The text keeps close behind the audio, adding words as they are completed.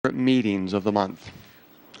meetings of the month,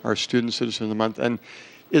 our Student Citizen of the Month. And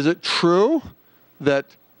is it true that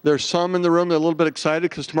there's some in the room that are a little bit excited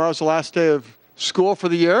because tomorrow's the last day of school for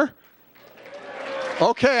the year?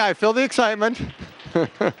 Okay, I feel the excitement.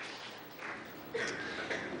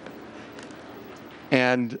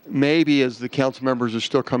 And maybe as the council members are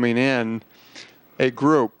still coming in, a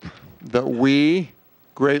group that we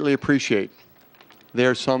greatly appreciate.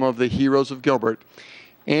 They're some of the heroes of Gilbert.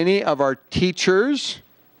 Any of our teachers,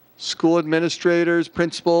 school administrators,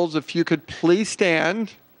 principals, if you could please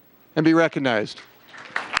stand and be recognized.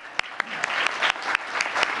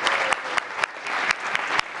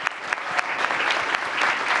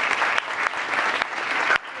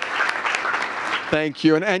 Thank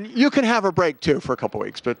you. And you can have a break too for a couple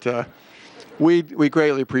weeks, but we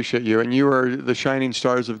greatly appreciate you. And you are the shining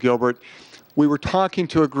stars of Gilbert. We were talking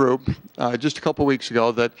to a group just a couple weeks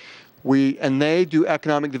ago that they do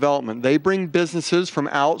economic development. They bring businesses from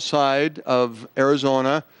outside of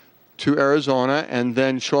Arizona to Arizona and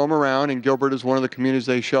then show them around, and Gilbert is one of the communities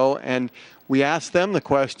they show. And we asked them the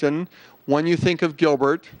question, when you think of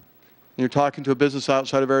Gilbert, and you're talking to a business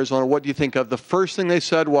outside of Arizona, what do you think of? The first thing they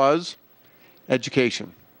said was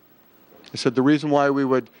education. They said the reason why we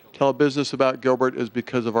would tell a business about Gilbert is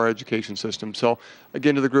because of our education system. So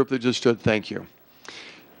again, to the group that just stood, thank you.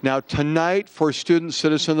 Now tonight for Student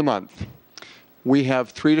Citizen of the Month, we have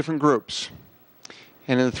 3 different groups.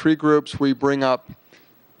 And in the 3 groups, we bring up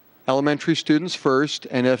elementary students first.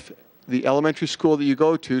 And if the elementary school that you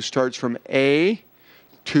go to starts from A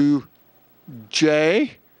to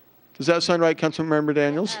J, does that sound right, Councilmember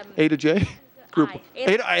Daniels? A to J? Group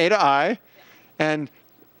A to I. And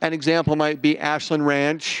an example might be Ashland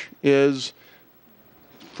Ranch is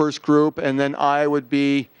first group, and then I would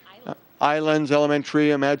be Islands Elementary,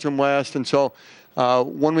 Imagine West. And so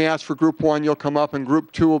when we ask for group 1, you'll come up, and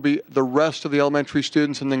group 2 will be the rest of the elementary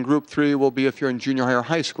students, and then group 3 will be if you're in junior high or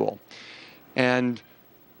high school. And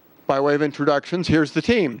by way of introductions, here's the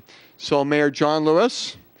team. So Mayor John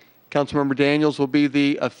Lewis, Councilmember Daniels will be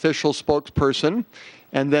the official spokesperson,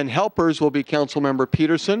 and then helpers will be Councilmember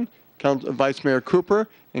Peterson, Vice Mayor Cooper,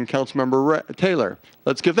 and Councilmember Taylor.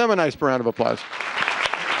 Let's give them a nice round of applause.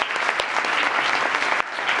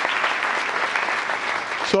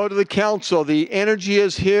 So to the council, the energy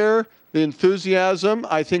is here, the enthusiasm.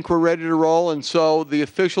 I think we're ready to roll, and so the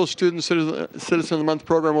official Student Citizen of the Month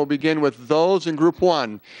program will begin with those in Group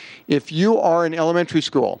 1. If you are in elementary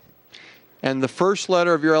school, and the first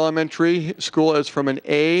letter of your elementary school is from an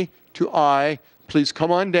A to I, please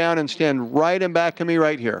come on down and stand right in back of me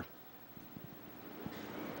right here.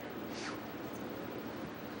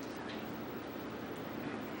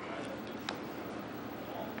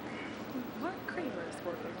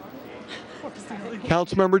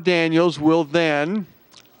 Councilmember Daniels will then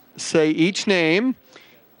say each name,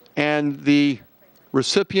 and the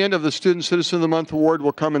recipient of the Student Citizen of the Month Award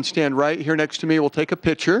will come and stand right here next to me. We'll take a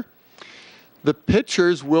picture. The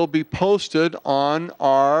pictures will be posted on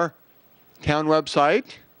our town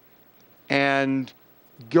website, and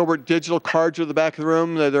Gilbert digital cards are at the back of the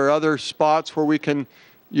room. There are other spots where you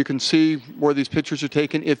can see where these pictures are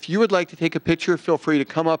taken. If you would like to take a picture, feel free to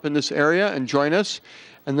come up in this area and join us,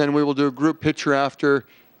 and then we will do a group picture after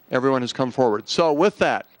everyone has come forward. So with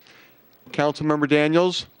that, Councilmember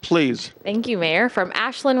Daniels, please. Thank you, Mayor. From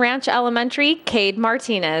Ashland Ranch Elementary, Cade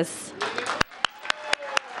Martinez.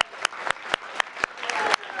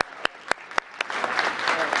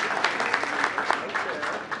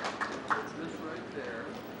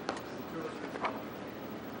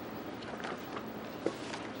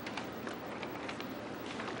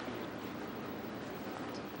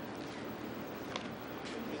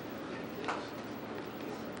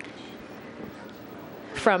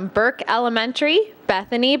 From Burke Elementary,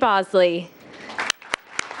 Bethany Bosley.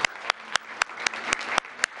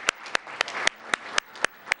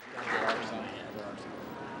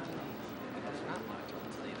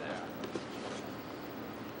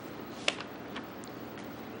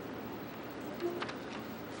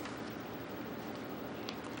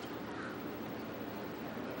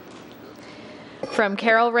 From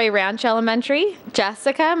Carol Ray Ranch Elementary,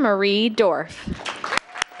 Jessica Marie Dorff.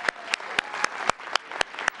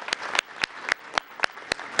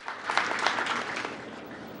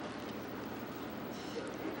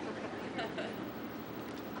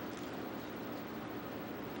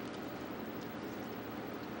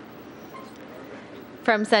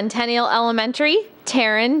 From Centennial Elementary,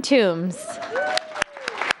 Taryn Toombs.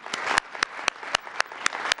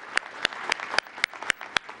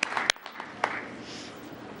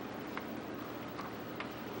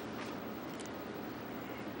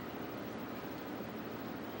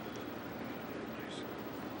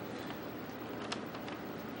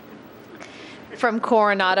 From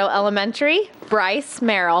Coronado Elementary, Bryce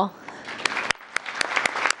Merrill.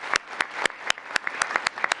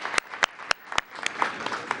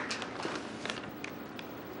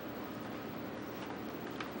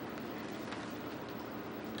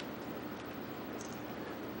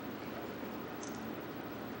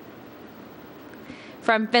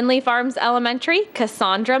 From Finley Farms Elementary,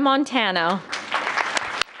 Cassandra Montano.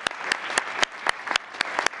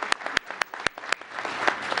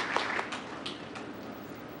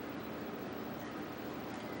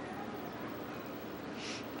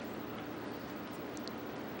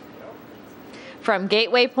 From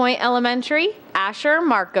Gateway Point Elementary, Asher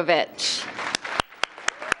Markovich.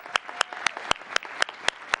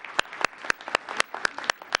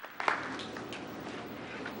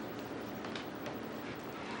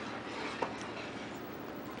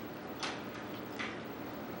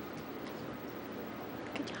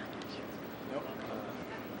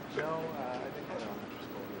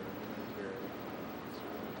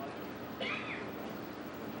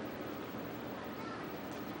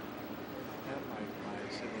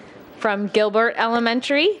 From Gilbert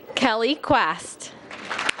Elementary, Kelly Quast.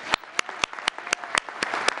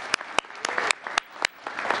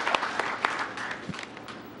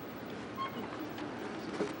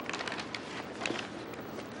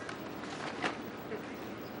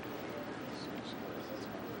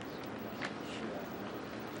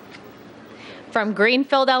 From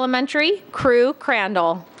Greenfield Elementary, Crew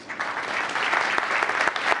Crandall.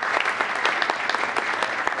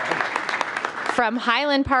 From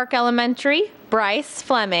Highland Park Elementary, Bryce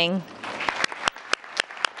Fleming.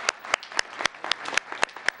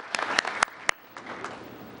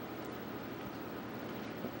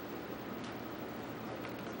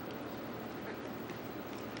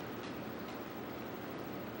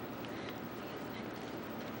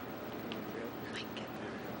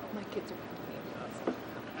 My kids are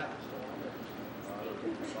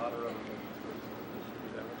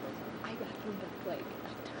I got them like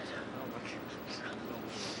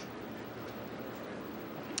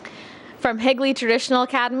From Higley Traditional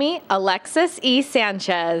Academy, Alexis E.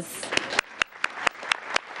 Sanchez.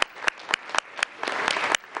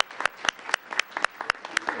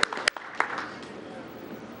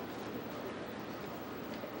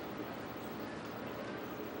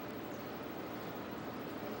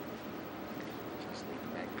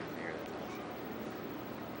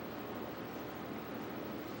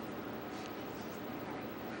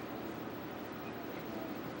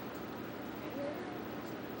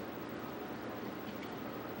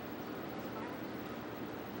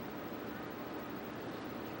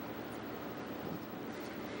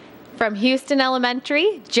 From Houston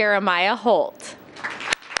Elementary, Jeremiah Holt.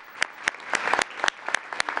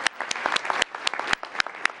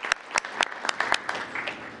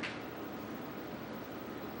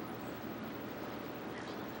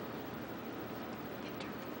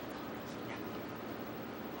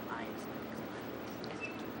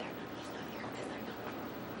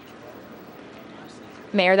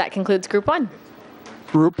 Mayor, that concludes Group 1.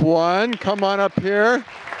 Group 1, come on up here.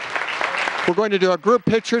 We're going to do a group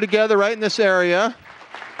picture together right in this area.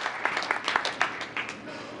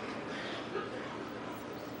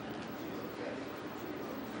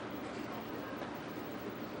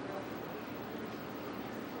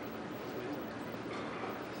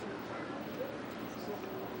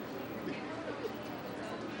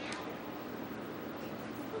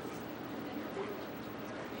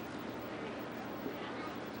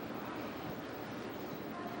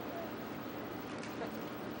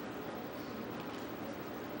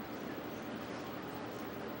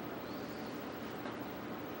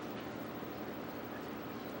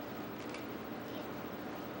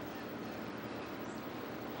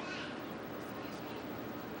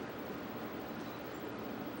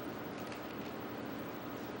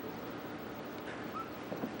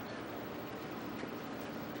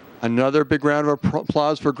 Another big round of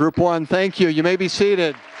applause for Group 1. Thank you. You may be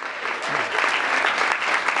seated.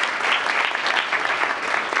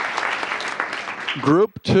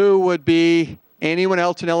 Group 2 would be anyone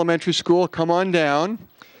else in elementary school. Come on down.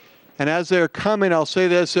 And as they're coming, I'll say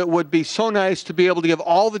this, it would be so nice to be able to give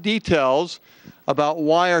all the details about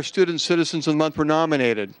why our Student Citizens of the Month were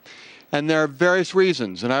nominated. And there are various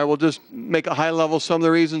reasons, and I will just make a high level. Some of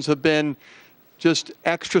the reasons have been just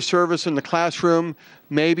extra service in the classroom,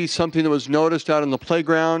 maybe something that was noticed out on the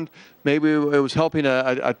playground, maybe it was helping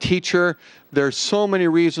a teacher. There's so many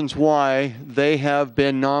reasons why they have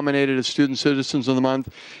been nominated as Student Citizens of the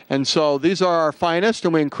Month. And so these are our finest,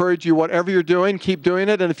 and we encourage you, whatever you're doing, keep doing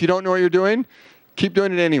it. And if you don't know what you're doing, keep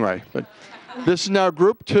doing it anyway. But this is now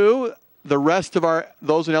Group 2, the rest of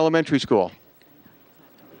those in elementary school.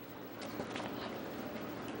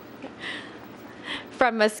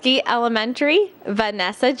 From Mesquite Elementary,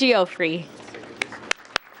 Vanessa Geoffrey.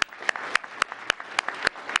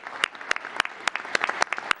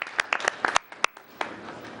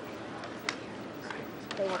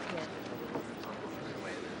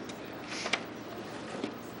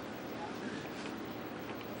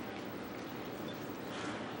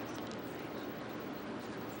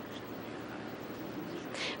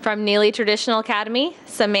 From Neely Traditional Academy,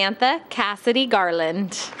 Samantha Cassidy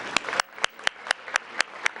Garland.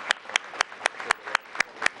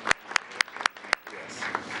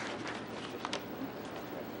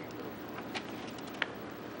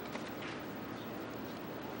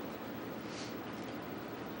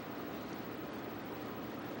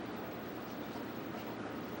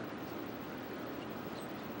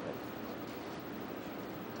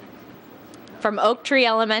 From Oak Tree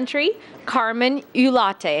Elementary, Carmen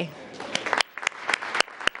Ulate.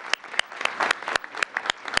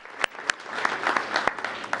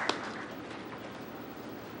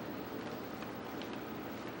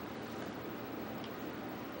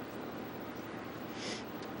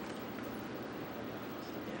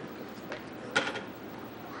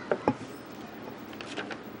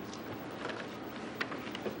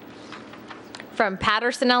 From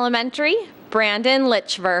Patterson Elementary, Brandon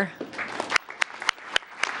Litchver.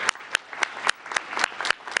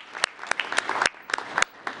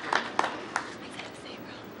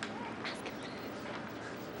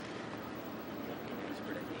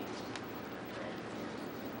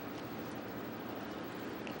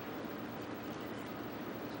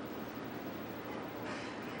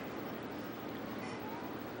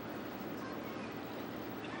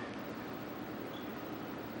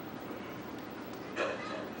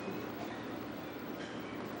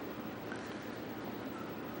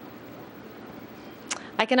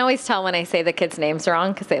 I can always tell when I say the kids' names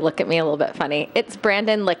wrong because they look at me a little bit funny. It's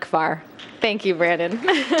Brandon Lickvar. Thank you, Brandon.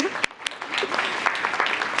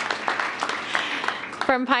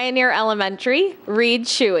 From Pioneer Elementary, Reed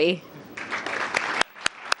Shuey.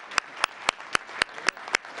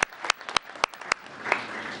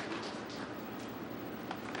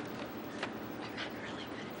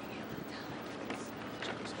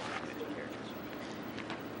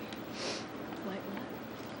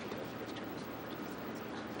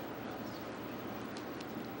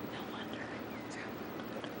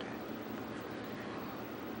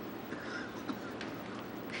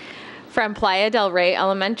 From Playa del Rey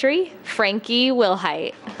Elementary, Frankie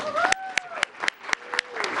Wilhite.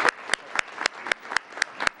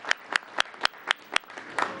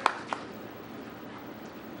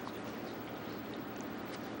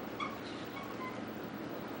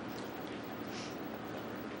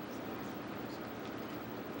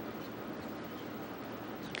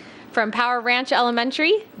 From Power Ranch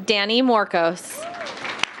Elementary, Danny Morcos.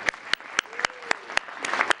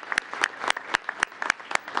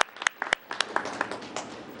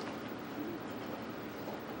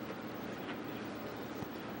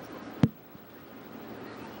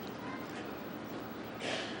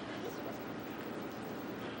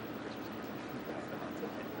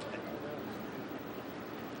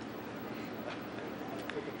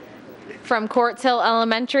 From Quartz Hill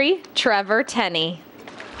Elementary, Trevor Tenney.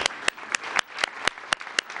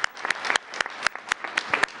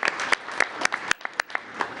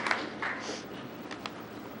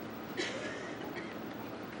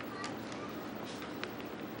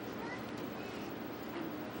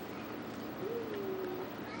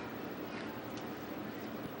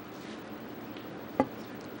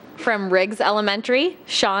 From Riggs Elementary,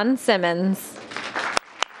 Sean Simmons.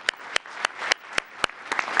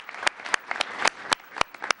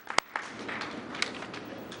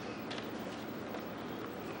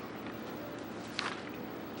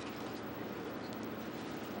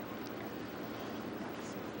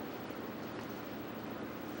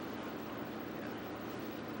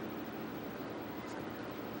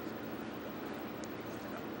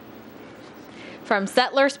 From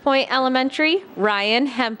Settlers Point Elementary, Ryan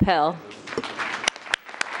Hemphill.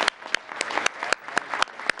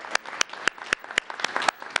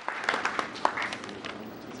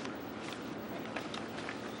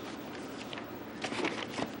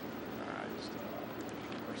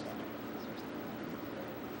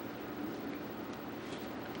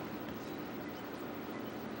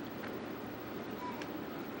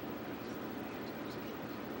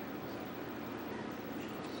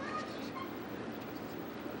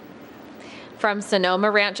 From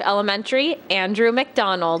Sonoma Ranch Elementary, Andrew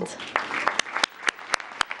McDonald.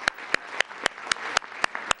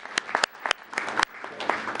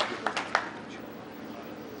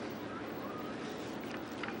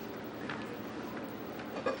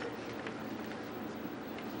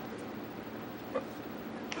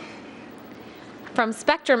 From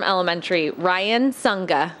Spectrum Elementary, Ryan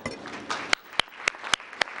Sunga.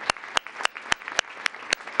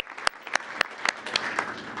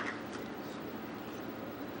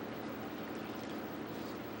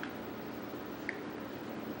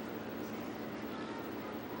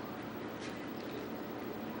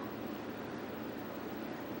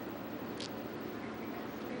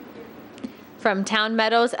 From Town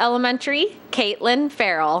Meadows Elementary, Caitlin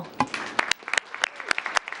Farrell.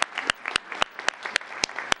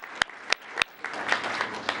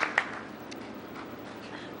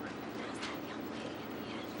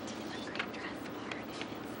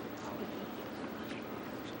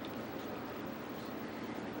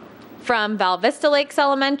 From Val Vista Lakes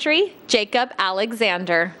Elementary, Jacob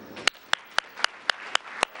Alexander.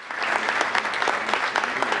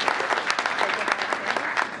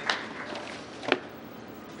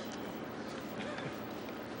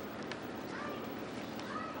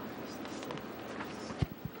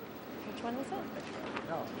 Which one was it?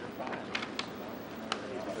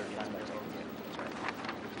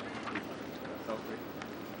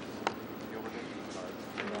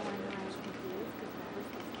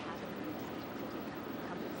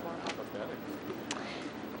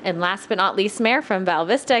 And last but not least, Mayor, from Val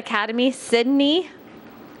Vista Academy, Sydney.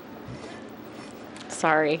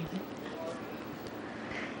 Sorry.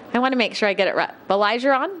 I want to make sure I get it right.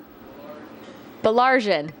 Belageron?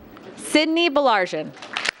 Belarjan. Sydney Belarjan.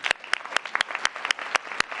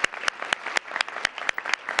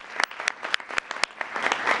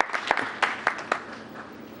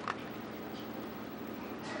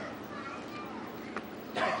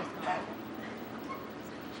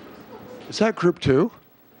 Is that group 2?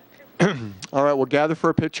 All right, we'll gather for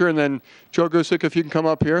a picture, and then Joe Gusick, if you can come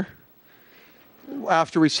up here.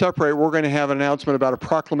 After we separate, we're going to have an announcement about a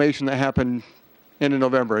proclamation that happened in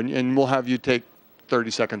November, and we'll have you take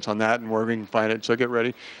 30 seconds on that, and where we can find it, so get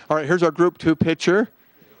ready. All right, here's our group 2 picture.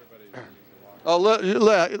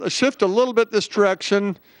 Shift a little bit this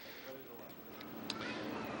direction,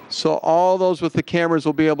 so all those with the cameras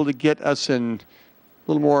will be able to get us in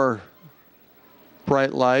a little more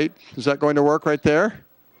bright light. Is that going to work right there?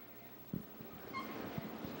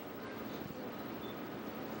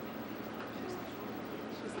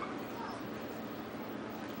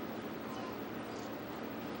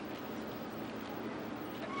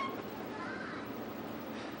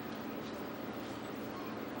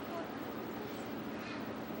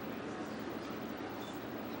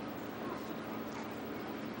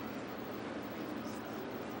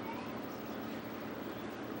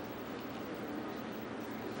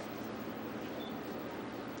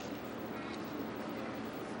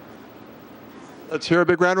 Let's hear a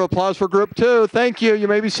big round of applause for group 2. Thank you. You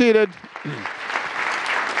may be seated.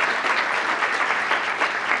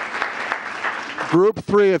 Group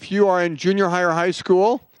 3, if you are in junior high or high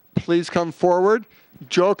school, please come forward.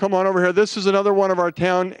 Joe, come on over here. This is another one of our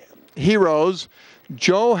town heroes.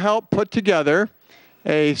 Joe helped put together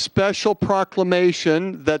a special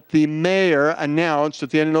proclamation that the mayor announced at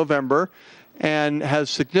the end of November and has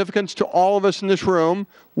significance to all of us in this room.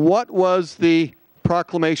 What was the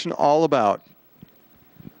proclamation all about?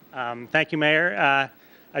 Thank you, Mayor.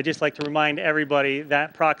 I'd just like to remind everybody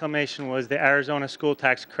that proclamation was the Arizona school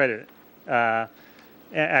tax credit,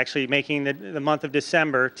 actually making the month of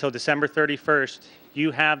December till December 31st.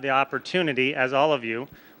 You have the opportunity, as all of you,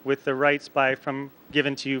 with the rights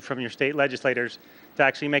given to you from your state legislators, to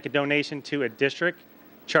actually make a donation to a district,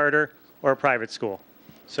 charter, or a private school.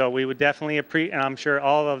 So we would definitely and I'm sure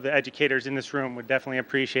all of the educators in this room would definitely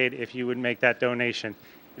appreciate if you would make that donation.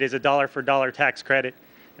 It is a dollar for dollar tax credit,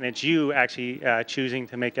 and it's you actually choosing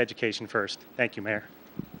to make education first. Thank you, Mayor.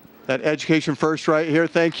 That education first right here.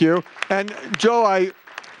 Thank you. And Joe,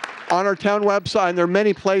 on our town website, and there are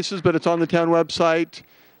many places, but it's on the town website,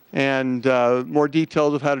 and more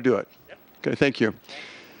details of how to do it. Yep. Okay, thank you.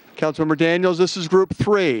 Councilmember Daniels, this is group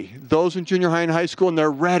 3. Those in junior high and high school, and they're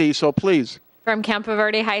ready, so please. From Campo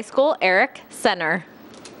Verde High School, Eric Senner.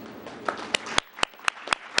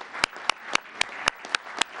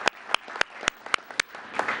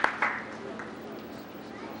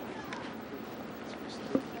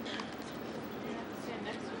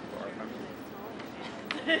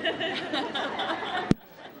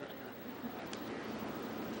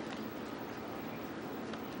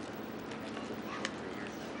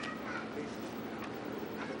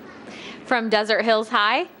 From Desert Hills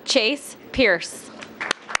High, Chase Pierce.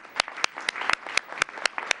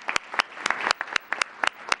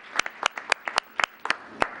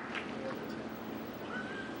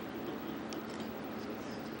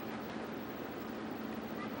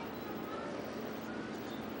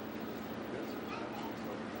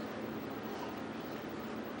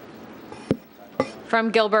 From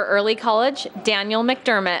Gilbert Early College, Daniel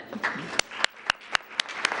McDermott.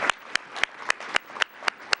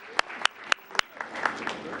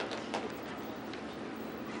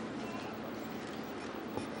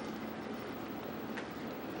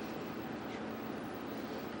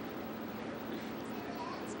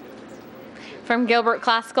 From Gilbert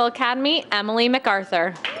Classical Academy, Emily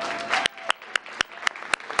MacArthur.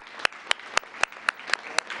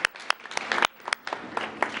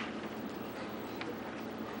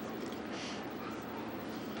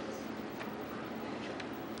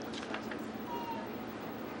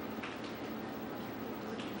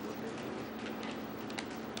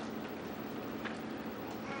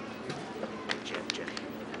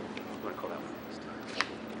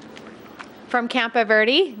 From Campo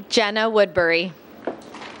Verde, Jenna Woodbury.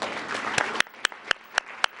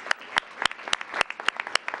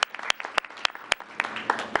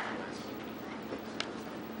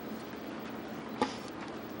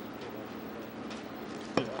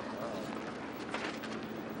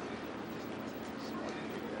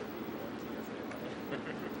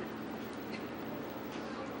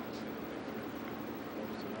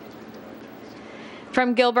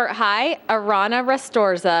 From Gilbert High, Arana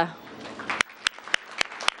Restorza.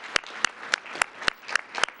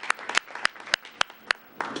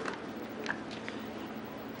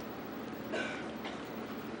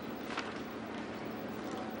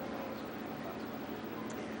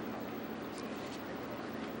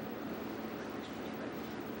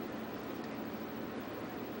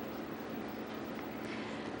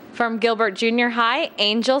 From Gilbert Junior High,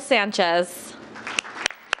 Angel Sanchez.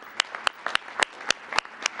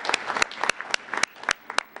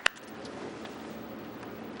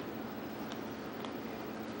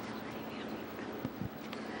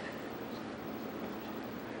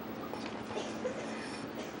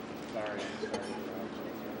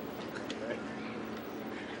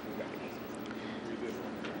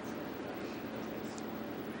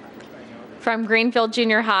 From Greenfield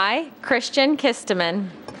Junior High, Christian Kisteman.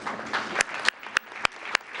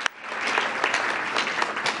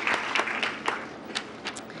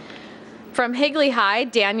 From Higley High,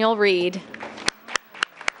 Daniel Reed.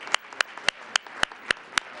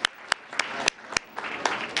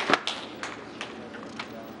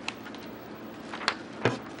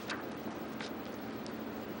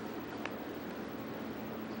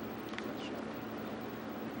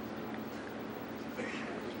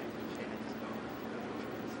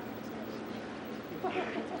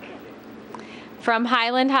 From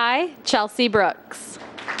Highland High, Chelsea Brooks.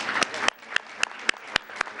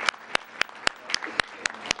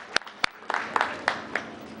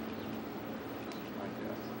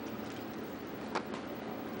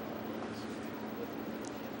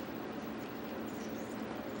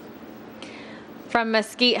 From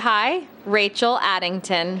Mesquite High, Rachel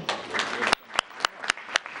Addington.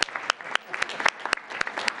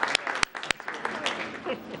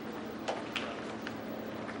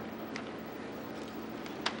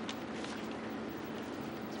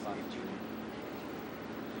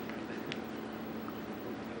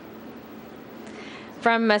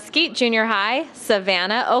 From Mesquite Junior High,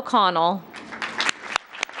 Savannah O'Connell.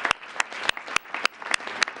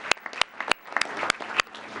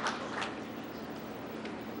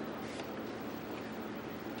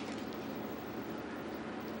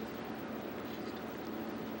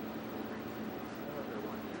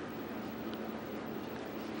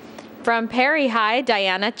 From Perry High,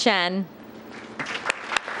 Diana Chen.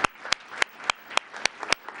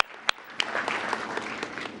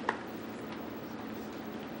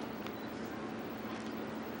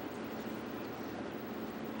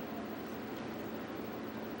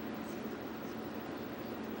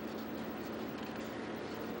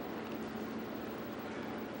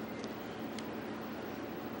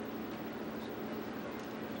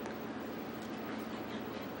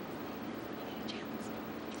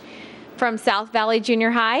 From South Valley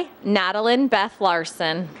Junior High, Natalyn Beth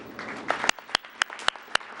Larson.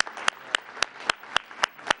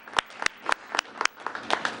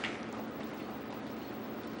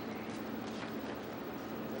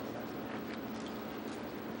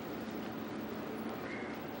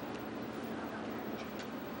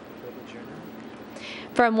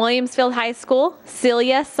 From Williamsfield High School,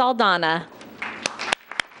 Celia Saldana.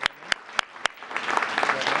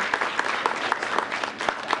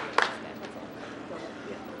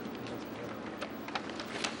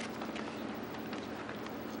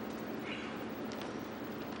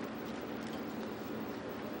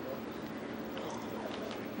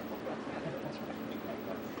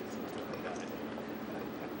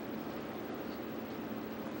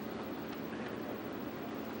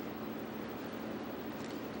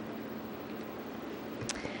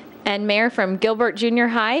 And Mayor from Gilbert Junior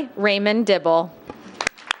High, Raymond Dibble.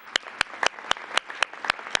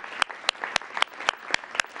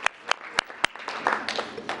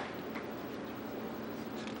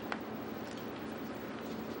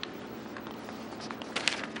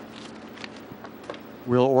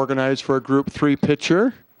 We'll organize for a group 3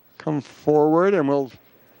 picture. Come forward and we'll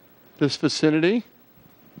this vicinity.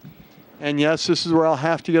 And yes, this is where I'll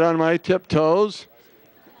have to get on my tiptoes.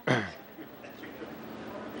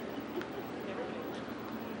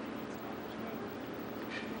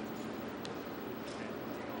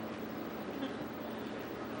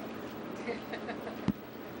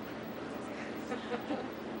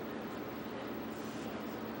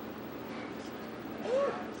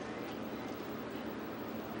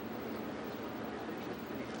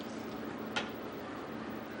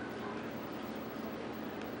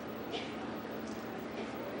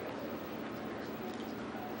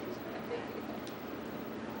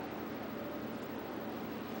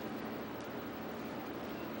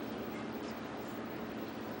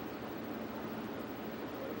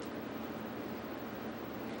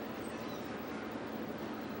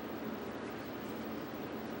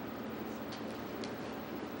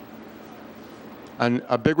 And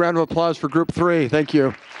a big round of applause for group 3. Thank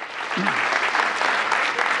you.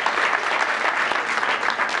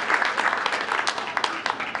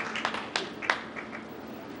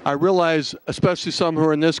 I realize, especially some who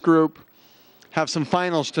are in this group, have some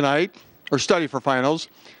finals tonight, or study for finals.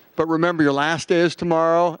 But remember, your last day is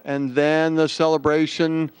tomorrow, and then the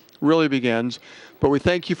celebration really begins. But we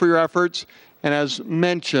thank you for your efforts. And as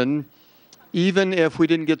mentioned, even if we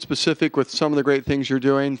didn't get specific with some of the great things you're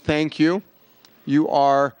doing, thank you. You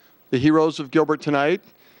are the heroes of Gilbert tonight.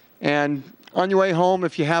 And on your way home,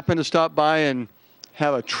 if you happen to stop by and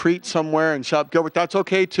have a treat somewhere and shop Gilbert, that's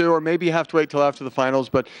okay too, or maybe you have to wait till after the finals.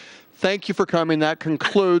 But thank you for coming. That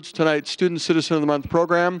concludes tonight's Student Citizen of the Month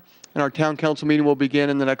program, and our Town Council meeting will begin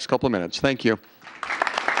in the next couple of minutes. Thank you.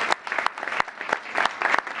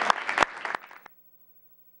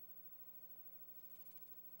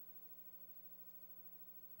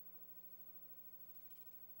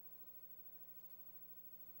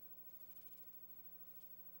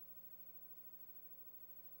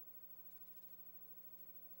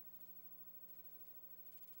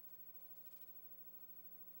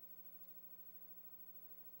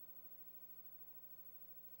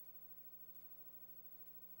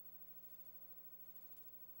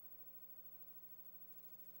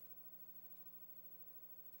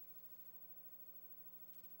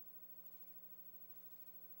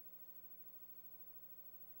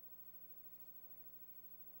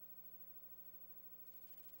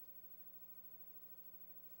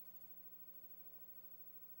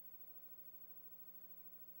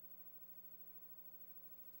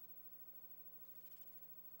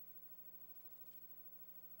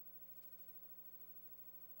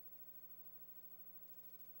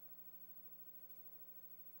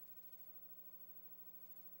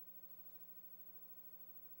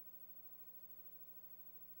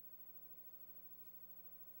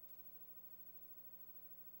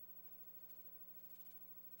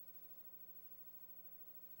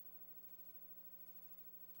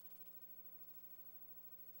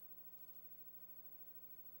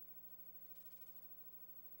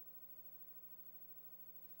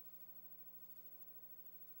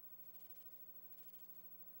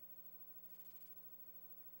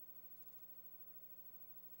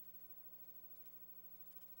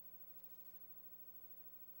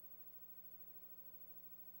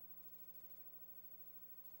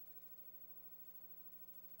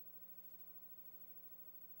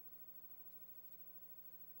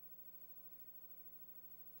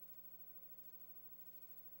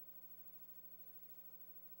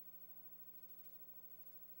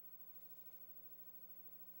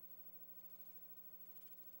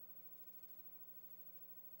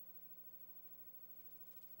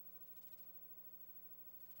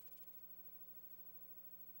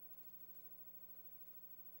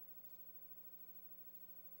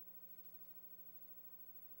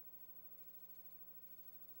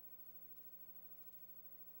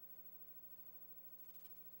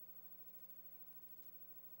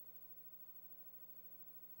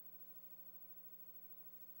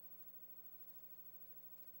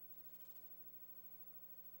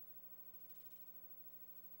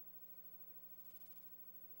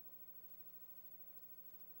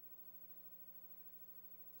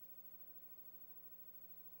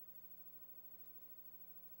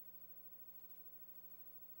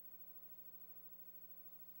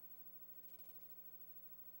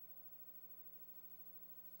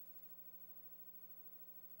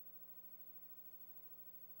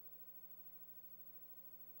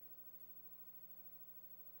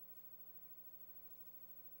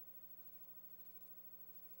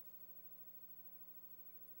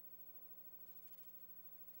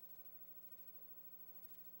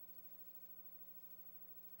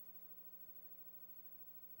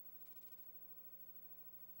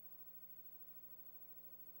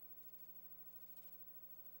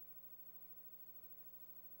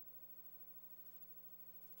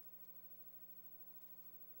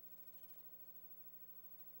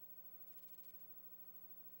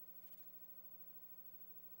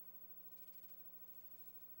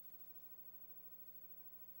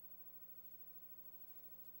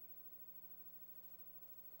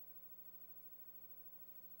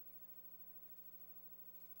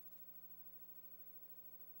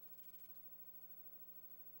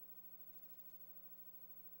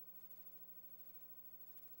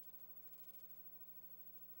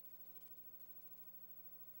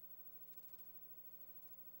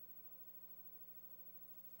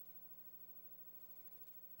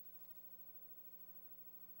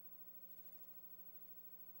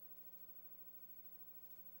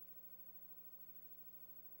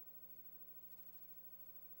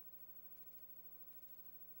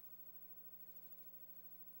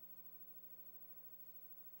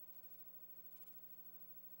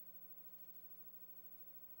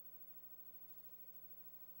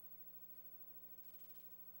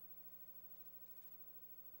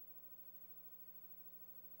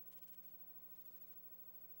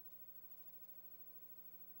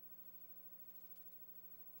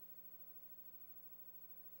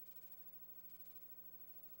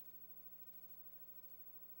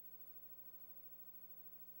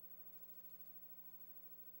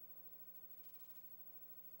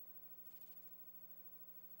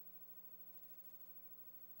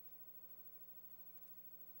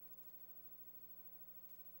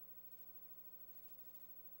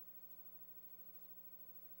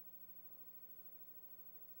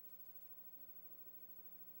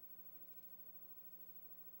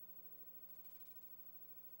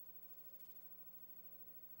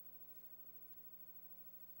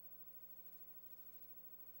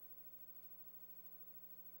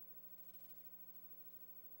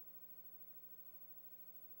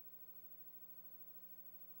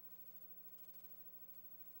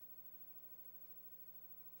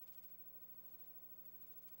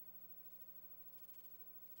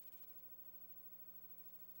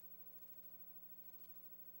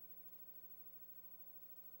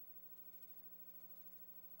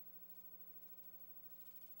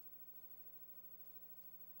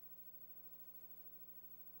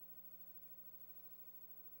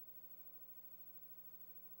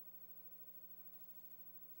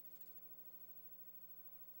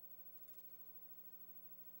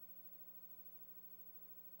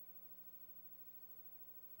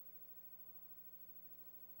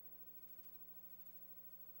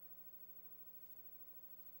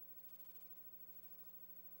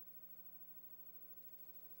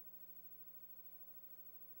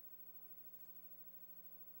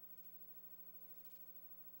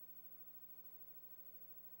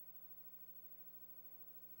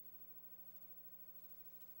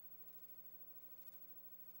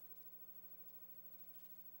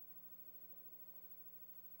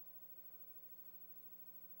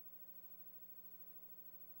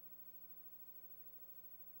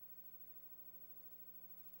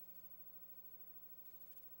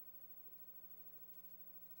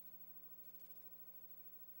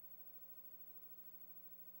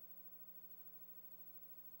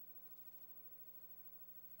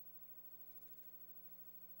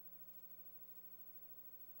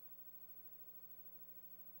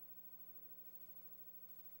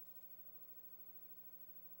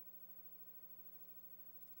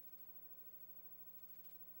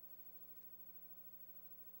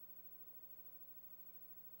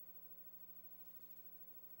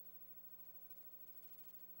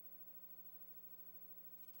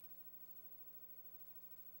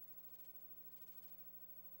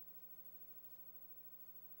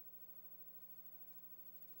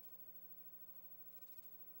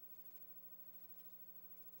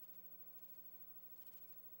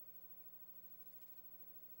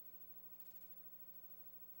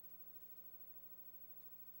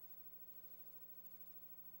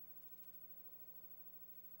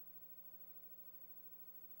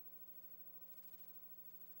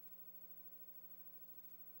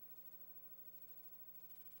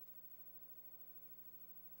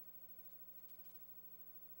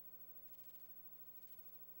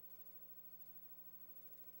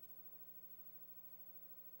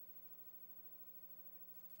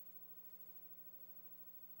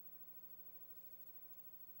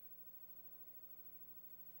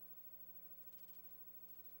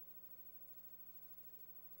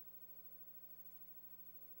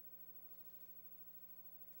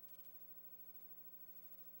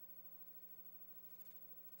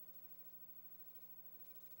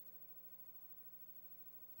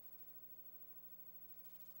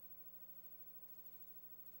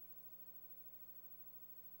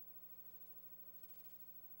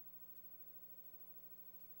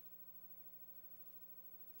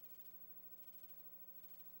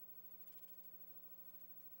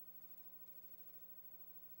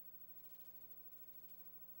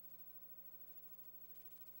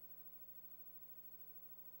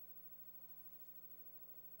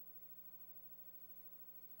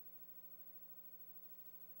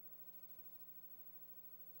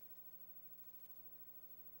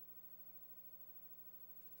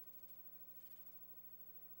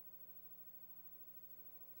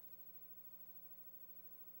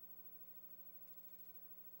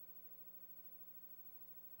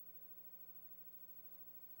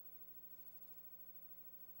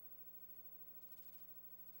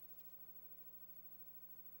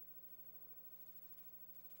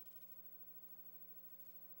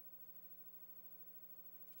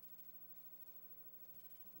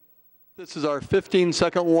 This is our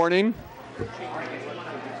 15-second warning.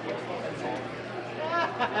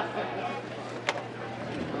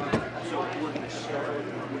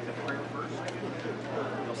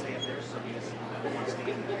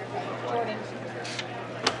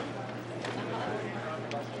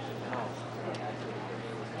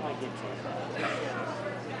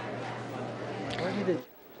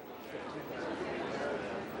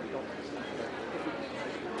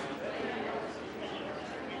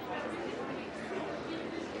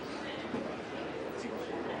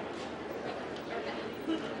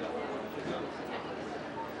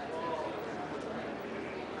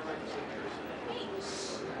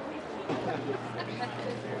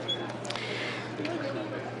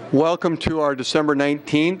 Welcome to our December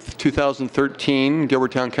 19th, 2013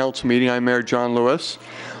 Gilbert Town Council meeting. I'm Mayor John Lewis.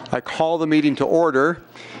 I call the meeting to order,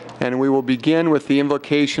 and we will begin with the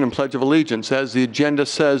invocation and Pledge of Allegiance. As the agenda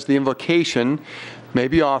says, the invocation may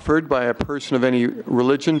be offered by a person of any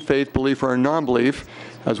religion, faith, belief, or non-belief,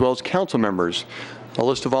 as well as council members. A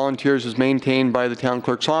list of volunteers is maintained by the town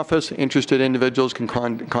clerk's office. Interested individuals can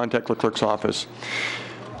contact the clerk's office.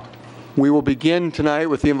 We will begin tonight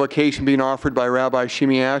with the invocation being offered by Rabbi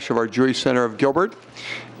Shimi Ash of our Jewish Center of Gilbert.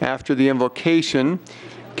 After the invocation,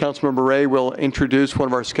 Councilmember Ray will introduce one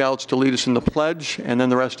of our scouts to lead us in the pledge, and then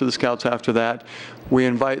the rest of the scouts after that. We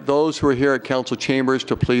invite those who are here at council chambers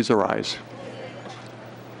to please arise.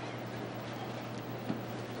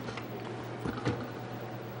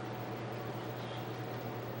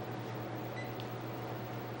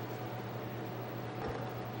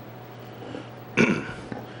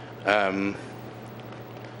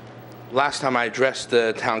 Last time I addressed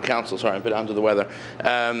the town council, sorry, I'm a bit under the weather,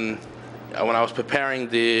 when I was preparing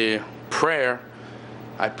the prayer,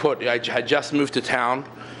 I had just moved to town,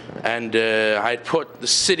 and I had put the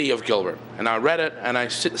city of Gilbert, and I read it, and I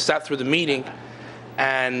sat through the meeting,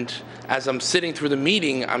 and as I'm sitting through the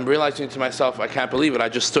meeting, I'm realizing to myself, I can't believe it, I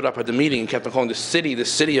just stood up at the meeting and kept on calling the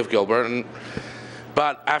city of Gilbert,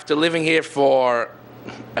 but after living here for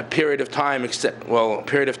a period of time,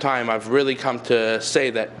 I've really come to say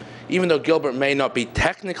that even though Gilbert may not be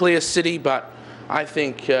technically a city, but I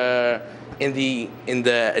think in the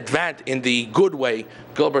good way,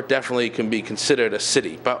 Gilbert definitely can be considered a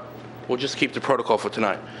city. But we'll just keep the protocol for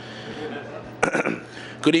tonight.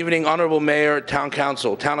 Good evening, Honorable Mayor, Town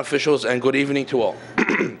Council, town officials, and good evening to all.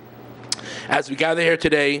 As we gather here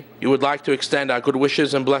today, we would like to extend our good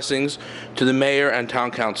wishes and blessings to the Mayor and Town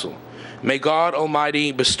Council. May God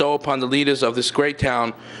Almighty bestow upon the leaders of this great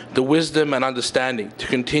town the wisdom and understanding to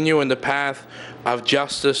continue in the path of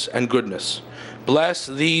justice and goodness. Bless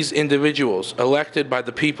these individuals elected by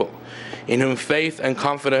the people, in whom faith and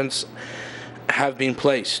confidence have been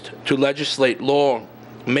placed, to legislate law,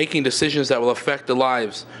 making decisions that will affect the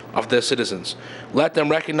lives of their citizens. Let them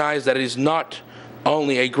recognize that it is not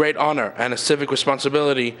only a great honor and a civic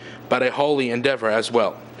responsibility, but a holy endeavor as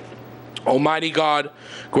well. Almighty God,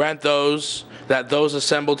 grant that those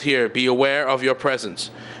assembled here be aware of your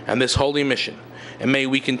presence and this holy mission, and may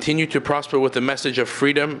we continue to prosper with the message of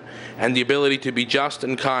freedom and the ability to be just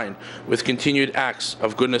and kind with continued acts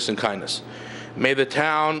of goodness and kindness. May the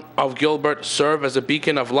town of Gilbert serve as a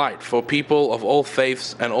beacon of light for people of all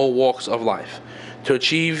faiths and all walks of life, to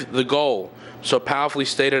achieve the goal so powerfully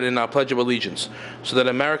stated in our Pledge of Allegiance, so that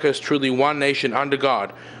America is truly one nation under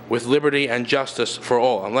God, with liberty and justice for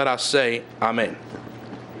all. And let us say, Amen.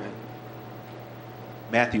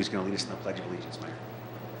 Matthew is going to lead us in the Pledge of Allegiance, Mayor.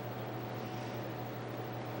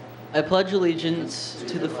 I pledge allegiance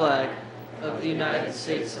to the flag of the United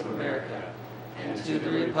States of America and to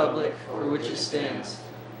the republic for which it stands,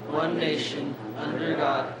 one nation, under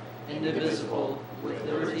God, indivisible, with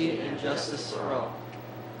liberty and justice for all.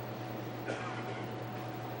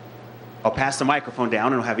 I'll pass the microphone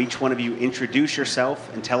down and I'll have each one of you introduce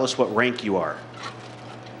yourself and tell us what rank you are.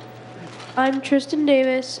 I'm Tristan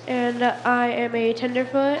Davis, and I am a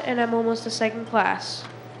tenderfoot, and I'm almost a second class.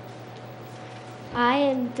 I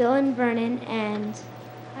am Dylan Vernon, and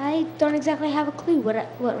I don't exactly have a clue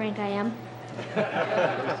what rank I am.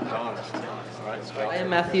 I am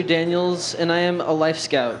Matthew Daniels, and I am a Life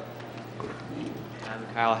Scout. I'm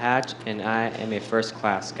Kyle Hatch, and I am a first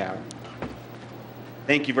class scout.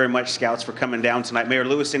 Thank you very much, Scouts, for coming down tonight. Mayor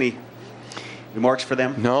Lewis, any remarks for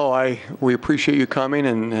them? No, we appreciate you coming,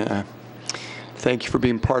 and thank you for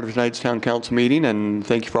being part of tonight's Town Council meeting, and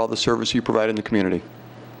thank you for all the service you provide in the community.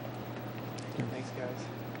 Thanks, guys.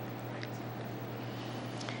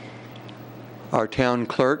 Our town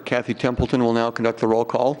clerk, Kathy Templeton, will now conduct the roll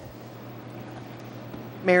call.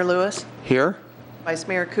 Mayor Lewis, Here. Vice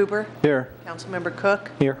Mayor Cooper, Here. Councilmember Cook,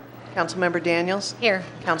 Here. Councilmember Daniels. Here.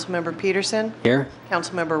 Councilmember Peterson. Here.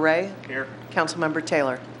 Councilmember Ray. Here. Councilmember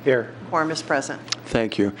Taylor. Here. Quorum is present.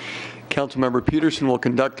 Thank you. Councilmember Peterson will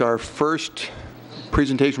conduct our first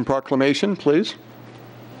presentation proclamation, please.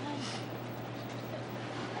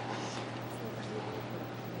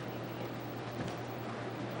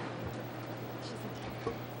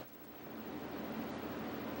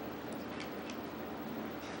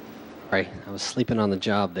 Sorry, I was sleeping on the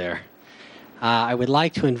job there. I would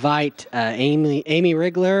like to invite Amy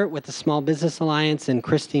Rigler with the Small Business Alliance and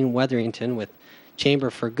Christine Weatherington with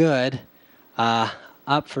Chamber for Good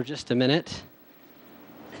up for just a minute.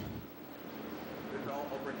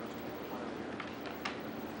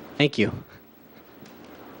 Thank you.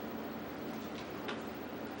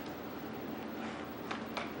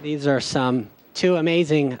 These are two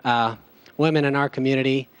amazing women in our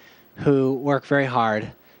community who work very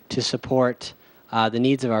hard to support the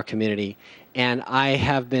needs of our community. And I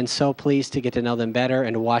have been so pleased to get to know them better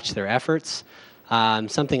and to watch their efforts.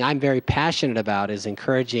 Something I'm very passionate about is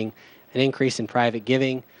encouraging an increase in private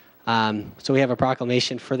giving. So we have a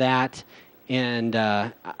proclamation for that. And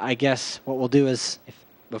I guess what we'll do is,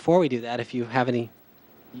 before we do that, if you have any,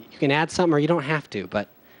 you can add something or you don't have to, but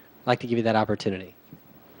I'd like to give you that opportunity.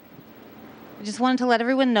 I just wanted to let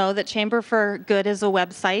everyone know that Chamber for Good is a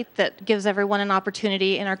website that gives everyone an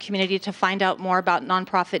opportunity in our community to find out more about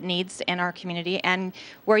nonprofit needs in our community and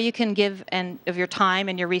where you can give of your time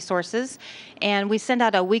and your resources. And we send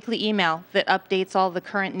out a weekly email that updates all the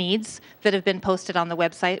current needs that have been posted on the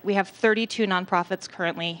website. We have 32 nonprofits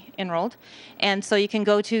currently enrolled. And so you can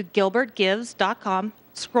go to gilbertgives.com,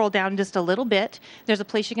 scroll down just a little bit. There's a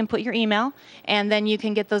place you can put your email, and then you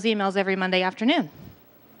can get those emails every Monday afternoon.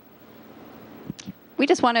 We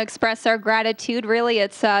just want to express our gratitude. Really,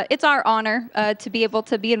 it's our honor to be able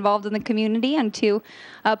to be involved in the community and to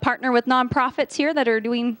partner with nonprofits here that are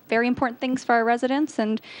doing very important things for our residents.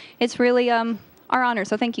 And it's really our honor.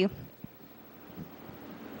 So thank you.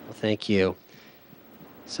 Well, thank you.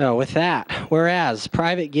 So with that, whereas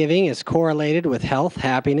private giving is correlated with health,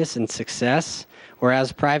 happiness, and success,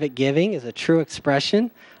 whereas private giving is a true expression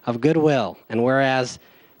of goodwill, and whereas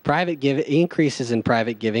increases in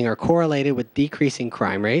private giving are correlated with decreasing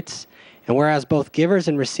crime rates, and whereas both givers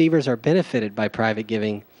and receivers are benefited by private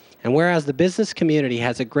giving, and whereas the business community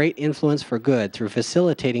has a great influence for good through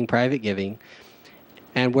facilitating private giving,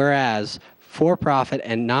 and whereas for-profit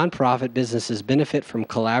and non-profit businesses benefit from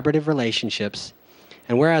collaborative relationships,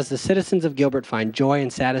 and whereas the citizens of Gilbert find joy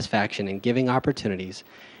and satisfaction in giving opportunities,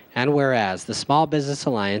 and whereas the Small Business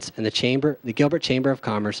Alliance and the Gilbert Chamber of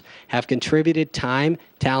Commerce have contributed time,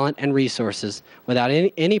 talent, and resources without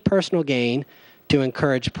any personal gain to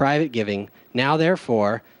encourage private giving, now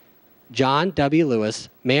therefore, John W. Lewis,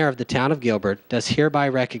 Mayor of the Town of Gilbert, does hereby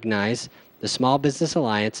recognize the Small Business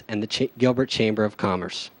Alliance and the Gilbert Chamber of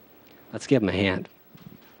Commerce. Let's give them a hand.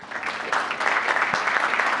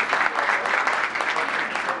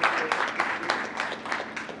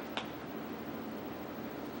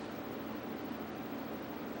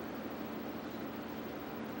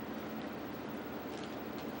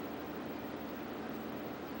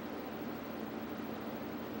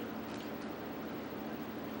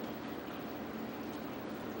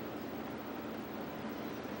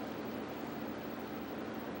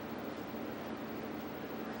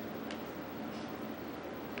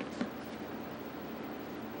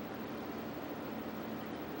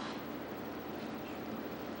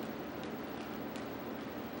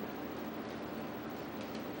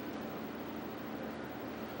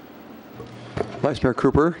 Vice Mayor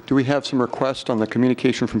Cooper, do we have some requests on the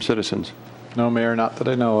communication from citizens? No, Mayor, not that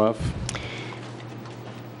I know of.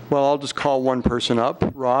 Well, I'll just call one person up.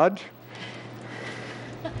 Rod?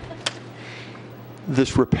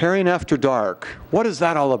 This repairing after dark, what is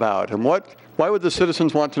that all about? And why would the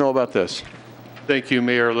citizens want to know about this? Thank you,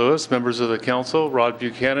 Mayor Lewis, members of the council, Rod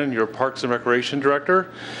Buchanan, your Parks and Recreation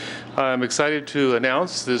Director. I'm excited to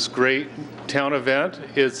announce this great town event.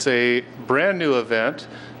 It's a brand new event.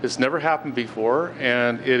 It's never happened before,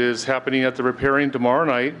 and it is happening at the Repairing tomorrow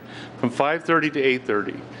night from 5:30 to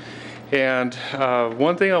 8:30. And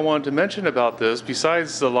one thing I wanted to mention about this,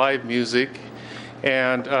 besides the live music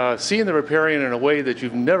and seeing the Repairing in a way that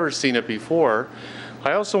you've never seen it before,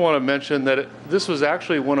 I also want to mention that this was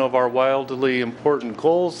actually one of our wildly important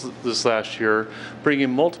goals this last year, bringing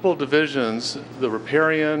multiple divisions, the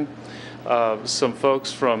Repairing, some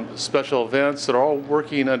folks from special events that are all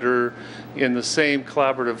working in the same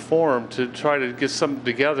collaborative forum to try to get something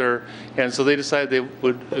together. And so they decided they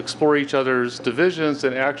would explore each other's divisions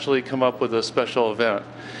and actually come up with a special event.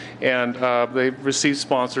 and they've received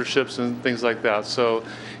sponsorships and things like that. So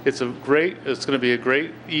it's going to be a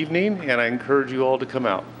great evening, and I encourage you all to come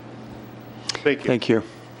out. Thank you. Thank you.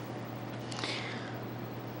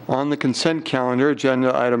 On the consent calendar,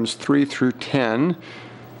 agenda items 3 through 10,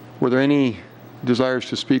 were there any desires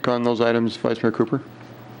to speak on those items, Vice Mayor Cooper?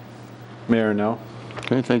 Mayor, no.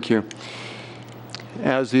 Okay, thank you.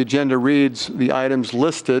 As the agenda reads, the items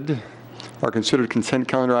listed are considered consent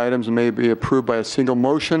calendar items and may be approved by a single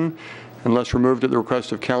motion unless removed at the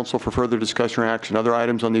request of council for further discussion or action. Other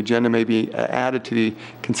items on the agenda may be added to the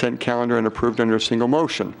consent calendar and approved under a single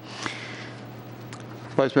motion.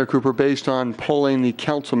 Vice Mayor Cooper, based on polling the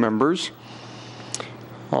council members,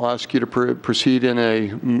 I'll ask you to proceed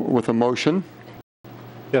with a motion.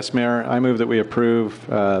 Yes, Mayor, I move that we approve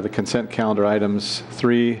the consent calendar items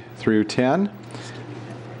 3 through 10,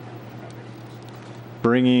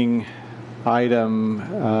 bringing item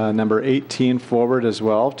number 18 forward as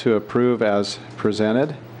well to approve as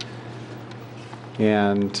presented,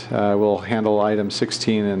 and we'll handle item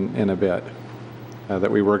 16 in a bit that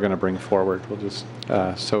we were going to bring forward. We'll just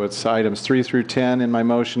so it's items 3 through 10 in my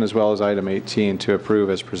motion, as well as item 18 to approve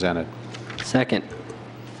as presented. Second.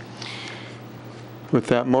 With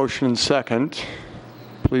that motion and second,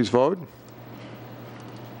 please vote.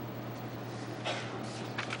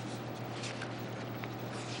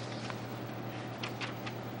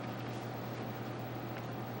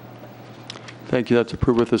 Thank you. That's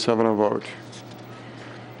approved with a 7-0 vote.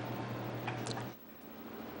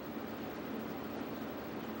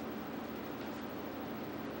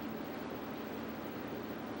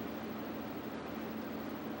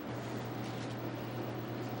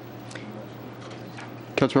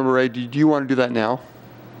 Councilmember Ray, do you want to do that now?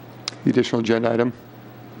 The additional agenda item?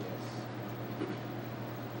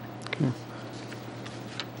 Okay.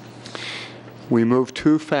 We moved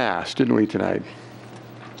too fast, didn't we, tonight?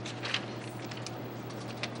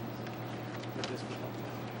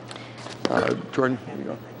 Jordan, here you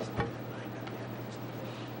go.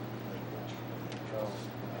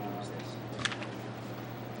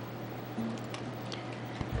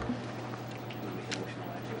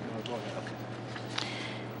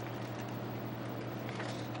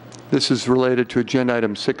 This is related to agenda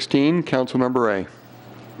item 16. Councilmember Ray.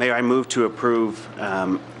 Mayor, I move to approve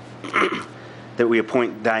that we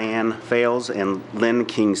appoint Diane Fales and Lynn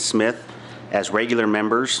King-Smith as regular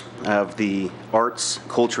members of the Arts,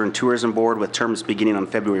 Culture, and Tourism Board with terms beginning on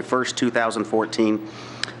February 1st, 2014,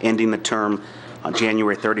 ending the term on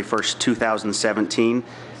January 31st, 2017.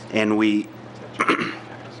 And we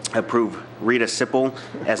approve Rita Sipple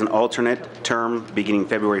as an alternate term beginning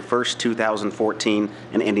February 1st, 2014,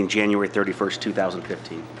 and ending January 31st,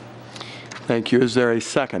 2015. Thank you. Is there a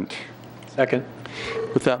second? Second.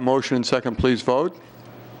 With that motion and second, please vote.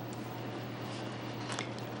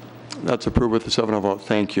 That's approved with a 7-0 vote.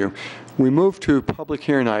 Thank you. We move to public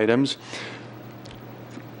hearing items.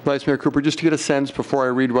 Vice Mayor Cooper, just to get a sense before I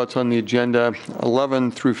read what's on the agenda, 11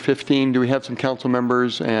 through 15, do we have some council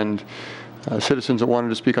members and citizens that wanted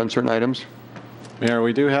to speak on certain items? Mayor,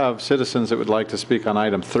 we do have citizens that would like to speak on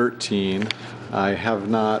item 13. I have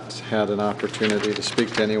not had an opportunity to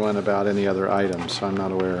speak to anyone about any other items, so I'm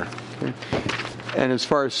not aware. Okay. And as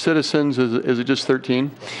far as citizens, is it just 13?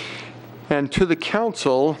 And to the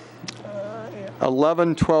council,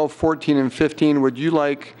 11, 12, 14, and 15, would you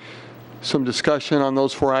like some discussion on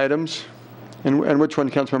those 4 items? And which one,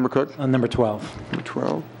 Councilmember Cook? On number 12. Number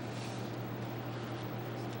 12.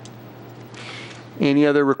 Any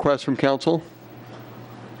other requests from council?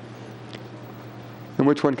 And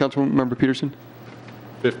which one, Councilmember Peterson?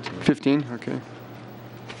 15. 15, okay.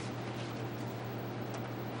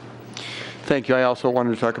 Thank you. I also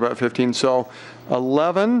wanted to talk about 15. So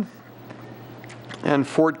 11 and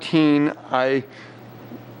 14, I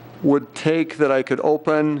would take that I could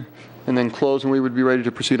open and then close, and we would be ready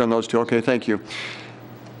to proceed on those 2. Okay, thank you.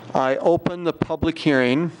 I open the public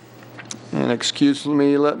hearing, and excuse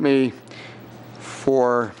me, let me,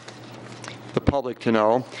 for the public to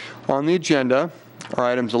know, on the agenda are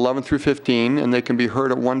items 11 through 15, and they can be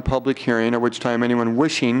heard at one public hearing, at which time anyone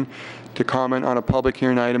wishing to comment on a public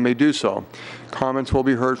hearing item may do so. Comments will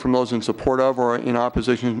be heard from those in support of or in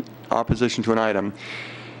opposition to an item.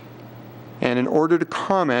 And in order to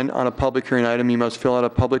comment on a public hearing item, you must fill out a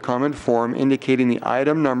public comment form indicating the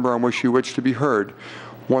item number on which you wish to be heard.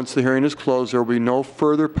 Once the hearing is closed, there will be no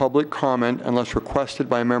further public comment unless requested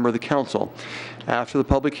by a member of the council. After the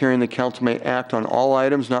public hearing, the council may act on all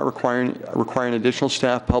items not requiring additional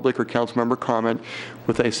staff, public, or council member comment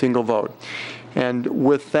with a single vote. And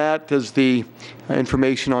with that as the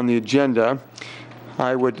information on the agenda,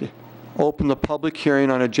 I would open the public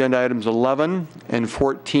hearing on agenda items 11 and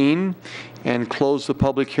 14, and close the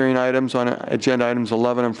public hearing items on agenda items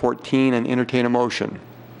 11 and 14, and entertain a motion.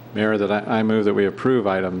 Mayor, that I move that we approve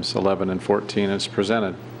items 11 and 14 as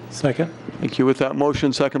presented. Second. Thank you. With that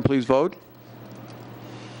motion second, please vote.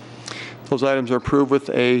 Those items are approved with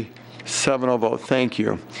a 7-0 vote. Thank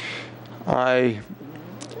you.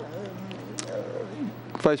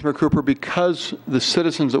 Vice Mayor Cooper, because the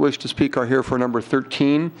citizens that wish to speak are here for number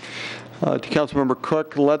 13, to Councilmember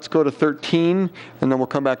Cook, let's go to 13, and then we'll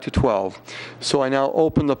come back to 12. So I now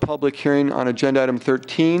open the public hearing on agenda item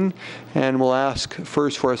 13, and we'll ask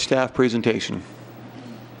first for a staff presentation.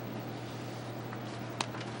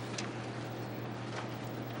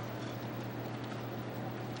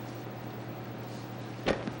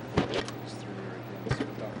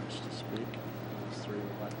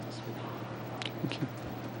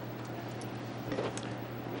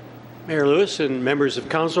 Mayor Lewis and members of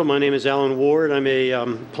council, my name is Alan Ward. I'm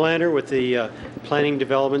a planner with the Planning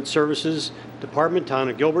Development Services Department, Town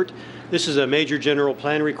of Gilbert. This is a major general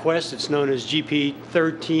plan request. It's known as GP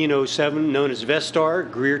 1307, known as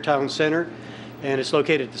Vestar, Greer Town Center, and it's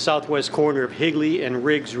located at the southwest corner of Higley and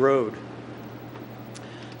Riggs Road.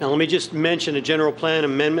 Now let me just mention a general plan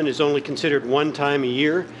amendment is only considered one time a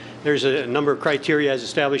year. There's a number of criteria as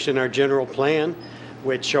established in our general plan,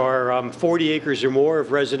 which are 40 acres or more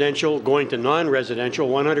of residential going to non-residential,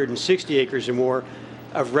 160 acres or more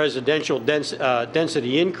of residential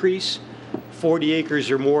density increase, 40 acres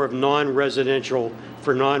or more of non-residential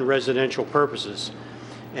for non-residential purposes.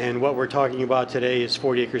 And what we're talking about today is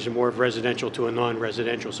 40 acres or more of residential to a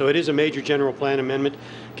non-residential. So it is a major general plan amendment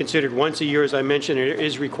considered once a year. As I mentioned, it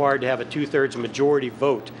is required to have a 2/3 majority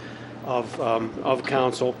vote of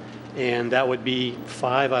council, and that would be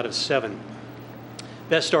 5 out of 7.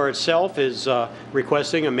 Vestar itself is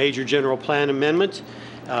requesting a major general plan amendment,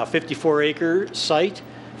 54-acre site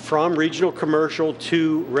from regional commercial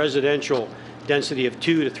to residential, density of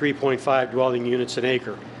 2 to 3.5 dwelling units an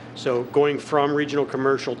acre. So going from regional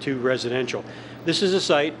commercial to residential. This is a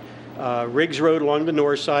site, Riggs Road along the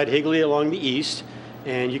north side, Higley along the east,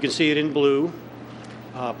 and you can see it in blue,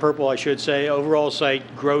 purple I should say. Overall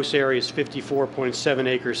site gross area is 54.7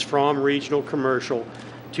 acres from regional commercial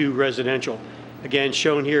to residential. Again,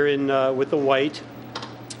 shown here in with the white,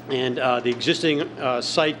 and the existing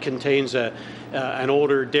site contains an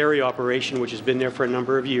older dairy operation which has been there for a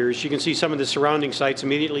number of years. You can see some of the surrounding sites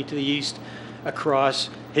immediately to the east. Across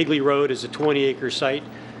Higley Road is a 20-acre site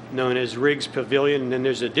known as Riggs Pavilion, and then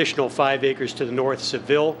there's additional 5 acres to the north,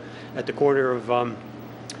 Seville, at the corner of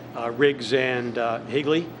Riggs and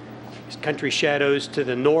Higley. Country Shadows to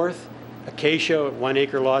the north, Acacia,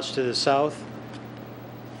 1-acre lots to the south.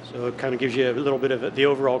 So it kind of gives you a little bit of the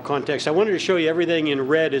overall context. I wanted to show you everything in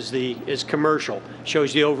red is commercial.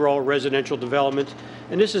 Shows the overall residential development.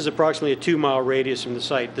 And this is approximately a 2-mile radius from the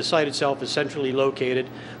site. The site itself is centrally located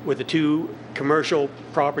with the 2 commercial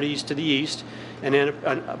properties to the east. And then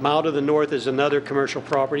a mile to the north is another commercial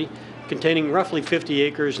property containing roughly 50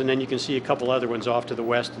 acres. And then you can see a couple other ones off to the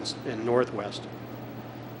west and northwest.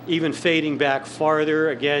 Even fading back farther,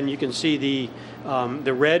 again, you can see the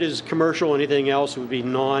red is commercial. Anything else would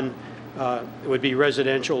be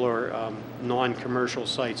residential or non-commercial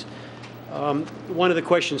sites. One of the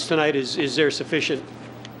questions tonight is there sufficient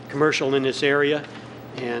commercial in this area?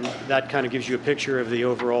 And that kind of gives you a picture of the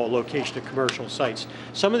overall location of commercial sites.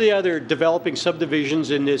 Some of the other developing subdivisions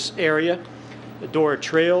in this area, the Dora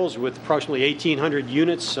Trails with approximately 1,800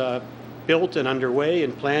 units built and underway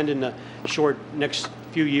and planned in the short next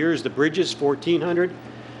few years. The Bridges, 1,400.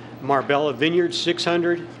 Marbella Vineyards,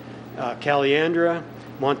 600. Caliandra,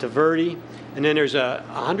 Monteverde. And then there's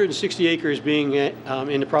 160 acres being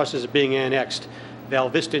in the process of being annexed. Val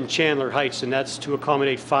Vista and Chandler Heights, and that's to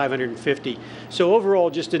accommodate 550. So overall,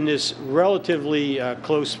 just in this relatively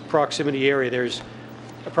close proximity area, there's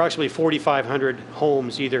approximately 4,500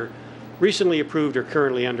 homes either recently approved or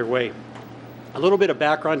currently underway. A little bit of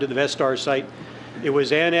background to the Vestar site. It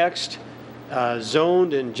was annexed,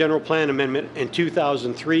 zoned, and general plan amendment in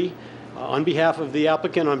 2003 on behalf of the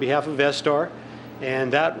applicant, on behalf of Vestar,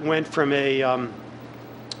 and that went from a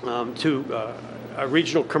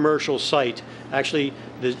regional commercial site. Actually,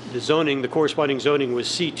 the zoning, the corresponding zoning was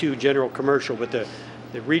C2 general commercial, but the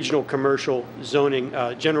regional commercial zoning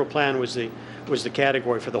general plan was the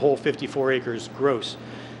category for the whole 54 acres gross.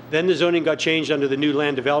 Then the zoning got changed under the new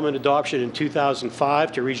land development adoption in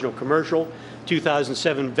 2005 to regional commercial.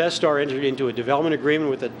 2007, Vestar entered into a development agreement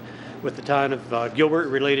with the town of Gilbert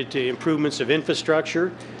related to improvements of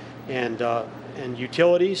infrastructure and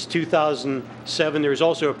utilities. 2007, there was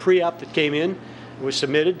also a pre-app that came in was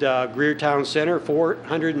submitted. Greer Town Center,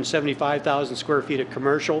 475,000 square feet of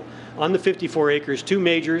commercial on the 54 acres, 2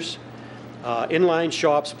 majors, inline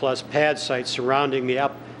shops plus pad sites surrounding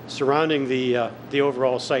the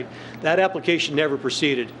overall site. That application never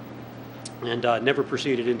proceeded, and never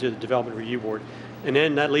proceeded into the Development Review Board. And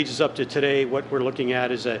then that leads us up to today. What we're looking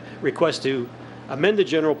at is a request to amend the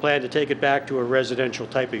general plan to take it back to a residential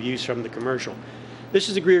type of use from the commercial. This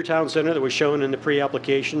is the Greer Town Center that was shown in the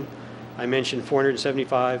pre-application. I mentioned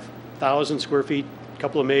 475,000 square feet, a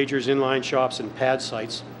couple of majors, inline shops, and pad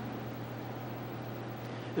sites.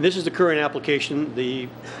 And this is the current application the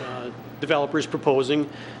developer is proposing,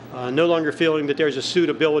 no longer feeling that there's a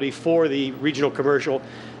suitability for the regional commercial,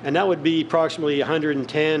 and that would be approximately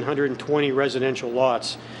 110, 120 residential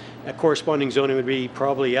lots. A corresponding zoning would be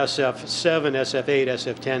probably SF7, SF8,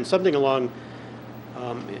 SF10, something along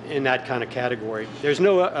in that kind of category. There's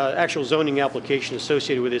no actual zoning application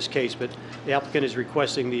associated with this case, but the applicant is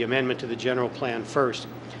requesting the amendment to the general plan first.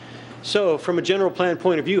 So from a general plan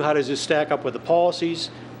point of view, how does this stack up with the policies?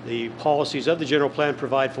 The policies of the general plan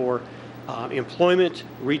provide for employment,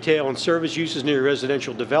 retail, and service uses near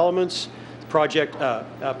residential developments,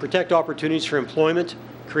 protect opportunities for employment,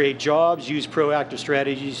 create jobs, use proactive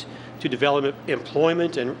strategies to develop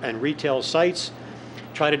employment and retail sites,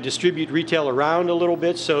 try to distribute retail around a little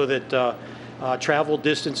bit so that travel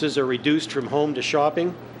distances are reduced from home to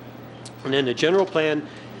shopping. And then the general plan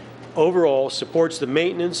overall supports the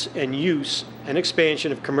maintenance and use and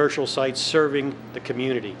expansion of commercial sites serving the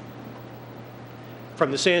community.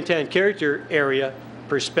 From the Santan character area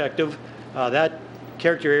perspective, that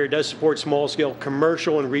character area does support small-scale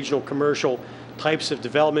commercial and regional commercial types of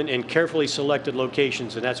development in carefully selected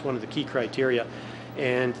locations, and that's one of the key criteria.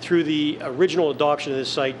 And through the original adoption of this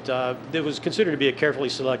site, it was considered to be a carefully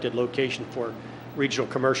selected location for regional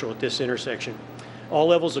commercial at this intersection. All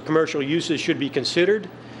levels of commercial uses should be considered,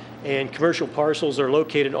 and commercial parcels are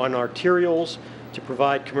located on arterials to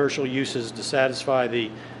provide commercial uses to satisfy the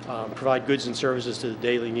provide goods and services to the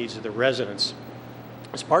daily needs of the residents.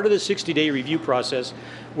 As part of the 60-day review process,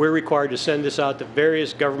 we're required to send this out to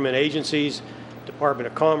various government agencies, Department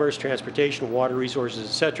of Commerce, Transportation, Water Resources,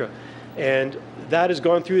 etc. And that has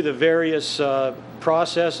gone through the various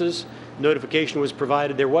processes. Notification was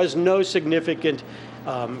provided. There was no significant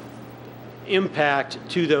impact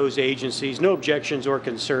to those agencies. No objections or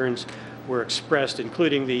concerns were expressed,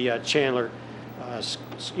 including the Chandler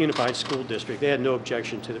Unified School District. They had no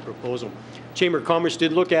objection to the proposal. Chamber of Commerce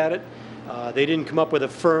did look at it. They didn't come up with a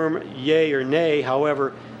firm yay or nay.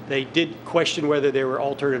 However, they did question whether there were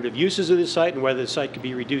alternative uses of the site and whether the site could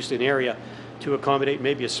be reduced in area to accommodate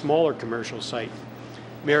maybe a smaller commercial site.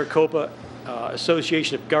 Maricopa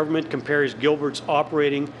Association of Government compares Gilbert's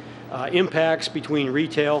operating impacts between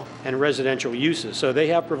retail and residential uses. So they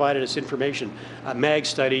have provided us information, a MAG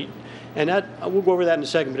study, and that we'll go over that in a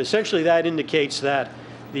second, but essentially that indicates that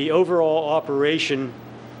the overall operational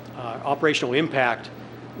impact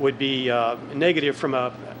would be negative from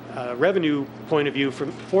a revenue point of view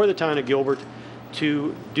for the town of Gilbert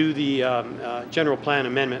to do the general plan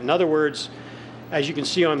amendment. In other words, as you can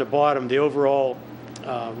see on the bottom, the overall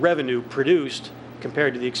revenue produced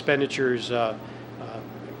compared to the expenditures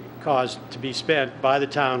caused to be spent by the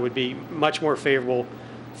town would be much more favorable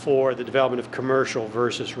for the development of commercial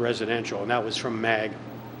versus residential, and that was from MAG.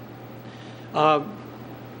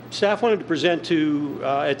 Staff wanted to present to,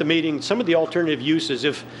 at the meeting, some of the alternative uses.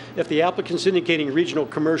 If the applicant's indicating regional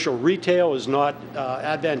commercial retail is not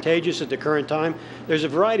advantageous at the current time, there's a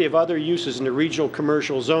variety of other uses in the regional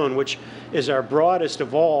commercial zone, which is our broadest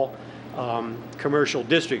of all commercial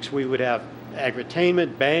districts. We would have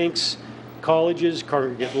agri-tainment, banks, colleges,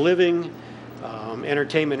 congregate living,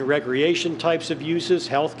 entertainment and recreation types of uses,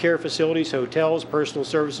 healthcare facilities, hotels, personal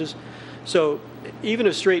services. So even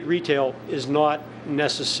if straight retail is not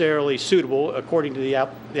necessarily suitable, according to the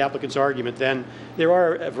applicant's argument, then there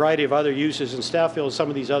are a variety of other uses, and staff feels some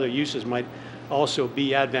of these other uses might also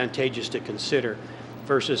be advantageous to consider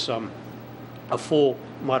versus a full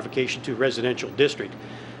modification to residential district.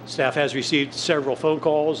 Staff has received several phone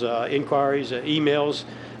calls, inquiries, emails,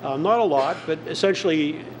 not a lot, but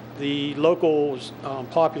essentially the local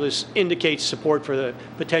populace indicates support for the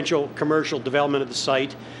potential commercial development of the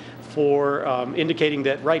site, for indicating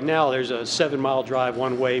that right now there's a 7-mile drive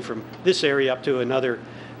one way from this area up to another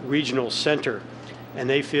regional center. And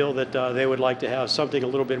they feel that they would like to have something a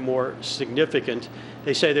little bit more significant.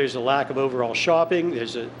 They say there's a lack of overall shopping,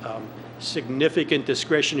 there's a significant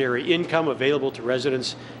discretionary income available to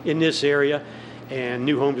residents in this area, and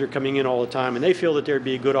new homes are coming in all the time, and they feel that there'd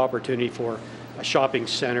be a good opportunity for a shopping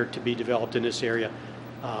center to be developed in this area,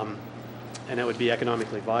 and that would be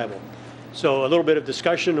economically viable. So a little bit of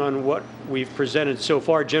discussion on what we've presented so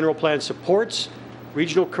far. General plan supports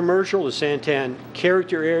regional commercial, the Santan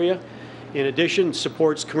character area. In addition,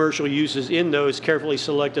 supports commercial uses in those carefully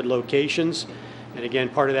selected locations. And again,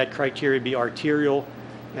 part of that criteria would be arterial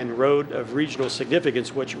and road of regional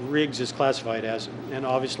significance, which Riggs is classified as, and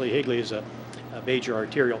obviously Higley is a major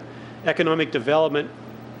arterial. Economic development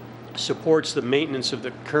supports the maintenance of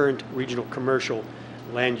the current regional commercial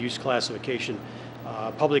land use classification.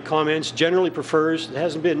 Public comments generally prefers, it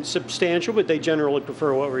hasn't been substantial, but they generally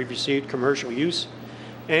prefer what we've received, commercial use.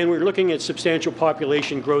 And we're looking at substantial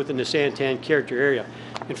population growth in the Santan character area.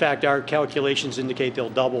 In fact, our calculations indicate they'll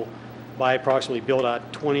double by approximately build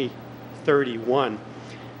out 2031.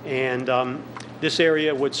 And this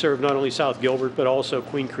area would serve not only South Gilbert, but also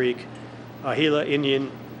Queen Creek, Gila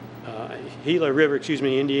River,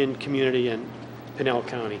 Indian community, and Pinell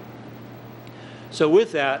County. So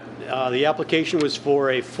with that, the application was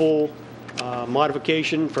for a full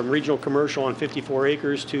modification from regional commercial on 54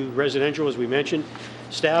 acres to residential, as we mentioned.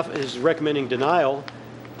 Staff is recommending denial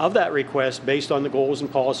of that request based on the goals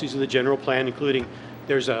and policies of the general plan, including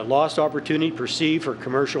there's a lost opportunity perceived for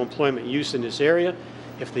commercial employment use in this area.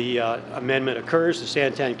 If the amendment occurs, the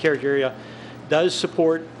Santan character area does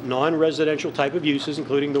support non-residential type of uses,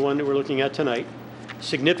 including the one that we're looking at tonight.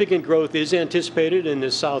 Significant growth is anticipated in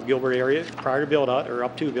this South Gilbert area prior to build-out, or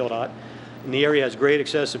up to build-out. And the area has great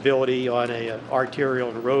accessibility on a arterial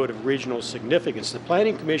and road of regional significance. The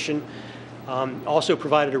Planning Commission also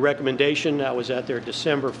provided a recommendation that was at their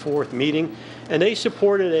December 4th meeting, and they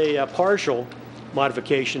supported a partial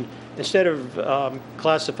modification. Instead of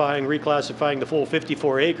reclassifying the full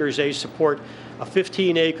 54 acres, they support a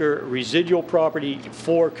 15-acre residual property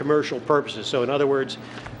for commercial purposes. So in other words,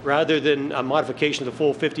 rather than a modification of the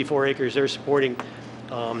full 54 acres, they're supporting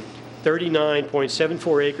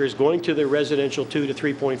 39.74 acres going to the residential 2 to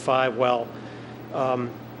 3.5, while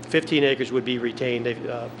 15 acres would be retained.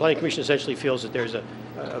 The Planning Commission essentially feels that there's a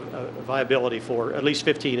viability for at least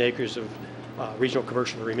 15 acres of regional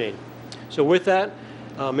commercial to remain. So with that,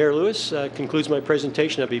 Mayor Lewis concludes my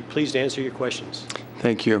presentation. I'd be pleased to answer your questions.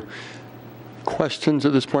 Thank you. Questions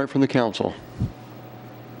at this point from the council?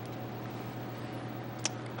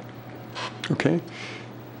 Okay.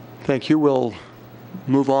 Thank you. We'll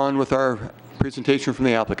move on with our presentation from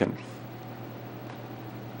the applicant.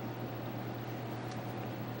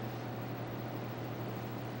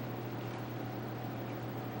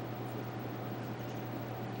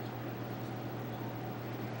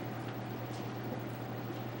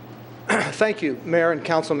 Thank you, Mayor and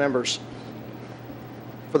council members.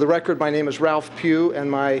 For the record, my name is Ralph Pugh, and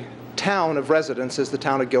my town of residence is the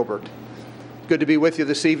town of Gilbert. Good to be with you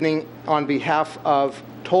this evening on behalf of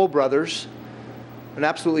Toll Brothers, an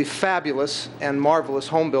absolutely fabulous and marvelous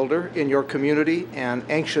home builder in your community and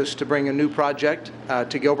anxious to bring a new project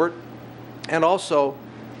to Gilbert, and also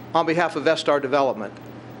on behalf of Vestar Development.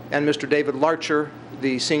 And Mr. David Larcher,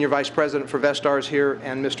 the Senior Vice President for Vestar, is here,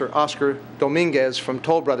 and Mr. Oscar Dominguez from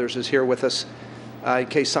Toll Brothers is here with us in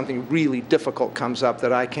case something really difficult comes up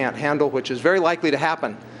that I can't handle, which is very likely to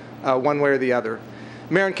happen one way or the other.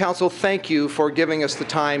 Mayor and Council, thank you for giving us the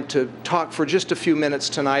time to talk for just a few minutes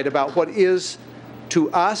tonight about what is,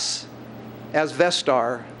 to us as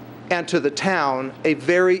Vestar and to the town, a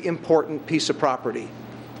very important piece of property.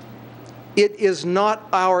 It is not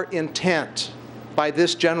our intent by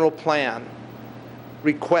this general plan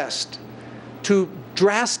request to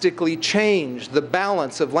drastically change the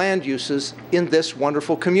balance of land uses in this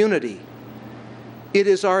wonderful community. It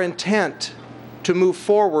is our intent to move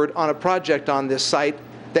forward on a project on this site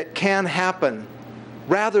that can happen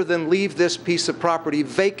rather than leave this piece of property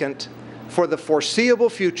vacant for the foreseeable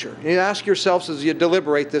future. You ask yourselves as you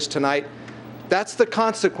deliberate this tonight, that's the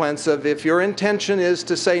consequence of if your intention is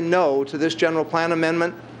to say no to this general plan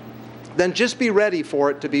amendment, then just be ready for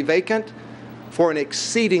it to be vacant for an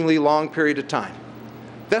exceedingly long period of time.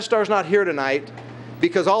 Vestar's not here tonight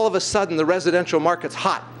because all of a sudden the residential market's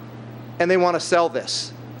hot and they want to sell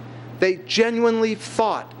this. They genuinely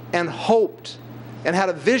thought and hoped and had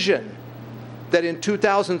a vision that in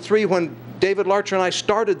 2003, when David Larcher and I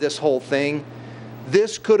started this whole thing,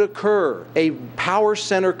 this could occur. A power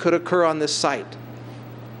center could occur on this site.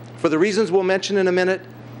 For the reasons we'll mention in a minute,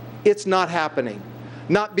 it's not happening.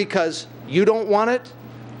 Not because you don't want it,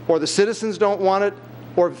 or the citizens don't want it,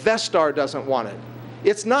 or Vestar doesn't want it.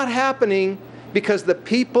 It's not happening because the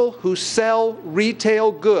people who sell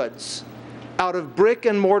retail goods out of brick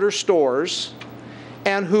and mortar stores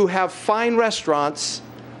and who have fine restaurants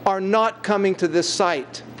are not coming to this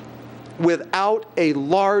site without a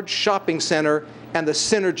large shopping center and the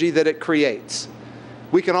synergy that it creates.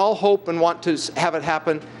 We can all hope and want to have it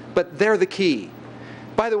happen, but they're the key.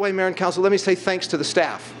 By the way, Mayor and Council, let me say thanks to the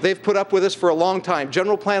staff. They've put up with us for a long time.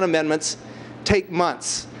 General plan amendments take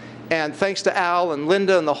months. And thanks to Al and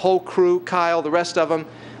Linda and the whole crew, Kyle, the rest of them,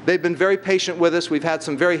 they've been very patient with us. We've had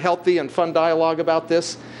some very healthy and fun dialogue about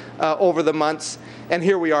this over the months. And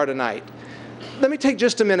here we are tonight. Let me take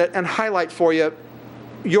just a minute and highlight for you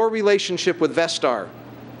your relationship with Vestar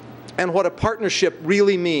and what a partnership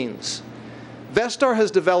really means. Vestar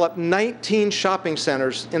has developed 19 shopping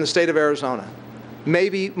centers in the state of Arizona,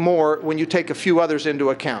 maybe more when you take a few others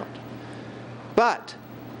into account. But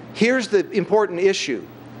here's the important issue.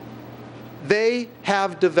 They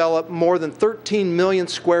have developed more than 13 million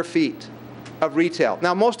square feet of retail.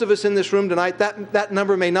 Now, most of us in this room tonight, that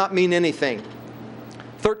number may not mean anything.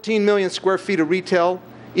 13 million square feet of retail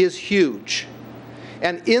is huge.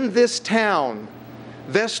 And in this town,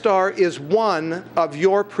 Vestar is one of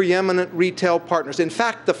your preeminent retail partners. In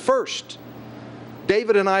fact, the first.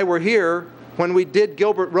 David and I were here when we did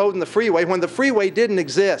Gilbert Road and the freeway, when the freeway didn't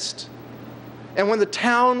exist, and when the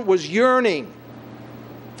town was yearning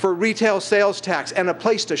for retail sales tax and a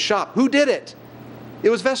place to shop. Who did it? It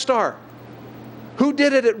was Vestar. Who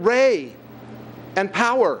did it at Ray and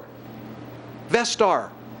Power? Vestar.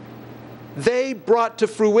 They brought to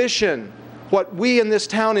fruition what we in this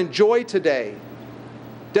town enjoy today.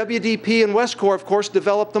 WDP and Westcor, of course,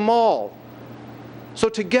 developed the mall. So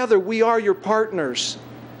together, we are your partners.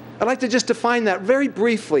 I'd like to just define that very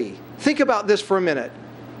briefly. Think about this for a minute.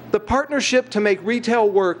 The partnership to make retail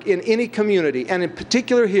work in any community, and in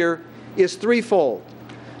particular here, is threefold.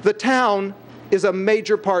 The town is a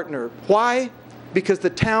major partner. Why? Because the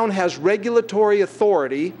town has regulatory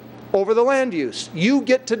authority over the land use. You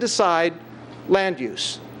get to decide land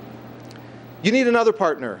use. You need another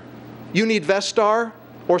partner. You need Vestar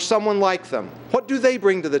or someone like them. What do they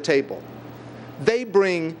bring to the table? They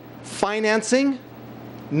bring financing,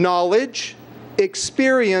 knowledge,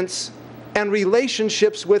 experience, and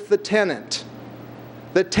relationships with the tenant.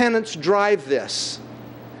 The tenants drive this.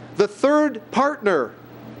 The third partner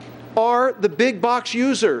are the big box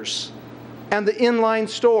users and the inline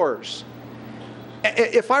stores.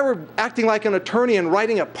 If I were acting like an attorney and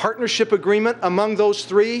writing a partnership agreement among those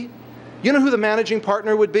three, you know who the managing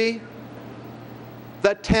partner would be?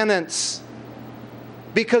 The tenants.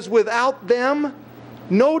 Because without them,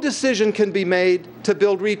 no decision can be made to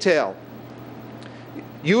build retail.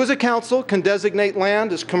 You as a council can designate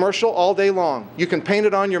land as commercial all day long. You can paint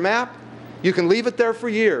it on your map. You can leave it there for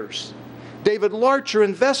years. David Larcher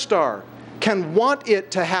and Vestar can want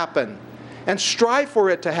it to happen and strive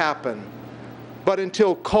for it to happen. But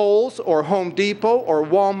until Kohl's or Home Depot or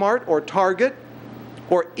Walmart or Target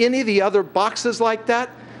or any of the other boxes like that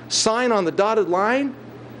sign on the dotted line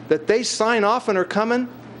that they sign off and are coming,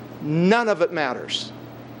 none of it matters.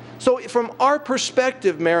 So from our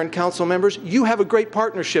perspective, Mayor and Council members, you have a great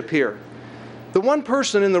partnership here. The one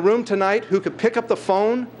person in the room tonight who could pick up the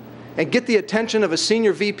phone and get the attention of a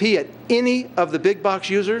senior VP at any of the big box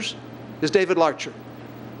users is David Larcher.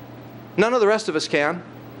 None of the rest of us can.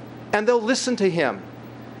 And they'll listen to him.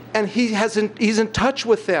 And he's in touch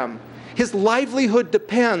with them. His livelihood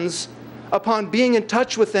depends upon being in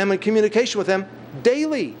touch with them and communication with them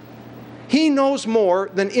daily. He knows more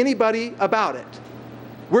than anybody about it.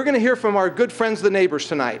 We're going to hear from our good friends, the neighbors,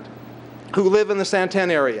 tonight, who live in the Santan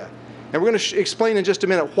area. And we're going to explain in just a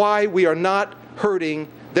minute why we are not hurting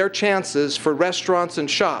their chances for restaurants and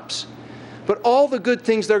shops. But all the good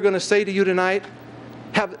things they're going to say to you tonight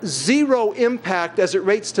have zero impact as it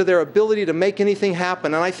relates to their ability to make anything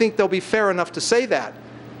happen. And I think they'll be fair enough to say that.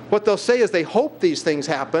 What they'll say is they hope these things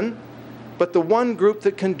happen, but the one group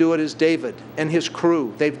that can do it is David and his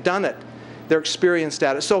crew. They've done it. They're experienced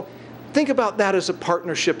at it. So think about that as a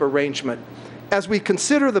partnership arrangement. As we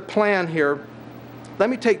consider the plan here, let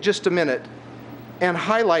me take just a minute and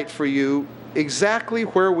highlight for you exactly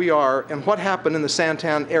where we are and what happened in the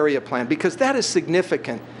Santan area plan, because that is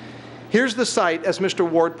significant. Here's the site, as Mr.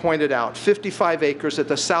 Ward pointed out, 55 acres at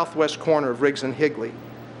the southwest corner of Riggs and Higley.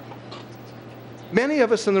 Many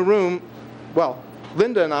of us in the room, well,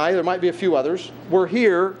 Linda and I, there might be a few others, were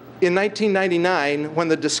here in 1999 when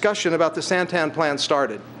the discussion about the Santan plan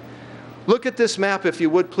started. Look at this map, if you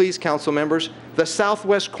would please, council members. The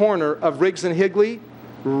southwest corner of Riggs and Higley,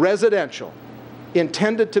 residential.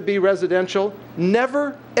 Intended to be residential,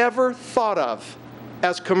 never ever thought of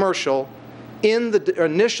as commercial in the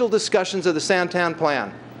initial discussions of the Santan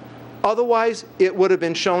plan. Otherwise, it would have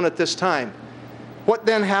been shown at this time. What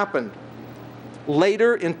then happened?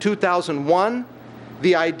 Later in 2001,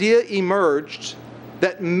 the idea emerged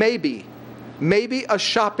that maybe a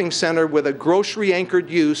shopping center with a grocery-anchored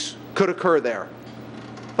use could occur there.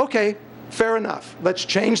 Okay, Fair enough. Let's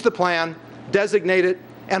change the plan, designate it,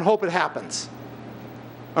 and hope it happens.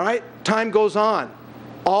 All right? Time goes on.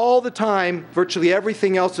 All the time, virtually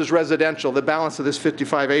everything else is residential, the balance of this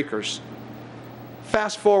 55 acres.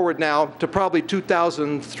 Fast forward now to probably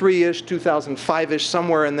 2003-ish, 2005-ish,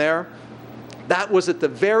 somewhere in there. That was at the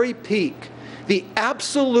very peak, the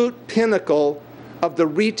absolute pinnacle of the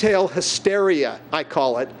retail hysteria, I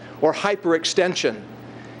call it, or hyperextension.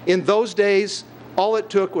 In those days, all it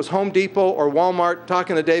took was Home Depot or Walmart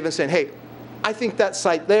talking to Dave and saying, hey, I think that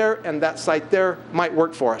site there and that site there might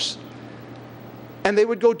work for us. And they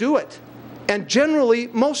would go do it. And generally,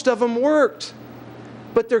 most of them worked.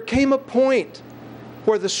 But there came a point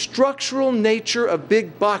where the structural nature of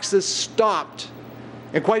big boxes stopped.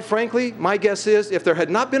 And quite frankly, my guess is if there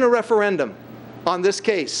had not been a referendum on this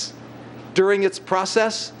case during its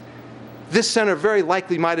process, this center very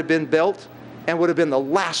likely might have been built and would have been the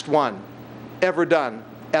last one ever done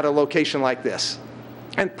at a location like this,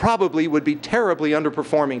 and probably would be terribly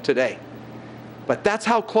underperforming today. But that's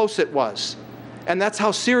how close it was, and that's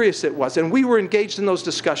how serious it was, and we were engaged in those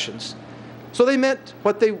discussions. So they meant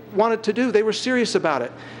what they wanted to do. They were serious about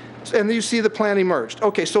it. And you see the plan emerged.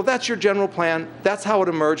 Okay, so that's your general plan. That's how it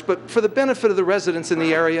emerged. But for the benefit of the residents in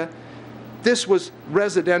the area, this was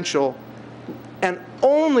residential and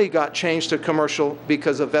only got changed to commercial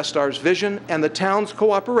because of Vestar's vision and the town's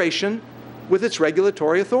cooperation with its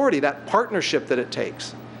regulatory authority, that partnership that it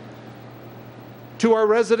takes. To our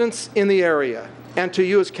residents in the area and to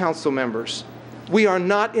you as council members, we are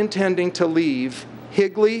not intending to leave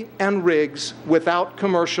Higley and Riggs without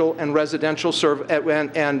commercial and residential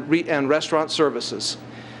and restaurant services.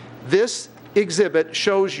 This exhibit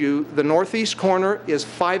shows you the northeast corner is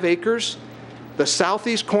 5 acres. The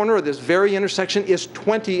southeast corner of this very intersection is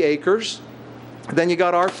 20 acres. Then you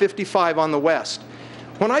got R55 on the west.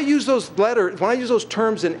 When I use those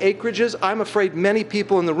terms in acreages, I'm afraid many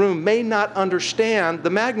people in the room may not understand the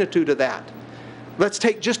magnitude of that. Let's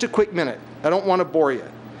take just a quick minute. I don't want to bore you.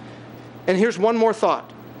 And here's one more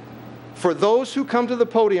thought. For those who come to the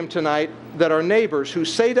podium tonight that are neighbors who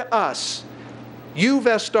say to us, you,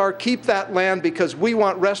 Vestar, keep that land because we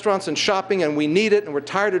want restaurants and shopping and we need it and we're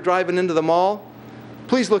tired of driving into the mall,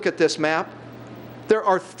 please look at this map. There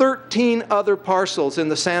are 13 other parcels in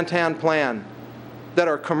the Santan plan that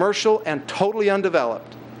are commercial and totally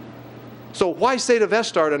undeveloped. So why say to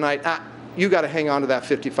Vestar tonight, you got to hang on to that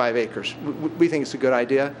 55 acres. We think it's a good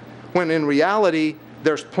idea. When in reality,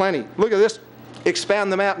 there's plenty. Look at this.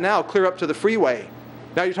 Expand the map now, clear up to the freeway.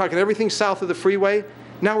 Now you're talking everything south of the freeway.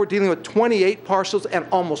 Now we're dealing with 28 parcels and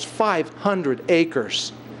almost 500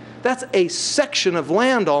 acres. That's a section of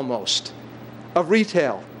land almost, of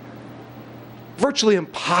retail. Virtually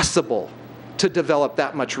impossible to develop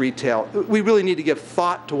that much retail. We really need to give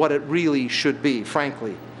thought to what it really should be,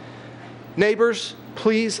 frankly. Neighbors,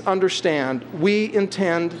 please understand, we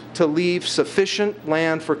intend to leave sufficient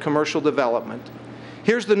land for commercial development.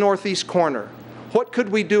 Here's the northeast corner. What could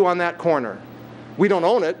we do on that corner? We don't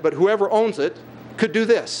own it, but whoever owns it could do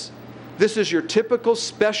this. This is your typical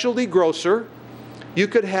specialty grocer. You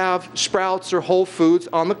could have Sprouts or Whole Foods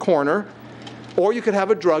on the corner, or you could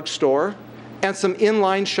have a drugstore and some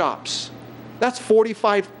inline shops. That's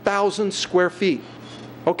 45,000 square feet,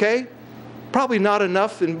 okay? Probably not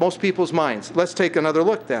enough in most people's minds. Let's take another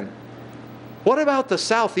look then. What about the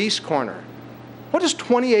southeast corner? What does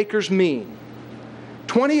 20 acres mean?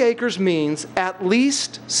 20 acres means at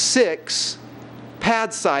least 6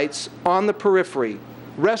 pad sites on the periphery,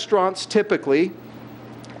 restaurants typically,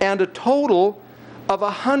 and a total of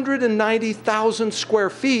 190,000 square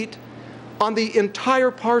feet on the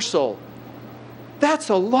entire parcel. That's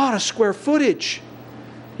a lot of square footage.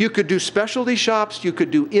 You could do specialty shops, you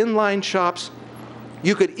could do inline shops,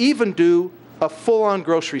 you could even do a full-on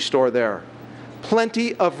grocery store there.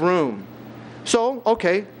 Plenty of room. So,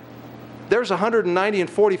 okay, there's 190 and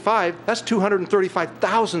 45, that's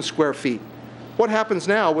 235,000 square feet. What happens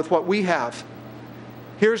now with what we have?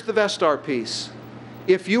 Here's the Vestar piece.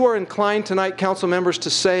 If you are inclined tonight, council members, to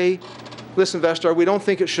say, listen, Vestar, we don't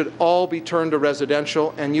think it should all be turned to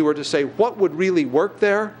residential, and you were to say, what would really work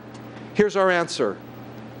there? Here's our answer.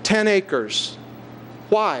 10 acres.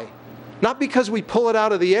 Why? Not because we pull it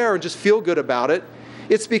out of the air and just feel good about it.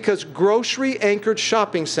 It's because grocery-anchored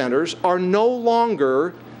shopping centers are no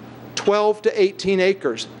longer 12 to 18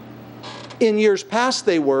 acres. In years past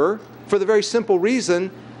they were, for the very simple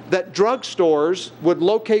reason that drugstores would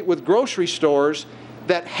locate with grocery stores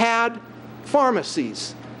that had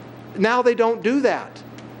pharmacies. Now they don't do that.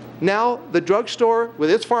 Now the drugstore with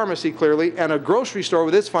its pharmacy clearly and a grocery store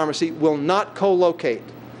with its pharmacy will not co-locate.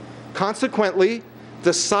 Consequently,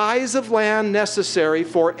 the size of land necessary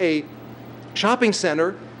for a shopping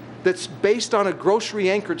center that's based on a grocery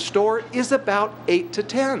anchored store is about 8 to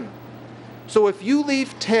 10. So if you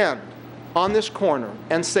leave 10 on this corner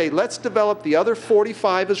and say, let's develop the other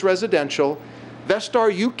 45 as residential,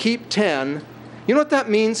 Vestar, you keep 10, you know what that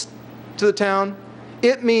means to the town?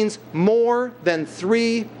 It means more than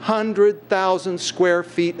 300,000 square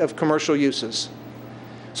feet of commercial uses.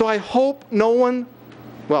 So I hope no one,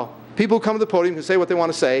 well, people who come to the podium can say what they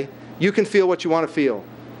want to say. You can feel what you want to feel.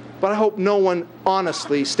 But I hope no one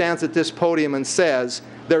honestly stands at this podium and says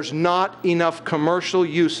there's not enough commercial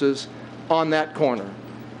uses on that corner.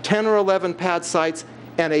 10 or 11 pad sites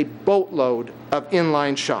and a boatload of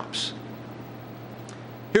inline shops.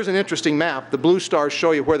 Here's an interesting map. The blue stars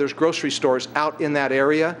show you where there's grocery stores out in that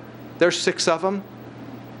area. There's 6 of them.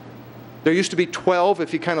 There used to be 12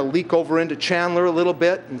 if you kind of leak over into Chandler a little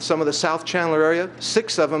bit in some of the South Chandler area.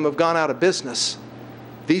 6 of them have gone out of business.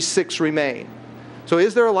 These 6 remain. So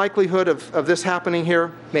is there a likelihood of this happening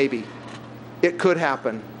here? Maybe. It could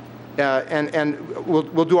happen. And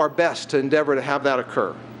we'll do our best to endeavor to have that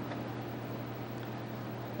occur.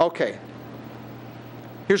 Okay.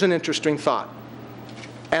 Here's an interesting thought.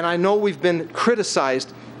 And I know we've been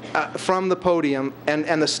criticized from the podium,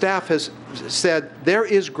 and the staff has said there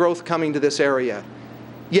is growth coming to this area.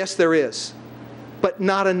 Yes, there is, but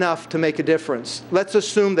not enough to make a difference. Let's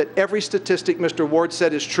assume that every statistic Mr. Ward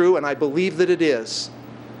said is true, and I believe that it is.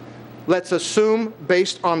 Let's assume,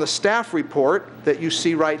 based on the staff report that you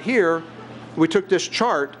see right here, we took this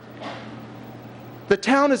chart, the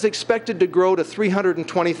town is expected to grow to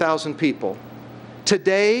 320,000 people.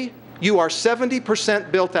 Today, you are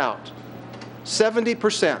 70% built out.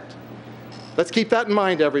 70%. Let's keep that in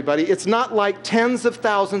mind, everybody. It's not like tens of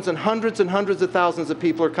thousands and hundreds of thousands of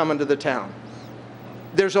people are coming to the town.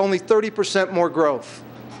 There's only 30% more growth.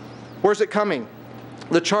 Where's it coming?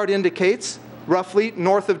 The chart indicates roughly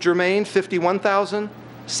north of Germain, 51,000,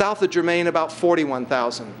 south of Germain, about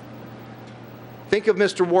 41,000. Think of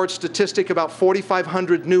Mr. Ward's statistic about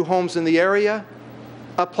 4,500 new homes in the area.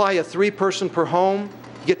 Apply a 3-person per home,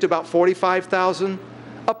 get to about 45,000.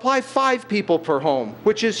 Apply 5 people per home,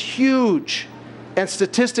 which is huge and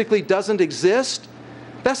statistically doesn't exist.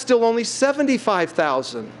 That's still only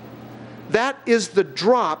 75,000. That is the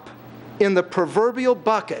drop in the proverbial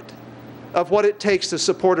bucket of what it takes to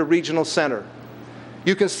support a regional center.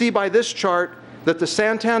 You can see by this chart that the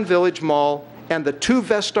Santan Village Mall and the 2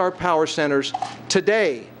 Vestar Power Centers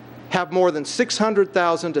today have more than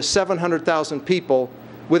 600,000 to 700,000 people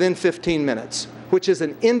within 15 minutes, which is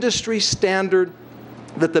an industry standard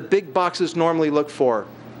that the big boxes normally look for.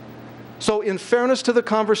 So in fairness to the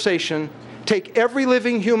conversation, take every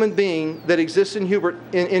living human being that exists in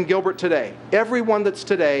Gilbert today, everyone that's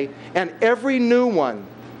today, and every new one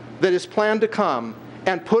that is planned to come,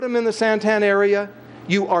 and put them in the Santan area,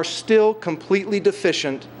 you are still completely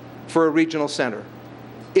deficient for a regional center.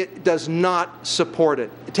 It does not support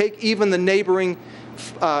it. Take even the neighboring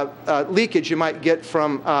leakage you might get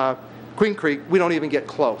from Queen Creek, we don't even get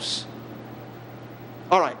close.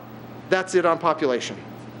 All right, that's it on population.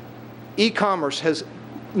 E-commerce has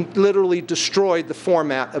literally destroyed the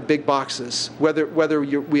format of big boxes. Whether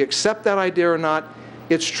we accept that idea or not,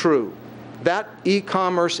 it's true. That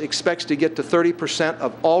e-commerce expects to get to 30%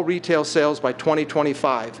 of all retail sales by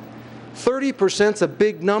 2025. 30% is a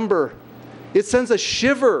big number. It sends a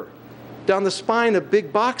shiver down the spine of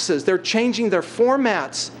big boxes. They're changing their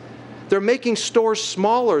formats. They're making stores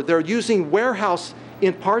smaller. They're using warehouse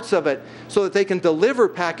in parts of it so that they can deliver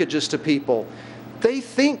packages to people. They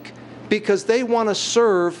think because they want to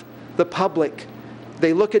serve the public.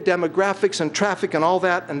 They look at demographics and traffic and all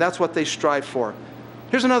that, and that's what they strive for.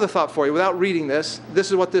 Here's another thought for you. Without reading this, this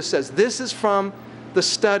is what this says. This is from the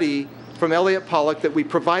study from Elliott Pollock that we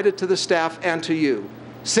provided to the staff and to you.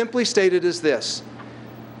 Simply stated as this: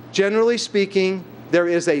 generally speaking, there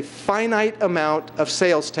is a finite amount of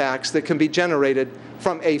sales tax that can be generated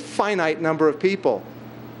from a finite number of people.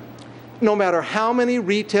 No matter how many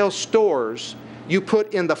retail stores you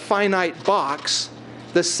put in the finite box,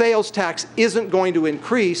 the sales tax isn't going to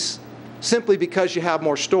increase simply because you have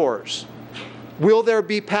more stores. Will there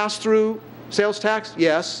be pass-through sales tax?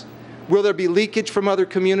 Yes. Will there be leakage from other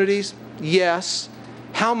communities? Yes.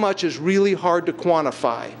 How much is really hard to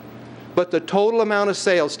quantify. But the total amount of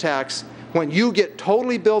sales tax, when you get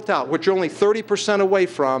totally built out, which you're only 30% away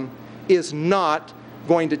from, is not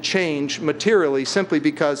going to change materially simply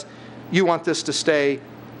because you want this to stay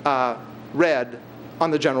red on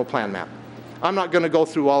the general plan map. I'm not going to go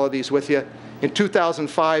through all of these with you. In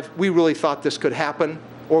 2005, we really thought this could happen,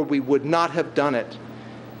 or we would not have done it.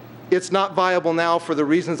 It's not viable now for the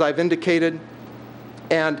reasons I've indicated,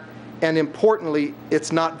 and And importantly,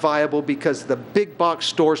 it's not viable because the big box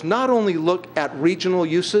stores not only look at regional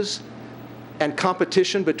uses and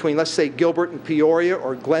competition between, let's say, Gilbert and Peoria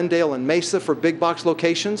or Glendale and Mesa for big box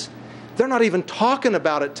locations, they're not even talking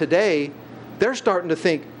about it today. They're starting to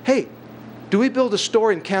think, hey, do we build a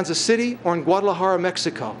store in Kansas City or in Guadalajara,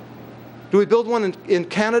 Mexico? Do we build one in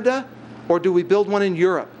Canada or do we build one in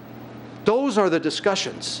Europe? Those are the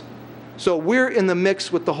discussions. So we're in the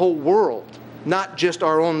mix with the whole world, not just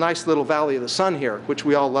our own nice little Valley of the Sun here, which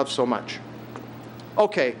we all love so much.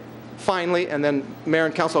 Okay, finally, and then Mayor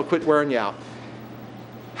and Council, I'll quit wearing you out.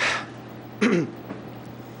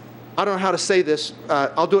 I don't know how to say this.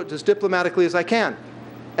 I'll do it as diplomatically as I can.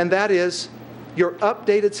 And that is, your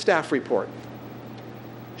updated staff report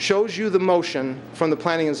shows you the motion from the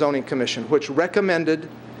Planning and Zoning Commission, which recommended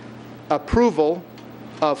approval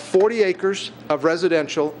of 40 acres of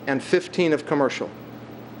residential and 15 of commercial.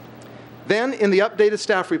 Then in the updated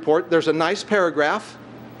staff report, there's a nice paragraph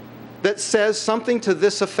that says something to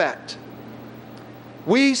this effect.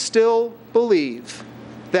 We still believe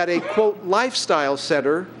that a, quote, lifestyle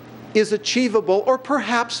center is achievable or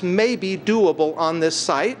perhaps maybe doable on this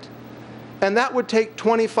site, and that would take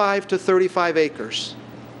 25 to 35 acres.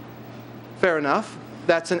 Fair enough.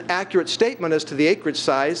 That's an accurate statement as to the acreage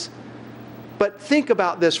size. But think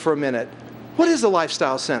about this for a minute. What is a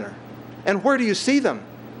lifestyle center? And where do you see them?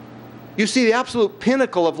 You see the absolute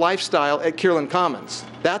pinnacle of lifestyle at Kierland Commons.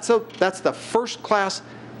 That's the first-class,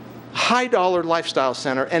 high-dollar lifestyle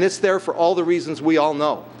center, and it's there for all the reasons we all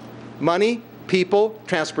know. Money, people,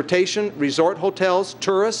 transportation, resort hotels,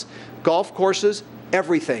 tourists, golf courses,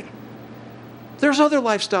 everything. There's other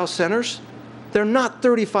lifestyle centers. They're not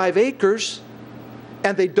 35 acres,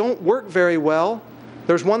 and they don't work very well.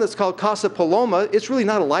 There's one that's called Casa Paloma. It's really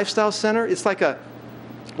not a lifestyle center. It's like an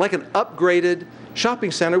upgraded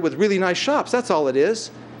shopping center with really nice shops. That's all it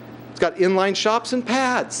is. It's got inline shops and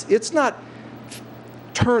pads. It's not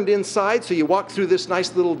turned inside so you walk through this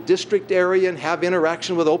nice little district area and have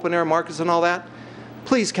interaction with open air markets and all that.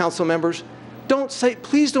 Please, council members,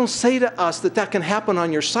 please don't say to us that that can happen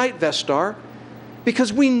on your site, Vestar,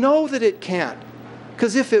 because we know that it can't.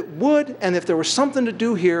 Because if it would, and if there was something to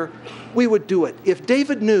do here, we would do it. If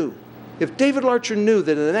David Larcher knew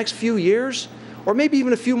that in the next few years, or maybe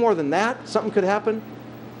even a few more than that, something could happen,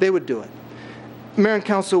 they would do it. Mayor and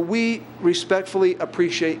Council, we respectfully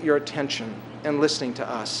appreciate your attention and listening to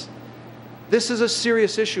us. This is a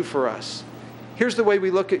serious issue for us. Here's the way we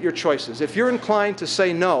look at your choices. If you're inclined to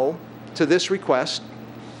say no to this request,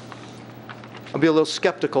 I'll be a little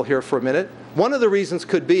skeptical here for a minute. One of the reasons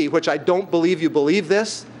could be, which I don't believe you believe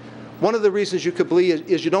this, one of the reasons you could believe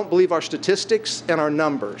is you don't believe our statistics and our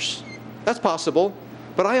numbers. That's possible,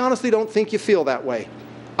 but I honestly don't think you feel that way.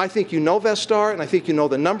 I think you know Vestar, and I think you know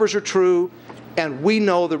the numbers are true, and we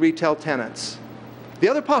know the retail tenants. The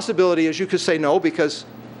other possibility is you could say no because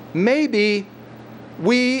maybe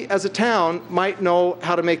we as a town might know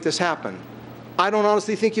how to make this happen. I don't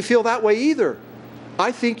honestly think you feel that way either.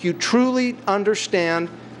 I think you truly understand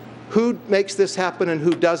who makes this happen and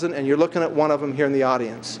who doesn't, and you're looking at one of them here in the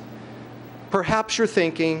audience. Perhaps you're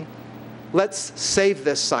thinking, let's save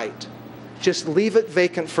this site. Just leave it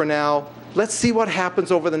vacant for now. Let's see what happens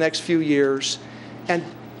over the next few years. And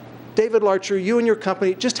David Larcher, you and your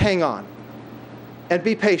company, just hang on and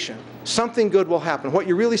be patient. Something good will happen. What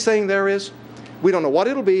you're really saying there is, we don't know what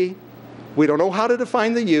it'll be. We don't know how to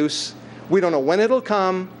define the use. We don't know when it'll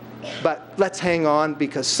come, but let's hang on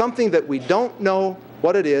because something that we don't know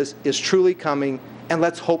what it is truly coming, and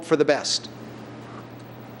let's hope for the best.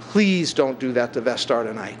 Please don't do that to Vestar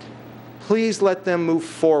tonight. Please let them move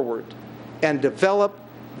forward and develop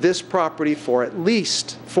this property for at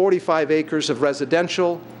least 45 acres of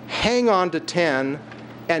residential, hang on to 10,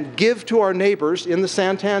 and give to our neighbors in the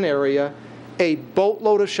Santan area a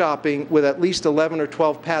boatload of shopping with at least 11 or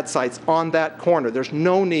 12 pad sites on that corner. There's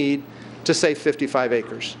no need to say 55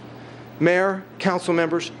 acres. Mayor, council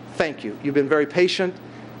members, thank you. You've been very patient.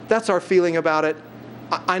 That's our feeling about it.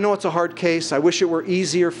 I know it's a hard case. I wish it were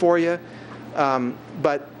easier for you,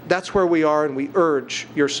 but that's where we are, and we urge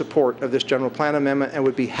your support of this general plan amendment and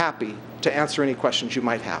would be happy to answer any questions you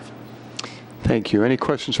might have. Thank you. Any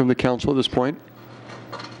questions from the council at this point?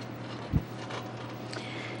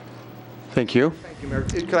 Thank you. Thank you, Mayor.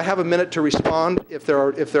 Could I have a minute to respond if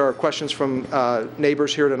there are questions from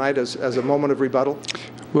neighbors here tonight as a moment of rebuttal?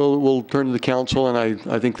 We'll turn to the council, and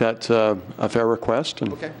I think that's a fair request.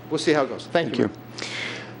 And okay, we'll see how it goes. Thank you.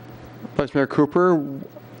 Vice Mayor Cooper,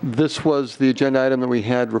 this was the agenda item that we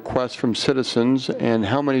had requests from citizens, and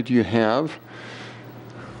how many do you have?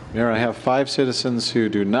 Mayor, I have 5 citizens who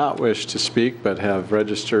do not wish to speak but have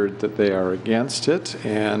registered that they are against it,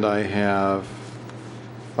 and I have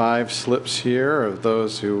 5 slips here of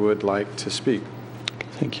those who would like to speak.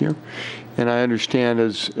 Thank you. And I understand,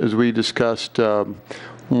 as we discussed,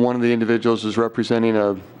 one of the individuals is representing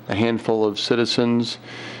a handful of citizens,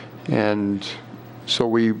 and so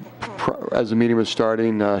we, as the meeting was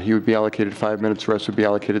starting, he would be allocated 5 minutes, the rest would be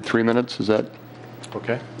allocated 3 minutes. Is that?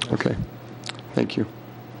 Okay. Okay. Thank you.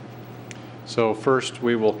 So first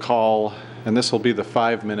we will call, and this will be the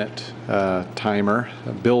 5-minute timer,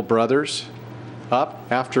 Bill Brothers up.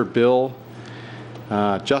 After Bill,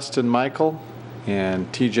 Justin Michael,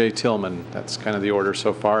 and TJ Tillman. That's kind of the order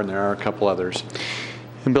so far, and there are a couple others.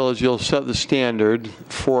 And Bill, as you'll set the standard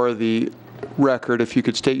for the record, if you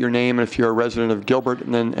could state your name and if you're a resident of Gilbert,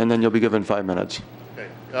 and then you'll be given 5 minutes. Okay.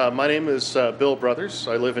 My name is Bill Brothers.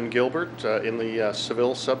 I live in Gilbert in the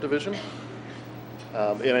Seville subdivision.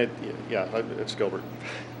 It's Gilbert.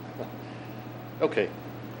 Okay.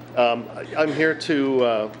 I'm here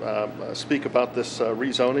to speak about this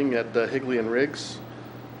rezoning at Higley and Riggs.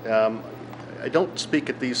 I don't speak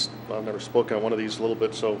at these, I've never spoken on one of these a little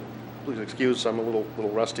bit, so please excuse, I'm a little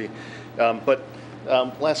rusty. But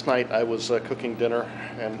last night I was cooking dinner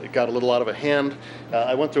and it got a little out of hand.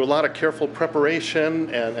 I went through a lot of careful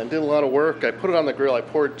preparation and did a lot of work. I put it on the grill, I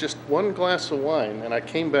poured just 1 glass of wine, and I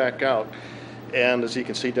came back out, and as you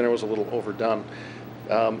can see, dinner was a little overdone.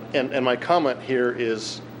 And my comment here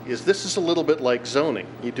is this is a little bit like zoning.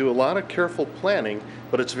 You do a lot of careful planning,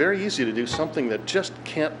 but it's very easy to do something that just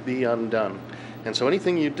can't be undone. And so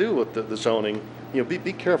anything you do with the zoning,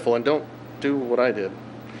 be careful and don't do what I did.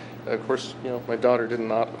 Of course, my daughter did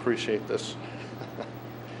not appreciate this.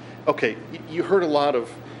 Okay, you heard a lot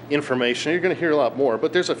of information. You're going to hear a lot more,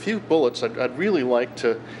 but there's a few bullets I'd really like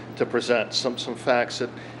to present, some facts that,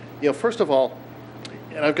 first of all,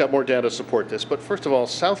 and I've got more data to support this, but first of all,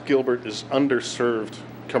 South Gilbert is underserved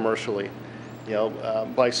commercially.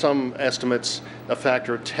 By some estimates, a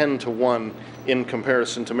factor of 10 to 1 in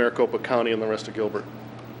comparison to Maricopa County and the rest of Gilbert.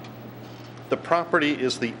 The property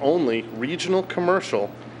is the only regional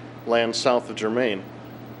commercial land south of Germain.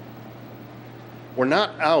 We're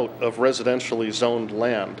not out of residentially zoned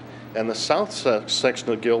land, and the south section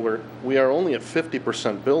of Gilbert, we are only at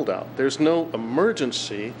 50% build out. There's no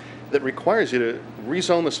emergency that requires you to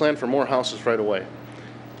rezone this land for more houses right away.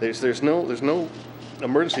 There's no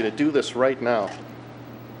emergency to do this right now.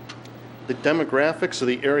 The demographics of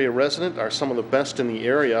the area resident are some of the best in the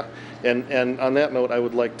area, and on that note, I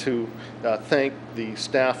would like to thank the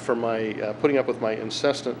staff for my putting up with my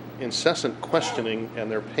incessant questioning and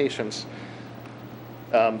their patience.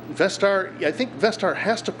 Vestar, I think Vestar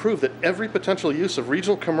has to prove that every potential use of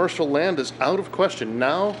regional commercial land is out of question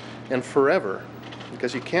now and forever,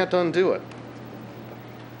 because you can't undo it.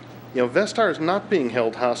 Vestar is not being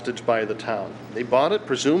held hostage by the town. They bought it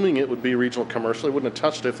presuming it would be regional commercial. They wouldn't have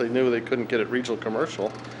touched it if they knew they couldn't get it regional commercial.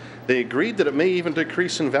 They agreed that it may even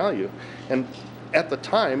decrease in value. And at the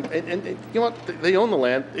time, and you know what, they own the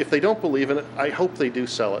land. If they don't believe in it, I hope they do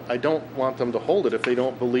sell it. I don't want them to hold it if they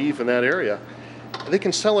don't believe in that area. They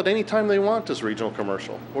can sell it anytime they want as regional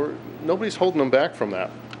commercial, or nobody's holding them back from that.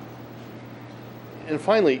 And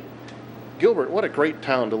finally, Gilbert, what a great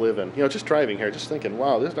town to live in. Just driving here, just thinking,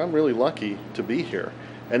 wow, I'm really lucky to be here.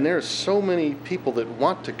 And there's so many people that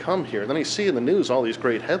want to come here. Then you see in the news all these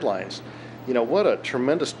great headlines. What a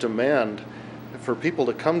tremendous demand for people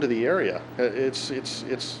to come to the area. It's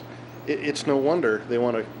no wonder they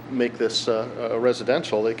want to make this a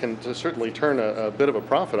residential. They can certainly turn a bit of a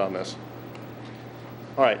profit on this.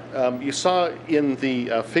 All right, you saw in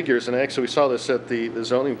the figures, and actually we saw this at the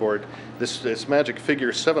zoning board, this magic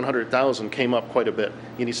figure 700,000 came up quite a bit.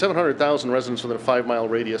 You need 700,000 residents within a 5-mile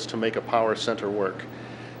radius to make a power center work.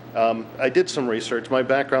 I did some research. My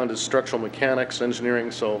background is structural mechanics,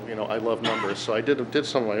 engineering, so I love numbers. So I did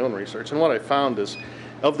some of my own research, and what I found is,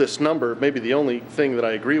 of this number, maybe the only thing that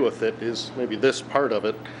I agree with it is maybe this part of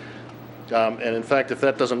it. And in fact, if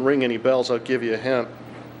that doesn't ring any bells, I'll give you a hint.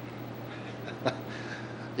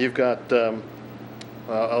 You've got,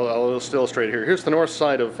 I'll just illustrate it here. Here's the north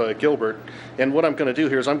side of Gilbert, and what I'm going to do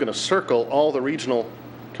here is I'm going to circle all the regional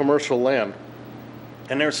commercial land,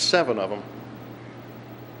 and there's 7 of them.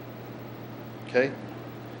 Okay?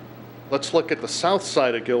 Let's look at the south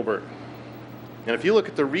side of Gilbert. And if you look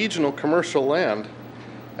at the regional commercial land,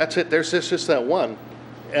 that's it. There's just that one.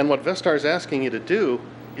 And what Vestar is asking you to do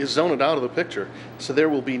is zone it out of the picture. So there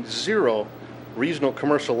will be 0 regional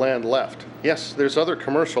commercial land left. Yes, there's other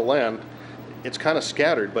commercial land. It's kind of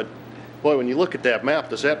scattered, but boy, when you look at that map,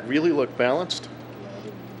 does that really look balanced?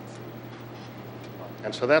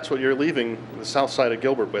 And so that's what you're leaving the south side of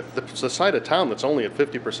Gilbert with. It's the side of town that's only at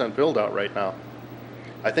 50% build out right now.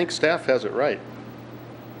 I think staff has it right.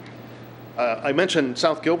 I mentioned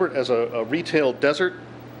South Gilbert as a retail desert.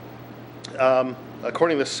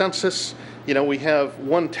 According to the census, you know, we have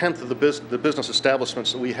 1/10 of the business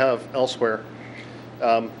establishments that we have elsewhere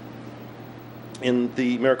in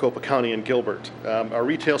the Maricopa County and Gilbert. Our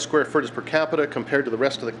retail square footage per capita compared to the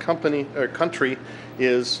rest of the country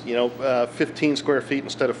is, you know, 15 square feet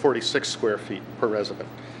instead of 46 square feet per resident.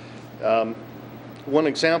 One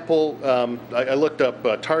example, I looked up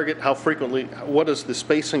Target, what is the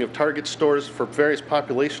spacing of Target stores for various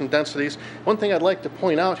population densities. One thing I'd like to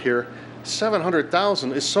point out here,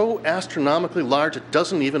 700,000 is so astronomically large it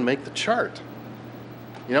doesn't even make the chart.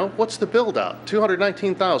 You know, what's the build out?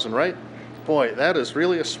 219,000, right? Boy, that is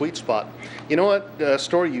really a sweet spot. You know what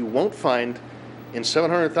store you won't find in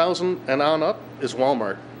 700,000 and on up is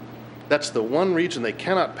Walmart. That's the one region they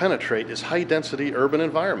cannot penetrate is high density urban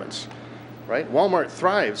environments. Right? Walmart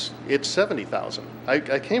thrives. It's 70,000.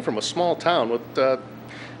 I came from a small town with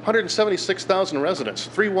 176,000 residents,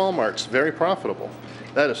 3 Walmarts, very profitable.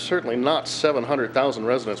 That is certainly not 700,000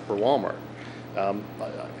 residents per Walmart.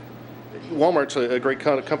 Walmart's a great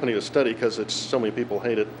company to study because it's so many people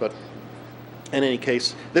hate it. But in any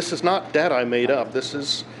case, this is not data I made up. This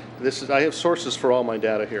is I have sources for all my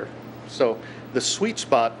data here. So the sweet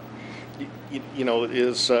spot, you know,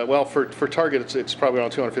 is, well, for Target, it's probably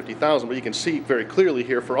around 250,000, but you can see very clearly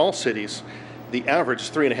here for all cities, the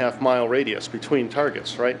average 3.5-mile radius between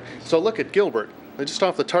Targets, right? So look at Gilbert, just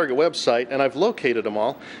off the Target website, and I've located them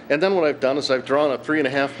all, and then what I've done is I've drawn a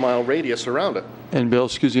 3.5-mile radius around it. And Bill,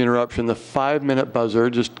 excuse the interruption, the 5-minute buzzer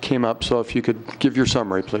just came up, so if you could give your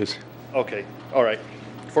summary, please. Okay, all right.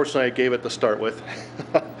 Fortunately, I gave it to start with.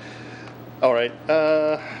 All right,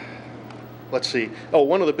 let's see. Oh,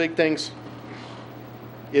 one of the big things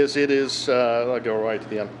is I'll go right to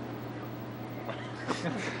the end.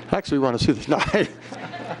 Actually, we want to see this. No,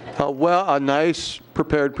 well, a nice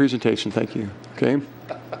prepared presentation. Thank you. Okay.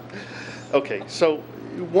 Okay, so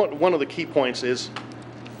one of the key points is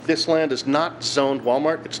this land is not zoned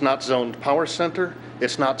Walmart. It's not zoned Power Center.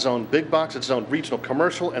 It's not zoned big box. It's zoned regional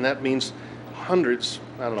commercial, and that means hundreds,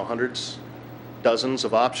 dozens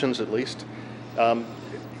of options at least.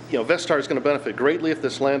 You know, Vestar is going to benefit greatly if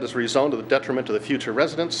this land is rezoned to the detriment of the future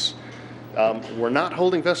residents. We're not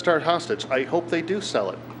holding Vestar hostage. I hope they do sell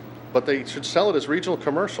it, but they should sell it as regional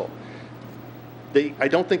commercial. I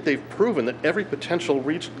don't think they've proven that every potential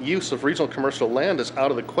use of regional commercial land is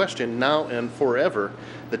out of the question now and forever.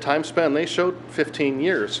 The time span they showed, 15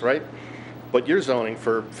 years, right? But you're zoning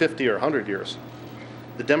for 50 or 100 years.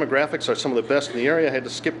 The demographics are some of the best in the area. I had to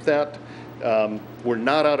skip that. We're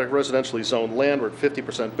not out of residentially zoned land. We're at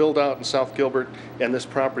 50% build out in South Gilbert, and this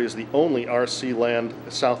property is the only RC land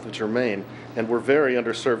south of Germain, and we're very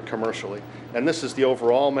underserved commercially. And this is the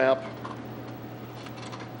overall map.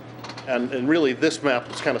 And really, this map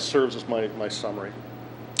just kind of serves as my summary.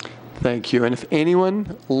 Thank you. And if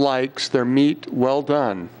anyone likes their meat well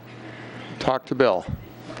done, talk to Bill.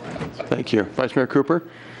 Thank you. Vice Mayor Cooper.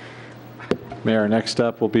 Mayor, next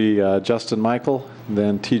up will be Justin Michael,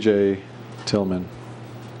 then TJ Tillman.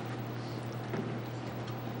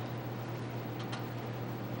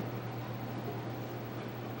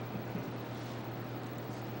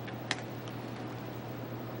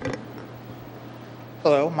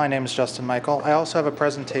 Hello, my name is Justin Michael. I also have a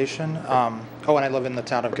presentation. And I live in the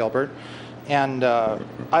town of Gilbert. And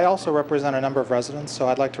I also represent a number of residents, so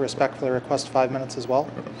I'd like to respectfully request 5 minutes as well.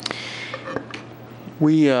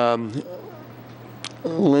 We,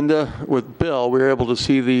 Linda, with Bill, we were able to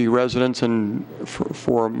see the residents, and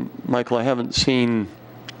for Michael, I haven't seen,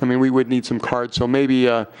 I mean, we would need some cards, so maybe,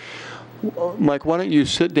 Mike, why don't you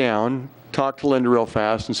sit down, talk to Linda real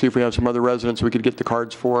fast, and see if we have some other residents we could get the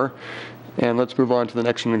cards for, and let's move on to the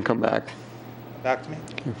next one and come back. Back to me.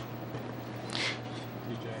 Okay.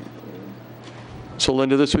 So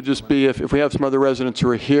Linda, this would just be if we have some other residents who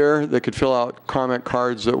are here that could fill out comment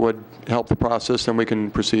cards that would help the process, then we can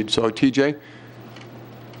proceed. So TJ?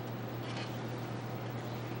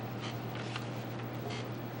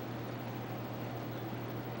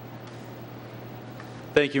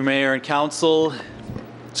 Thank you, Mayor and Council.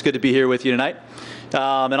 It's good to be here with you tonight.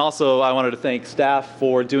 And also, I wanted to thank staff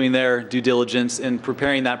for doing their due diligence in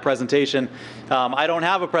preparing that presentation. I don't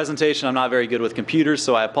have a presentation. I'm not very good with computers,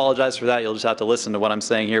 so I apologize for that. You'll just have to listen to what I'm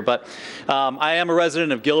saying here. But I am a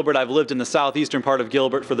resident of Gilbert. I've lived in the southeastern part of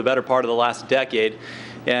Gilbert for the better part of the last decade.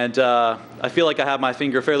 And I feel like I have my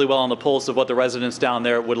finger fairly well on the pulse of what the residents down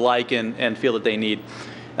there would like and feel that they need.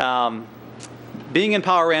 being in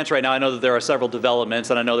Power Ranch right now, I know that there are several developments,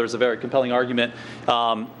 and I know there's a very compelling argument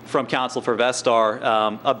from council for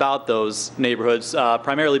Vestar about those neighborhoods,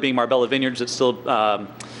 primarily being Marbella Vineyards. That's still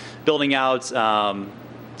building out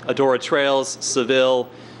Adora Trails, Seville,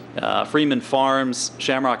 Freeman Farms,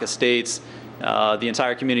 Shamrock Estates, the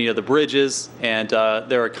entire community of the Bridges, and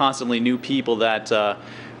there are constantly new people that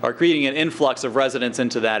are creating an influx of residents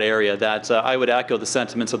into that area that I would echo the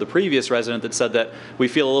sentiments of the previous resident that said that we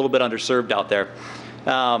feel a little bit underserved out there.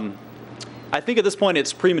 I think at this point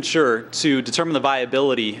it's premature to determine the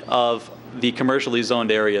viability of the commercially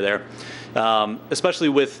zoned area there, especially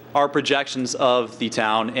with our projections of the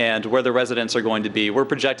town and where the residents are going to be. We're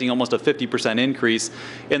projecting almost a 50% increase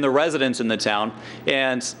in the residents in the town,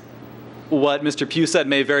 and what Mr. Pugh said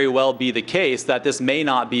may very well be the case, that this may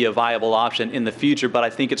not be a viable option in the future, but I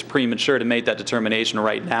think it's premature to make that determination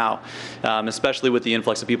right now, especially with the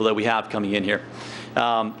influx of people that we have coming in here.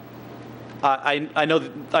 I know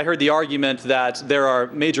I heard the argument that there are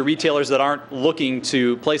major retailers that aren't looking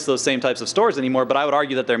to place those same types of stores anymore, but I would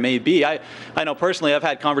argue that there may be. I know personally I've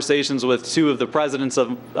had conversations with two of the presidents of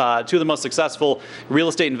two of the most successful real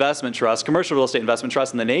estate investment trusts, commercial real estate investment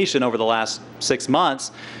trusts in the nation over the last 6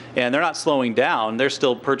 months, and they're not slowing down. They're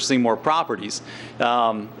still purchasing more properties.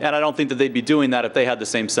 And I don't think that they'd be doing that if they had the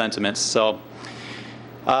same sentiments. So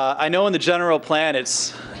I know in the general plan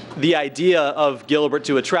it's the idea of Gilbert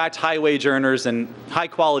to attract high wage earners and high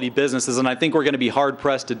quality businesses, and I think we're going to be hard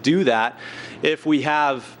pressed to do that if we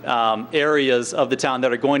have areas of the town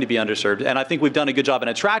that are going to be underserved. And I think we've done a good job in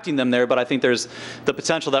attracting them there, but I think there's the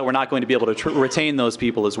potential that we're not going to be able to retain those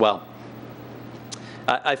people as well.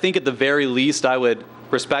 I think at the very least I would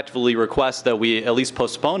respectfully request that we at least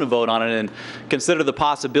postpone a vote on it and consider the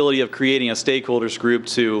possibility of creating a stakeholders group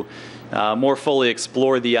to more fully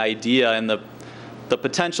explore the idea and the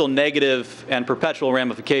potential negative and perpetual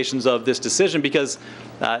ramifications of this decision, because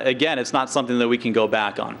again, it's not something that we can go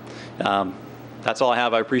back on. That's all I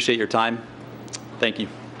have. I appreciate your time. Thank you.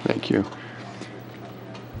 Thank you.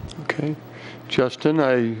 Okay. Justin,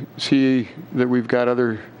 I see that we've got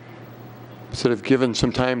other that have given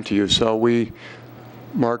some time to you. So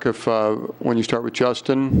Mark, if when you start with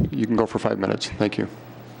Justin, you can go for 5 minutes. Thank you.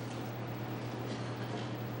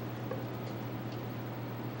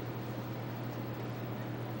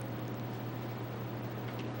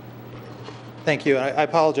 Thank you. I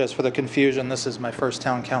apologize for the confusion. This is my first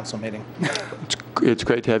town council meeting. It's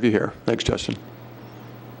great to have you here. Thanks, Justin.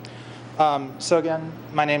 So again,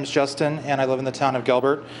 my name is Justin, and I live in the town of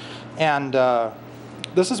Gilbert. And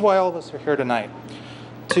this is why all of us are here tonight,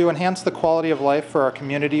 to enhance the quality of life for our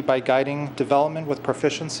community by guiding development with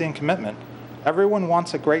proficiency and commitment. Everyone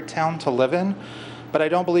wants a great town to live in, but I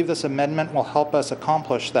don't believe this amendment will help us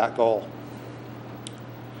accomplish that goal.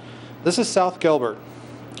 This is South Gilbert.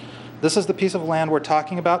 This is the piece of land we're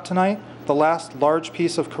talking about tonight, the last large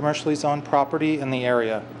piece of commercially zoned property in the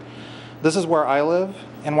area. This is where I live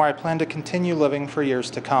and where I plan to continue living for years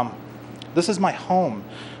to come. This is my home,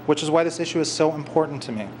 which is why this issue is so important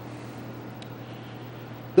to me.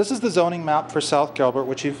 This is the zoning map for South Gilbert,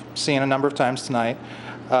 which you've seen a number of times tonight.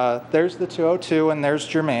 There's the 202 and there's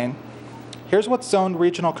Germain. Here's what's zoned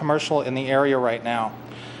regional commercial in the area right now.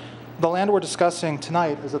 The land we're discussing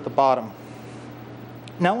tonight is at the bottom.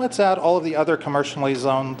 Now let's add all of the other commercially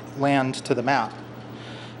zoned land to the map.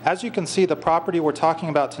 As you can see, the property we're talking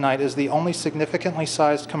about tonight is the only significantly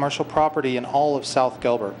sized commercial property in all of South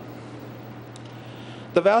Gilbert.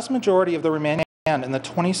 The vast majority of the remaining land in the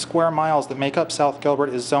 20 square miles that make up South Gilbert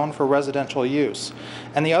is zoned for residential use,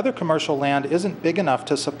 and the other commercial land isn't big enough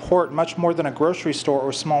to support much more than a grocery store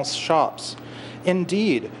or small shops.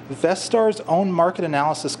 Indeed, Vestar's own market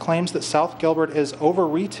analysis claims that South Gilbert is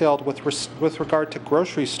over-retailed with regard to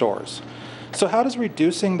grocery stores. So how does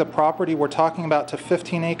reducing the property we're talking about to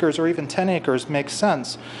 15 acres or even 10 acres make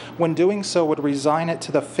sense when doing so would resign it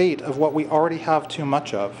to the fate of what we already have too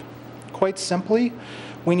much of? Quite simply,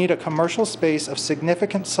 we need a commercial space of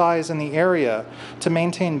significant size in the area to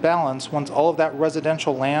maintain balance once all of that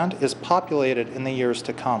residential land is populated in the years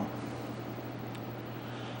to come.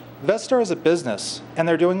 Vestar is a business, and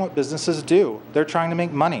they're doing what businesses do. They're trying to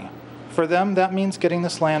make money. For them, that means getting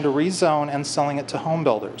this land to rezone and selling it to home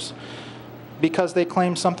builders, because they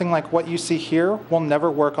claim something like what you see here will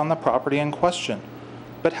never work on the property in question.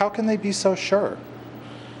 But how can they be so sure?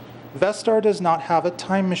 Vestar does not have a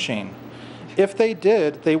time machine. If they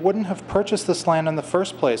did, they wouldn't have purchased this land in the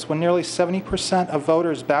first place when nearly 70% of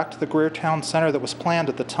voters backed the Greer Town Center that was planned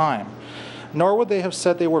at the time. Nor would they have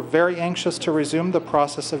said they were very anxious to resume the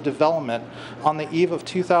process of development on the eve of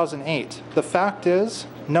 2008. The fact is,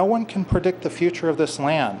 No one can predict the future of this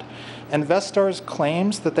land, and Vestar's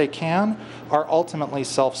claims that they can are ultimately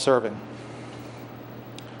self-serving.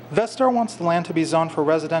 Vestar wants the land to be zoned for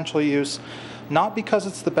residential use, not because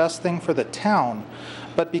it's the best thing for the town,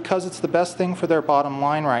 but because it's the best thing for their bottom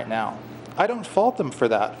line right now. I don't fault them for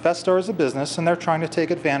that. Vestar is a business and they're trying to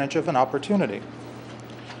take advantage of an opportunity.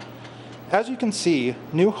 As you can see,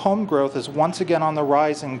 new home growth is once again on the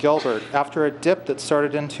rise in Gilbert after a dip that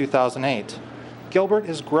started in 2008. Gilbert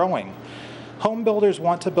is growing. Home builders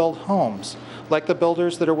want to build homes, like the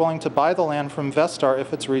builders that are willing to buy the land from Vestar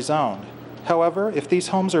if it's rezoned. However, if these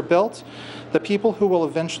homes are built, the people who will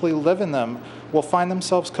eventually live in them will find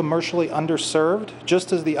themselves commercially underserved,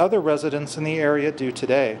 just as the other residents in the area do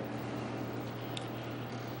today.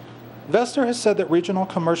 Vestar has said that regional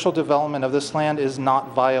commercial development of this land is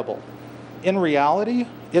not viable. In reality,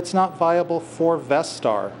 it's not viable for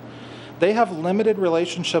Vestar. They have limited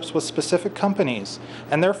relationships with specific companies,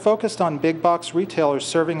 and they're focused on big box retailers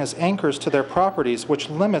serving as anchors to their properties, which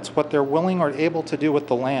limits what they're willing or able to do with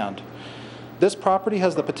the land. This property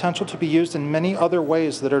has the potential to be used in many other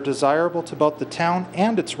ways that are desirable to both the town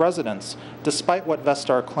and its residents, despite what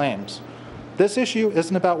Vestar claims. This issue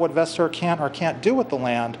isn't about what Vestar can or can't do with the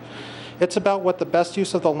land. It's about what the best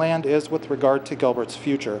use of the land is with regard to Gilbert's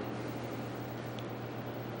future.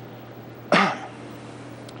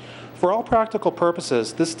 For all practical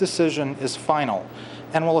purposes, this decision is final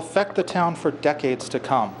and will affect the town for decades to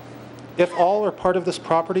come. If all or part of this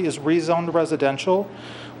property is rezoned residential,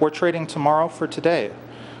 we're trading tomorrow for today.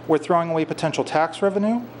 We're throwing away potential tax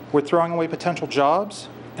revenue, we're throwing away potential jobs,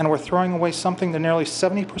 and we're throwing away something that nearly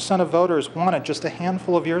 70% of voters wanted just a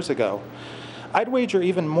handful of years ago. I'd wager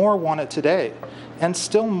even more want it today, and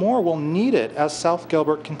still more will need it as South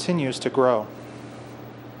Gilbert continues to grow.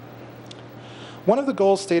 One of the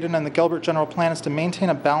goals stated in the Gilbert General Plan is to maintain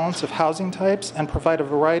a balance of housing types and provide a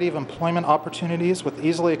variety of employment opportunities with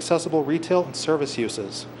easily accessible retail and service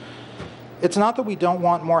uses. It's not that we don't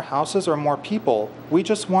want more houses or more people, we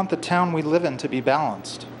just want the town we live in to be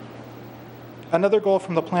balanced. Another goal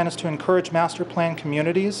from the plan is to encourage master plan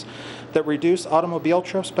communities that reduce automobile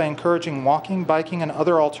trips by encouraging walking, biking, and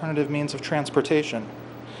other alternative means of transportation.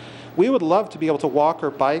 We would love to be able to walk or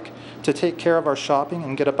bike to take care of our shopping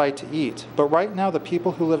and get a bite to eat, but right now the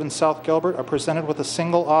people who live in South Gilbert are presented with a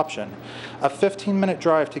single option, a 15-minute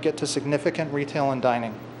drive to get to significant retail and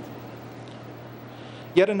dining.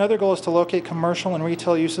 Yet another goal is to locate commercial and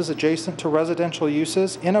retail uses adjacent to residential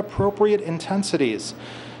uses in appropriate intensities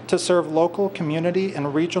to serve local, community,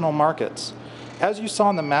 and regional markets. As you saw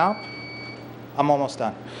on the map, I'm almost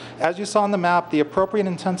done. As you saw on the map, the appropriate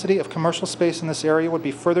intensity of commercial space in this area would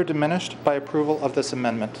be further diminished by approval of this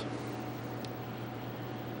amendment.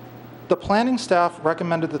 The planning staff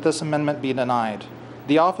recommended that this amendment be denied.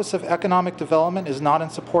 The Office of Economic Development is not in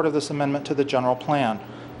support of this amendment to the general plan.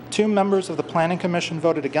 2 members of the Planning Commission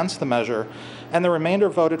voted against the measure, and the remainder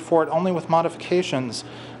voted for it only with modifications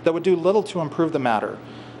that would do little to improve the matter.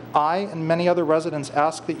 I and many other residents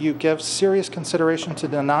ask that you give serious consideration to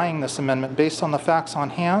denying this amendment based on the facts on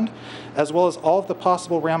hand, as well as all of the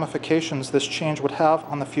possible ramifications this change would have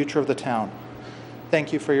on the future of the town.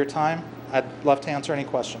 Thank you for your time. I'd love to answer any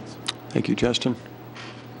questions. Thank you, Justin.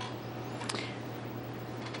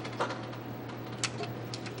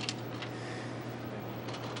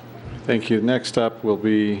 Thank you. Next up will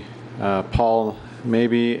be Paul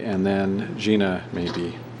Maybe and then Gina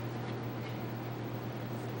Maybe.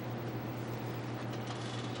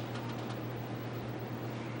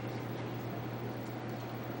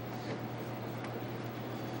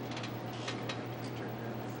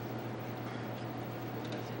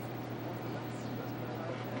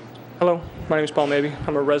 Hello, my name is Paul Maybe.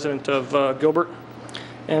 I'm a resident of Gilbert,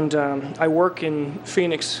 and I work in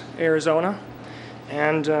Phoenix, Arizona,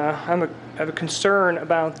 and I have a concern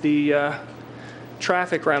about the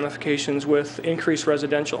traffic ramifications with increased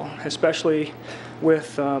residential, especially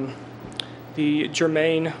with the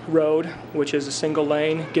Germain Road, which is a single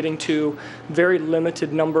lane, getting to very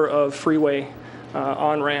limited number of freeway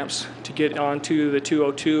on-ramps to get onto the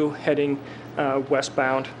 202 heading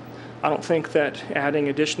westbound. I don't think that adding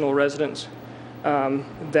additional residents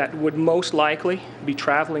that would most likely be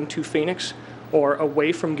traveling to Phoenix or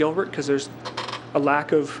away from Gilbert, because there's a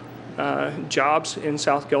lack of jobs in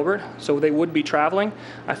South Gilbert, so they would be traveling.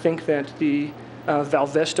 I think that the Val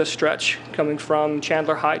Vista stretch coming from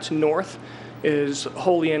Chandler Heights north is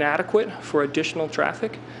wholly inadequate for additional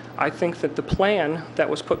traffic. I think that the plan that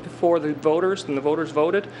was put before the voters and the voters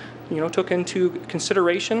voted, took into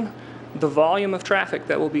consideration the volume of traffic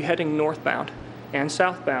that will be heading northbound and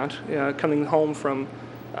southbound coming home from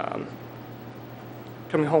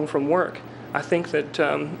work. I think that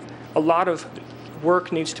a lot of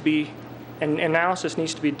work needs to be, and analysis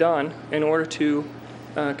needs to be done in order to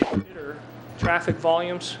consider traffic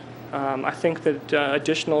volumes. I think that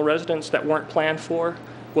additional residents that weren't planned for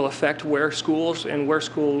will affect where schools and where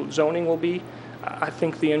school zoning will be. I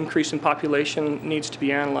think the increase in population needs to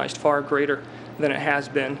be analyzed far greater than it has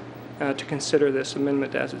been to consider this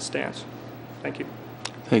amendment as it stands. Thank you.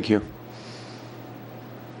 Thank you.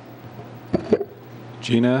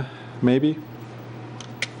 Gina, maybe?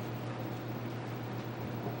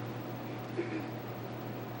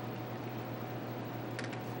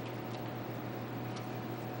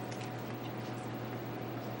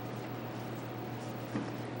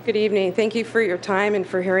 Good evening. Thank you for your time and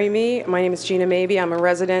for hearing me. My name is Gina Mabey. I'm a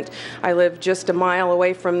resident. I live just a mile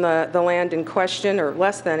away from the land in question, or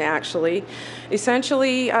less than actually.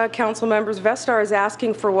 Essentially, council members, Vestar is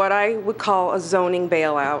asking for what I would call a zoning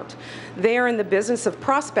bailout. They are in the business of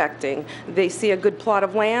prospecting. They see a good plot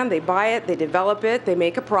of land, they buy it, they develop it, they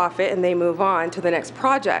make a profit, and they move on to the next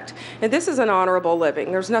project. And this is an honorable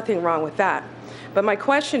living. There's nothing wrong with that. But my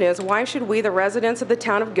question is, why should we, the residents of the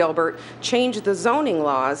town of Gilbert, change the zoning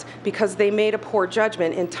laws because they made a poor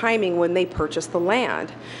judgment in timing when they purchased the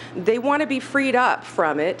land? They want to be freed up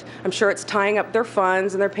from it. I'm sure it's tying up their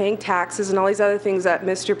funds and they're paying taxes and all these other things that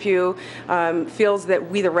Mr. Pugh feels that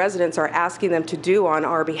we, the residents, are asking them to do on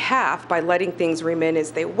our behalf by letting things remain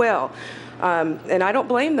as they will. And I don't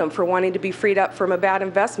blame them for wanting to be freed up from a bad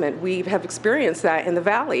investment. We have experienced that in the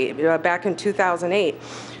Valley back in 2008.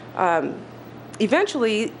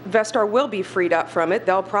 Eventually, Vestar will be freed up from it.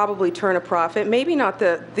 They'll probably turn a profit, maybe not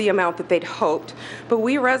the amount that they'd hoped, but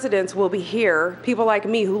we residents will be here, people like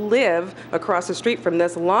me who live across the street from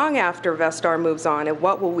this long after Vestar moves on, and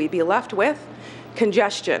what will we be left with?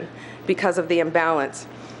 Congestion because of the imbalance.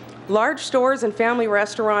 Large stores and family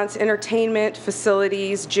restaurants, entertainment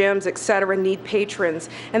facilities, gyms, etc. need patrons,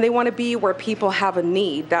 and they want to be where people have a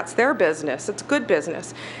need. That's their business. It's good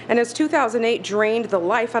business. And as 2008 drained the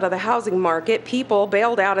life out of the housing market, people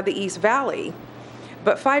bailed out of the East Valley.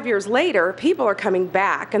 But 5 years later, people are coming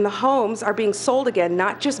back, and the homes are being sold again,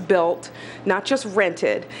 not just built, not just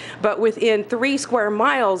rented, but within 3 square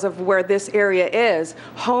miles of where this area is,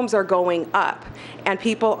 homes are going up, and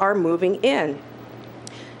people are moving in.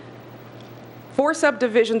 4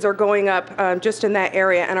 subdivisions are going up just in that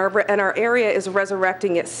area, and our area is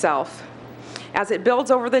resurrecting itself. As it builds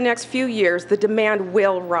over the next few years, the demand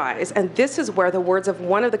will rise, and this is where the words of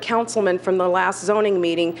one of the councilmen from the last zoning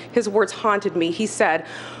meeting, his words haunted me. He said,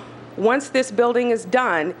 once this building is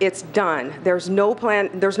done, it's done. There's no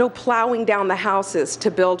plowing down the houses to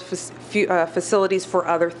build facilities for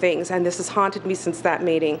other things, and this has haunted me since that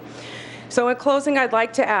meeting. So in closing, I'd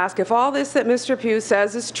like to ask, if all this that Mr. Pugh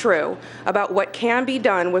says is true about what can be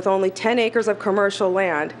done with only 10 acres of commercial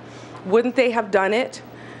land, wouldn't they have done it?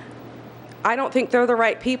 I don't think they're the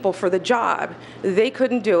right people for the job. They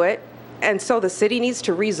couldn't do it, and so the city needs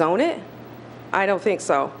to rezone it? I don't think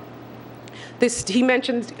so. He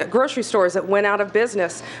mentioned grocery stores that went out of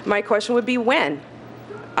business. My question would be when?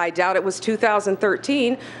 I doubt it was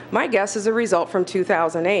 2013. My guess is a result from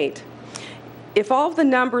 2008. If all of the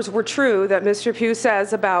numbers were true that Mr. Pugh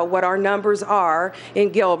says about what our numbers are in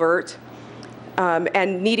Gilbert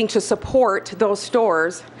and needing to support those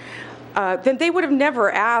stores, then they would have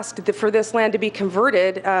never asked for this land to be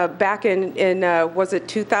converted back in was it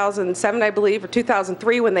 2007, I believe, or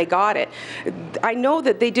 2003 when they got it. I know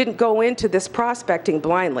that they didn't go into this prospecting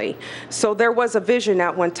blindly, so there was a vision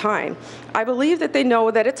at one time. I believe that they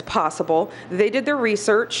know that it's possible. They did their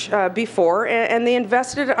research before, and they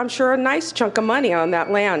invested, I'm sure, a nice chunk of money on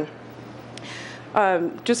that land.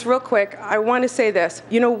 Just real quick, I want to say this.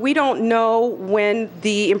 You know, we don't know when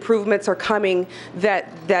the improvements are coming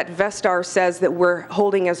that Vestar says that we're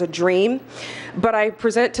holding as a dream, but I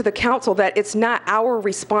present to the council that it's not our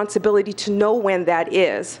responsibility to know when that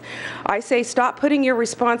is. I say stop putting your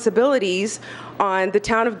responsibilities on the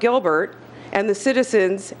town of Gilbert and the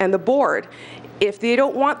citizens and the board. If they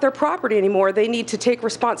don't want their property anymore, they need to take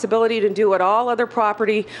responsibility to do what all other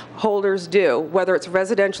property holders do, whether it's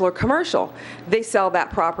residential or commercial. They sell that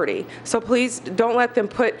property. So please don't let them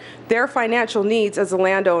put their financial needs as a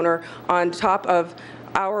landowner on top of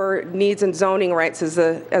our needs and zoning rights as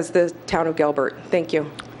the town of Gilbert. Thank you.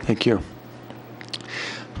 Thank you.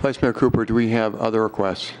 Vice Mayor Cooper, do we have other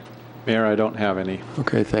requests? Mayor, I don't have any.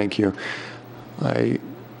 Okay, thank you.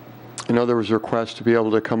 I know there was a request to be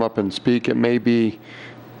able to come up and speak. It may be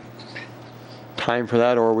time for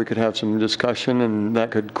that, or we could have some discussion, and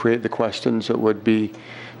that could create the questions that would be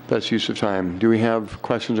best use of time. Do we have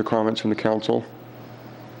questions or comments from the council?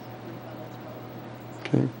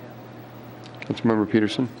 Okay. Councilmember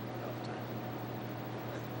Peterson.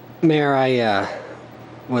 Mayor, I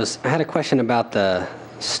had a question about the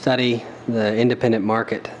study, the independent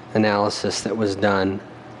market analysis that was done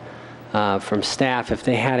from staff. If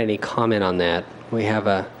they had any comment on that, we have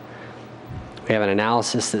an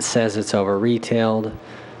analysis that says it's over retailed.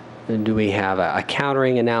 Do we have a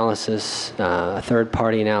countering analysis, a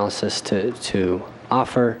third-party analysis to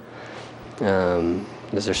offer?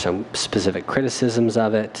 Is there some specific criticisms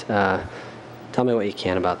of it? Tell me what you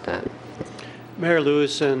can about that. Mayor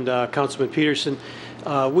Lewis and Councilman Peterson,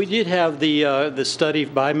 we did have the study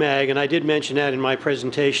by MAG, and I did mention that in my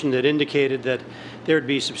presentation, that indicated that there would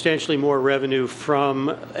be substantially more revenue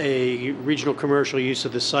from a regional commercial use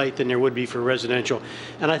of the site than there would be for residential.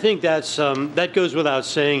 And I think that goes without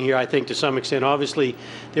saying here, I think, to some extent. Obviously,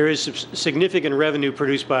 there is significant revenue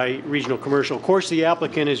produced by regional commercial. Of course, the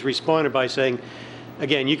applicant has responded by saying,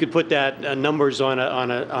 again, you could put that numbers on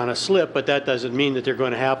a slip, but that doesn't mean that they're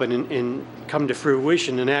going to happen and come to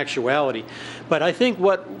fruition in actuality. But I think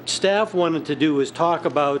what staff wanted to do is talk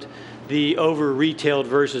about the over-retailed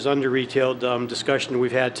versus under-retailed discussion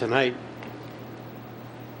we've had tonight.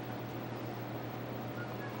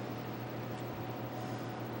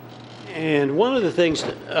 And one of the things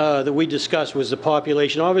that we discussed was the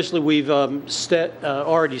population. Obviously, we've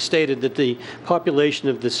already stated that the population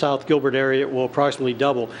of the South Gilbert area will approximately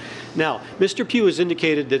double. Now, Mr. Pugh has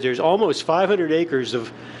indicated that there's almost 500 acres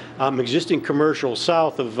of existing commercial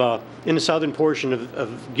south of, in the southern portion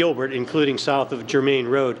of Gilbert, including south of Germain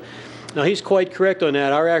Road. Now, he's quite correct on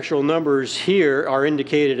that. Our actual numbers here are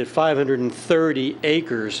indicated at 530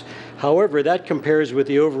 acres. However, that compares with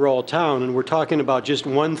the overall town, and we're talking about just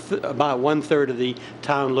about one-third of the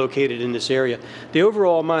town located in this area. The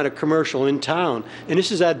overall amount of commercial in town, and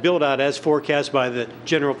this is at build-out as forecast by the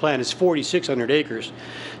general plan, is 4,600 acres.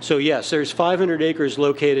 So yes, there's 500 acres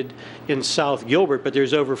located in South Gilbert, but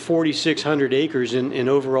there's over 4,600 acres in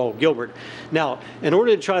overall Gilbert. Now, in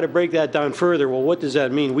order to try to break that down further, well, what does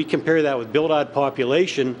that mean? We compare that with build-out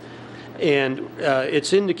population, and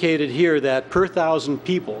it's indicated here that per 1,000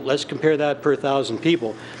 people, let's compare that per 1,000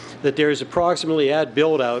 people, that there's approximately at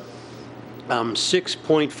build-out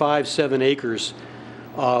 6.57 acres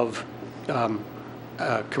of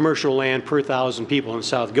commercial land per 1,000 people in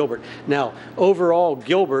South Gilbert. Now, overall,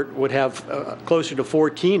 Gilbert would have closer to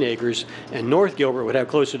 14 acres, and North Gilbert would have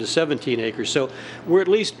closer to 17 acres. So we're at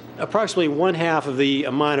least approximately one-half of the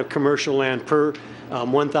amount of commercial land per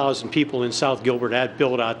 1,000 people in South Gilbert at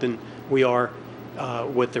build-out than we are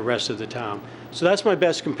with the rest of the town. So that's my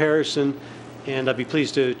best comparison, and I'd be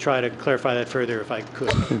pleased to try to clarify that further if I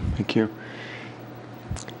could. Thank you.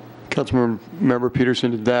 Councilmember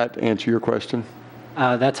Peterson, did that answer your question?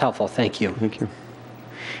 That's helpful. Thank you. Thank you.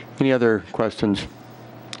 Any other questions?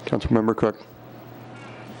 Councilmember Cook.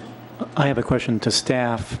 I have a question to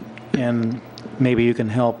staff, and maybe you can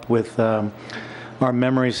help with our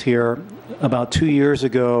memories here. About 2 years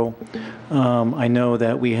ago, I know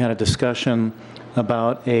that we had a discussion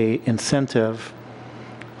about a incentive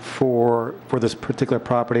for this particular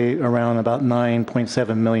property around about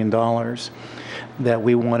 $9.7 million that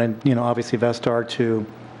we wanted, obviously Vestar to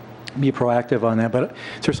be proactive on that. But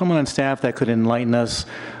is there someone on staff that could enlighten us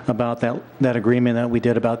about that agreement that we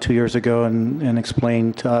did about 2 years ago and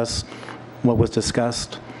explain to us what was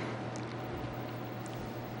discussed?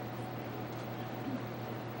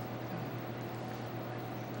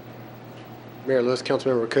 Mayor Lewis,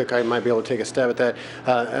 Councilmember Cook, I might be able to take a stab at that.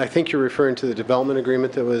 I think you're referring to the development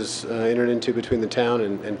agreement that was entered into between the town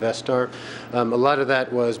and Vestar. A lot of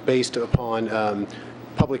that was based upon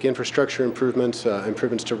public infrastructure improvements,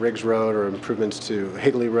 improvements to Riggs Road or improvements to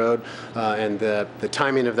Higley Road, and the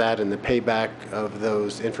timing of that and the payback of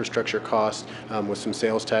those infrastructure costs with some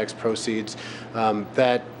sales tax proceeds.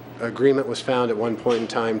 That agreement was found at one point in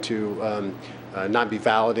time to not be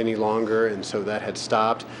valid any longer, and so that had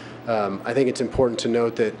stopped. I think it's important to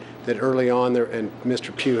note that early on, there, and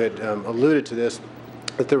Mr. Pugh had alluded to this,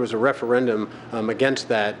 that there was a referendum against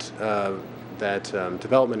that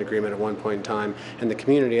development agreement at one point in time, and the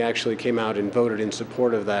community actually came out and voted in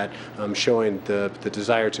support of that, showing the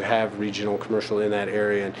desire to have regional commercial in that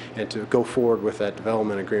area and to go forward with that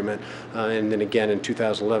development agreement. And then again in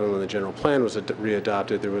 2011, when the general plan was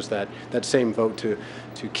readopted, there was that same vote to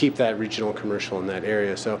keep that regional commercial in that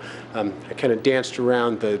area. So I kind of danced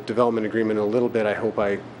around the development agreement a little bit. I hope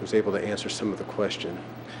I was able to answer some of the question.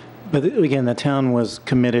 But again, the town was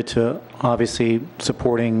committed to obviously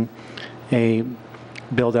supporting a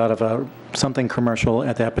build out of something commercial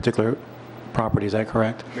at that particular property. Is that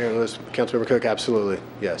correct? Mayor Lewis, Councilmember Cook, absolutely,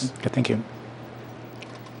 yes. Okay, thank you.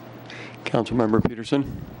 Councilmember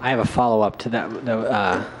Peterson. I have a follow-up to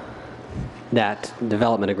that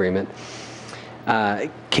development agreement.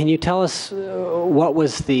 Can you tell us what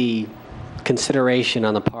was the consideration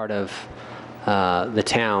on the part of the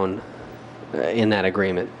town in that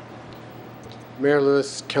agreement? Mayor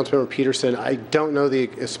Lewis, Councilmember Peterson, I don't know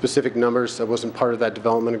the specific numbers. I wasn't part of that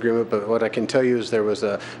development agreement, but what I can tell you is there was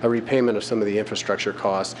a repayment of some of the infrastructure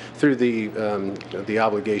costs through the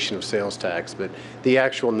obligation of sales tax, but the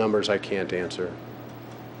actual numbers I can't answer.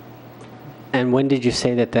 And when did you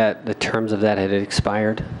say that the terms of that had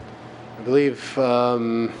expired? I believe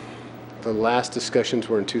the last discussions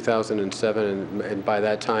were in 2007, and by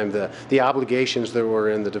that time, the obligations that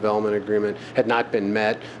were in the development agreement had not been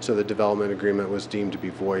met, so the development agreement was deemed to be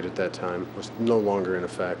void at that time. It was no longer in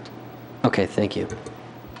effect. Okay, thank you.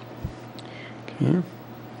 Okay.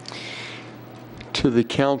 To the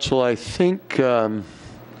council, I think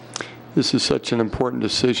this is such an important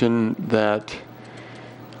decision that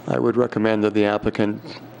I would recommend that the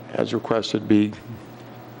applicant, as requested, be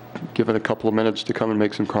given a couple of minutes to come and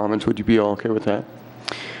make some comments. Would you be all okay with that?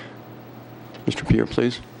 Mr. Pugh,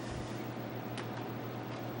 please.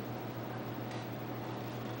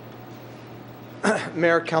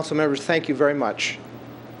 Mayor, council members, thank you very much.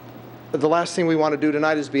 The last thing we want to do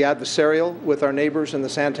tonight is be adversarial with our neighbors in the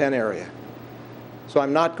Santan area. So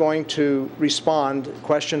I'm not going to respond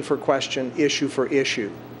question for question, issue for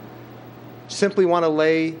issue. Simply want to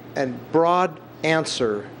lay a broad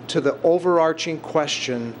answer to the overarching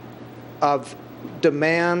question of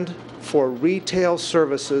demand for retail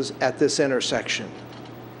services at this intersection.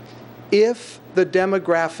 If the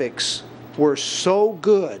demographics were so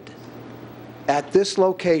good at this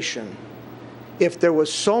location, if there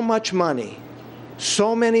was so much money,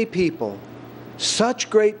 so many people, such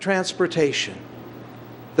great transportation,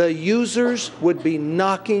 the users would be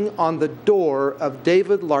knocking on the door of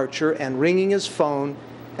David Larcher and ringing his phone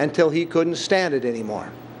until he couldn't stand it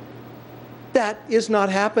anymore. That is not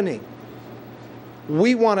happening.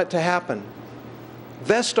 We want it to happen.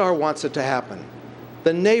 Vestar wants it to happen.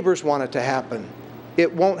 The neighbors want it to happen.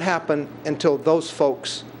 It won't happen until those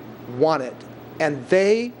folks want it. And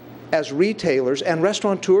they, as retailers and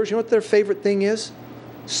restaurateurs, you know what their favorite thing is?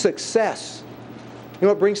 Success. You know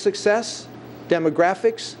what brings success?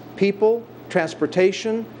 Demographics, people,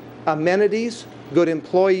 transportation, amenities, good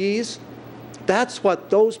employees. That's what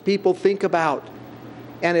those people think about.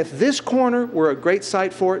 And if this corner were a great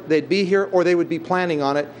site for it, they'd be here, or they would be planning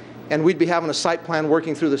on it, and we'd be having a site plan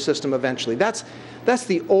working through the system eventually. That's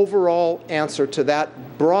the overall answer to that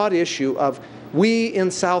broad issue of we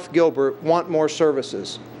in South Gilbert want more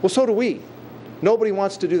services. Well, so do we. Nobody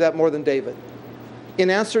wants to do that more than David.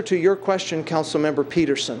 In answer to your question, Councilmember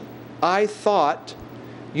Peterson, I thought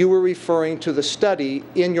you were referring to the study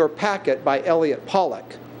in your packet by Elliott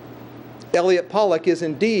Pollock. Elliott Pollock is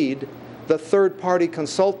indeed the third-party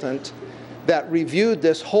consultant that reviewed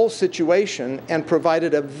this whole situation and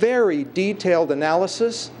provided a very detailed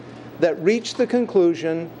analysis that reached the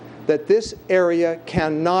conclusion that this area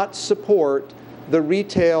cannot support the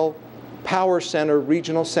retail power center,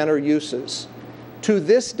 regional center uses. To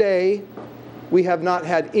this day, we have not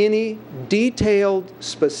had any detailed,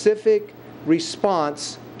 specific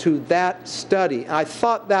response to that study. I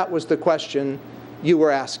thought that was the question you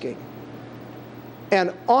were asking.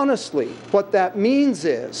 And honestly, what that means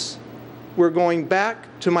is we're going back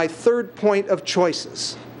to my third point of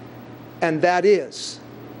choices, and that is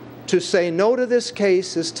to say no to this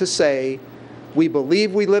case is to say we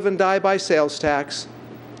believe we live and die by sales tax,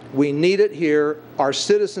 we need it here, our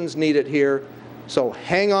citizens need it here, so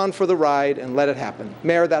hang on for the ride and let it happen.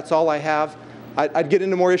 Mayor, that's all I have. I'd get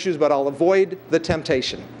into more issues, but I'll avoid the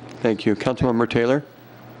temptation. Thank you. Councilmember Taylor.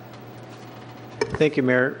 Thank you,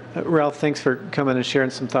 Mayor. Ralph, thanks for coming and sharing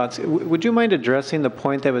some thoughts. Would you mind addressing the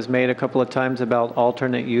point that was made a couple of times about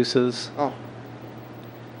alternate uses?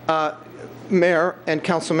 Mayor and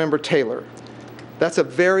Councilmember Taylor, that's a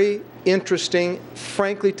very interesting,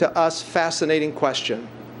 frankly to us, fascinating question.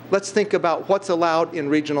 Let's think about what's allowed in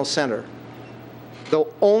regional center. The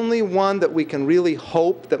only one that we can really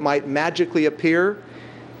hope that might magically appear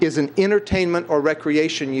is an entertainment or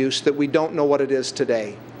recreation use that we don't know what it is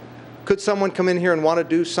today. Could someone come in here and want to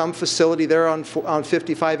do some facility there on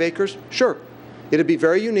 55 acres? Sure. It'd be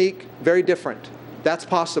very unique, very different. That's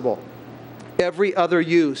possible. Every other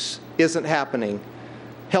use isn't happening.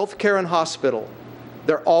 Healthcare and hospital,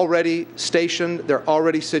 they're already stationed, they're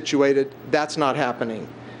already situated. That's not happening.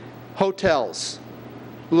 Hotels.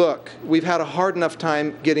 Look, we've had a hard enough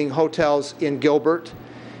time getting hotels in Gilbert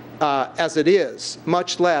as it is,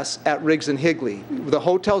 much less at Riggs and Higley. The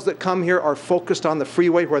hotels that come here are focused on the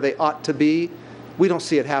freeway where they ought to be. We don't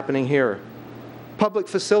see it happening here. Public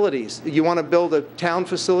facilities. You want to build a town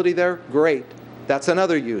facility there? Great. That's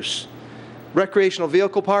another use. Recreational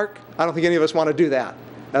vehicle park, I don't think any of us want to do that.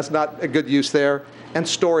 That's not a good use there. And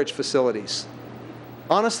storage facilities.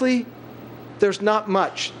 Honestly, there's not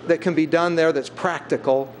much that can be done there that's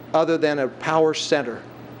practical other than a power center.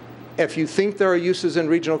 If you think there are uses in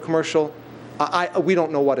regional commercial, we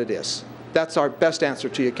don't know what it is. That's our best answer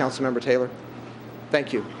to you, Councilmember Taylor.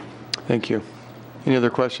 Thank you. Thank you. Any other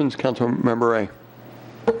questions? Councilmember Ray.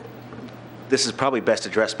 This is probably best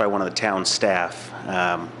addressed by one of the town staff,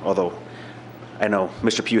 although I know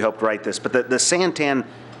Mr. Pugh helped write this, but the Santan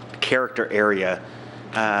character area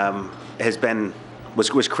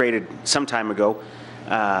was created some time ago,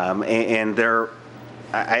 and there,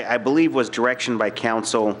 I believe, was direction by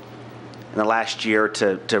council in the last year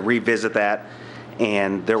to revisit that,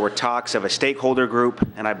 and there were talks of a stakeholder group,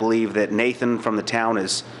 and I believe that Nathan from the town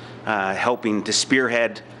is helping to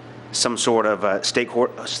spearhead some sort of a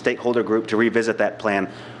stakeholder group to revisit that plan.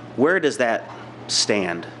 Where does that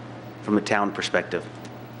stand from a town perspective?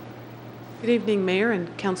 Good evening, Mayor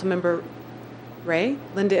and Councilmember Ray.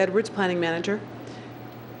 Linda Edwards, Planning Manager.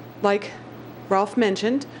 Like Ralph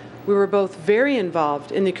mentioned, we were both very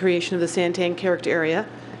involved in the creation of the Santan character area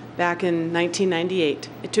back in 1998.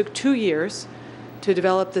 It took 2 years to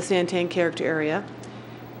develop the Santan character area.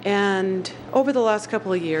 And over the last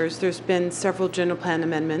couple of years, there's been several general plan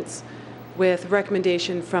amendments with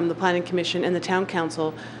recommendation from the Planning Commission and the Town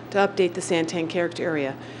Council to update the Santan character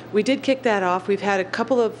area. We did kick that off. We've had a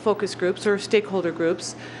couple of focus groups or stakeholder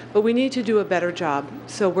groups, but we need to do a better job.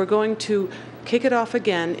 So we're going to kick it off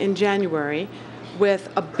again in January with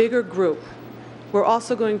a bigger group. We're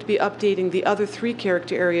also going to be updating the other 3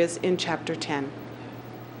 character areas in Chapter 10.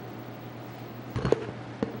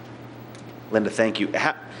 Linda, thank you.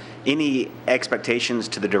 Any expectations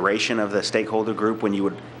to the duration of the stakeholder group when you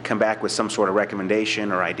would come back with some sort of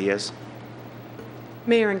recommendation or ideas?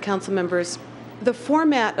 Mayor and council members, the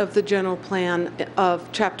format of the general plan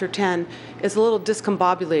of Chapter 10 is a little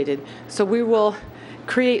discombobulated, so we will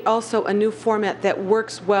create also a new format that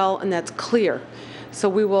works well and that's clear. So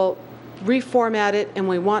we will reformat it, and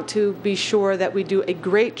we want to be sure that we do a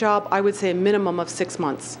great job, I would say a minimum of 6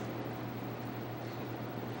 months.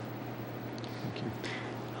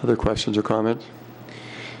 Other questions or comments?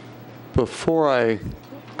 Before I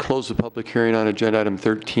close the public hearing on agenda item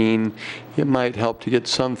 13, it might help to get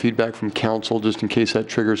some feedback from council just in case that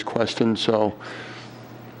triggers questions. So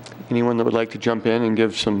anyone that would like to jump in and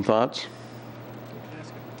give some thoughts?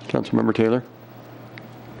 Councilmember Taylor.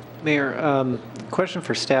 Mayor, question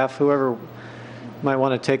for staff, whoever might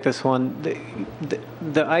want to take this one.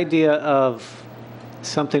 The idea of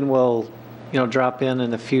something will, drop in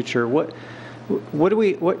the future. What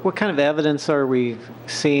kind of evidence are we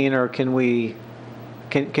seeing, or can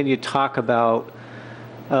you talk about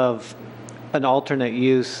of an alternate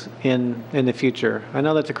use in the future? I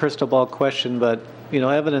know that's a crystal ball question, but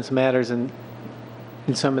evidence matters in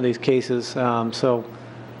some of these cases. So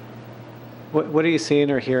what are you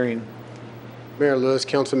seeing or hearing? Mayor Lewis,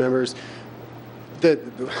 council members, the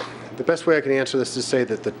best way I can answer this is to say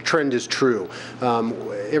that the trend is true.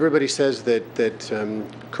 Everybody says that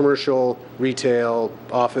commercial, retail,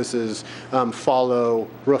 offices follow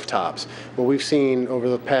rooftops. Well, we've seen over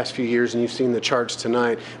the past few years, and you've seen the charts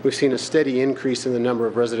tonight, we've seen a steady increase in the number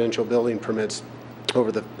of residential building permits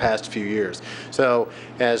over the past few years. So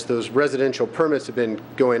as those residential permits have been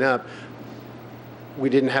going up, we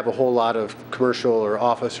didn't have a whole lot of commercial or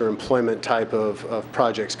office or employment type of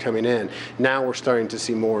projects coming in. Now we're starting to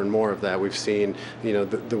see more and more of that. We've seen, the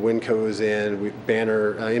Winco is in,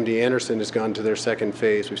 MD Anderson has gone to their second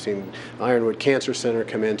phase. We've seen Ironwood Cancer Center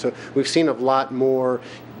come in. So we've seen a lot more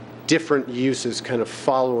different uses kind of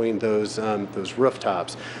following those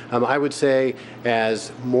rooftops. I would say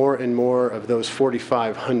as more and more of those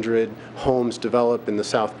 4,500 homes develop in the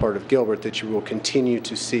south part of Gilbert, that you will continue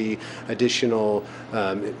to see additional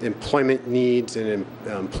employment needs and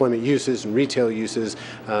employment uses and retail uses.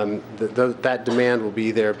 That demand will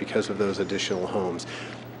be there because of those additional homes.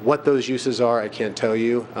 What those uses are, I can't tell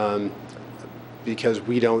you. Because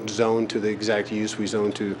we don't zone to the exact use, we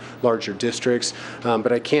zone to larger districts.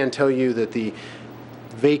 But I can tell you that the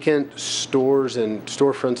vacant stores and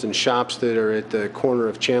storefronts and shops that are at the corner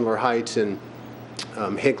of Chandler Heights and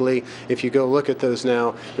Higley, if you go look at those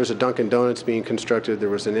now, there's a Dunkin' Donuts being constructed. There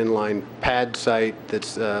was an inline pad site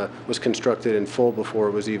that was constructed in full before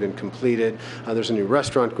it was even completed. There's a new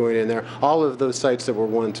restaurant going in there. All of those sites that were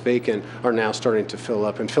once vacant are now starting to fill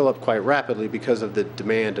up, and fill up quite rapidly because of the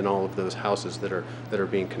demand in all of those houses that are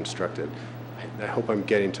being constructed. I hope I'm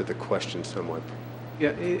getting to the question somewhat.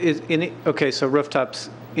 Yeah. Okay, so rooftops.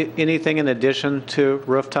 Anything in addition to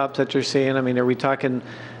rooftops that you're seeing? I mean, are we talking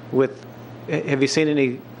with have you seen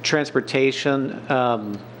any transportation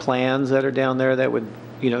plans that are down there that would,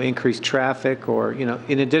 increase traffic, or,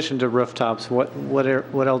 in addition to rooftops,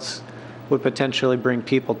 what else would potentially bring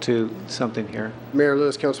people to something here? Mayor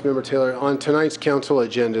Lewis, Councilmember Taylor, on tonight's council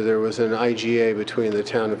agenda, there was an IGA between the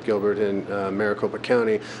town of Gilbert and Maricopa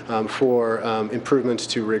County for improvements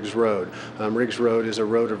to Riggs Road. Riggs Road is a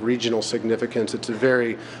road of regional significance. It's a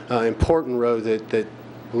very important road that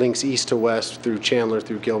links east to west through Chandler,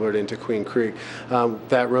 through Gilbert into Queen Creek.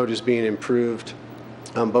 That road is being improved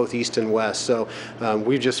both east and west. So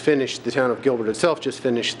we've just finished, the town of Gilbert itself just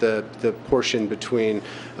finished the portion between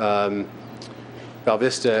Val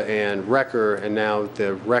Vista and Wrecker, and now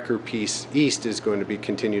the Wrecker piece east is going to be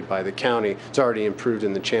continued by the county. It's already improved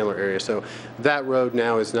in the Chandler area. So that road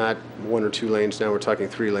now is not 1 or 2 lanes. Now we're talking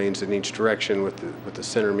 3 lanes in each direction with the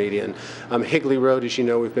center median. Higley Road, as you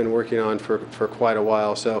know, we've been working on for quite a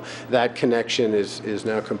while. So that connection is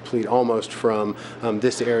now complete almost from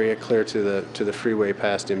this area clear to the freeway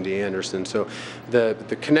past MD Anderson. So the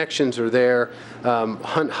connections are there.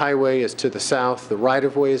 Hunt Highway is to the south. The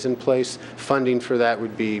right-of-way is in place. Funding for that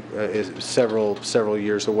would be is several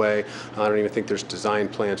years away. I don't even think there's design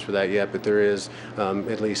plans for that yet, but there is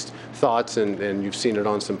at least thoughts, and you've seen it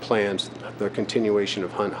on some plans, the continuation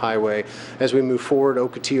of Hunt Highway. As we move forward,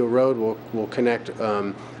 Ocotillo Road will connect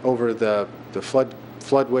over the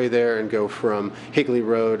floodway there and go from Higley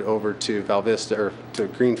Road over to Val Vista, or to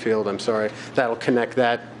Greenfield, I'm sorry. That'll connect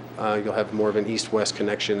that. You'll have more of an east-west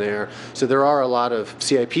connection there. So there are a lot of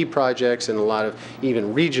CIP projects and a lot of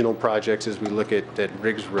even regional projects as we look at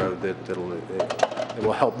Riggs Road that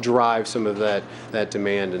will help drive some of that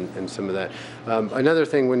demand and some of that. Another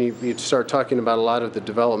thing, when you start talking about a lot of the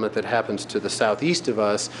development that happens to the southeast of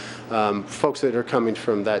us, folks that are coming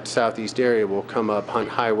from that southeast area will come up Hunt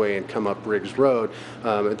Highway and come up Riggs Road.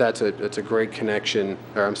 That's a great connection,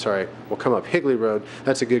 or I'm sorry, will come up Higley Road.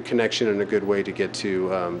 That's a good connection and a good way to get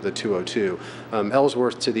to the 202.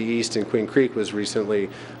 Ellsworth to the east and Queen Creek was recently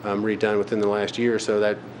redone within the last year, so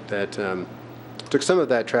that took some of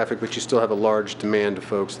that traffic, but you still have a large demand of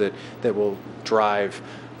folks that will drive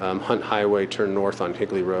Hunt Highway, turn north on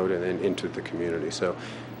Higley Road, and then into the community. So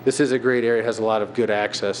this is a great area, has a lot of good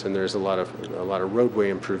access, and there's a lot of roadway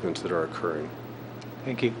improvements that are occurring.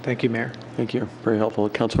 Thank you. Thank you, Mayor. Thank you. Very helpful.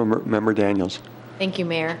 Councilmember Daniels. Thank you,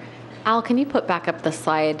 Mayor. Al, can you put back up the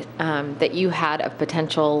slide that you had of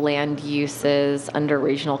potential land uses under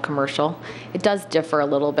regional commercial? It does differ a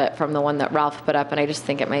little bit from the one that Ralph put up, and I just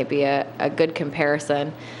think it might be a good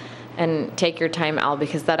comparison. And take your time, Al,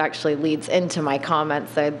 because that actually leads into my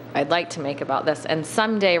comments that I'd like to make about this. And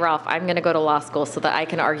someday, Ralph, I'm going to go to law school so that I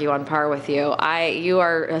can argue on par with you. You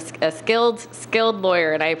are a skilled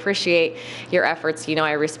lawyer, and I appreciate your efforts. You know,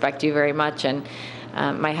 I respect you very much. And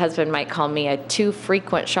my husband might call me a too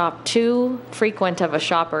frequent of a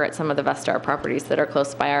shopper at some of the Vestar properties that are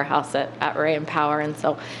close by our house at Ray and Power. And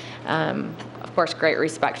so, of course, great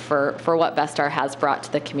respect for what Vestar has brought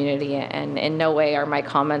to the community, and in no way are my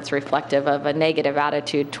comments reflective of a negative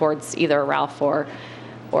attitude towards either Ralph or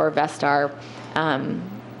Vestar.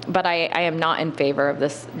 But I am not in favor of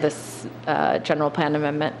this general plan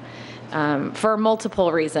amendment for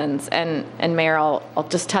multiple reasons. And Mayor, I'll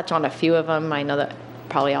just touch on a few of them. I know that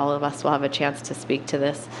probably all of us will have a chance to speak to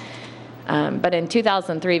this. But in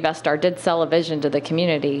 2003, Vestar did sell a vision to the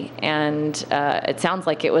community, and it sounds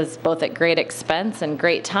like it was both at great expense and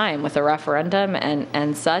great time with a referendum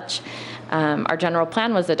and such. Our general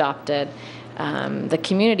plan was adopted. The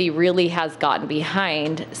community really has gotten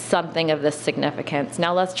behind something of this significance.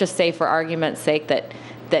 Now, let's just say, for argument's sake, that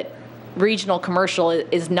regional commercial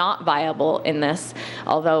is not viable in this.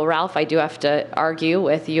 Although, Ralph, I do have to argue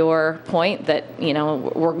with your point that, you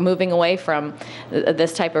know, we're moving away from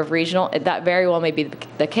this type of regional. That very well may be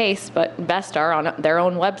the case, but Vestar on their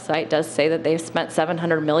own website does say that they've spent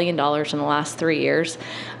 $700 million in the last 3 years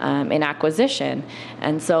in acquisition.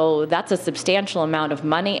 And so that's a substantial amount of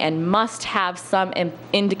money and must have some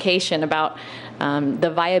indication about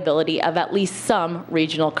the viability of at least some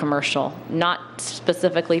regional commercial, not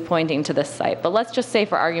specifically pointing to this site. But let's just say,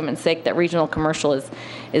 for argument's sake, that regional commercial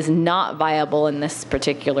is not viable in this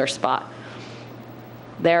particular spot.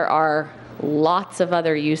 There are lots of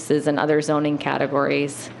other uses and other zoning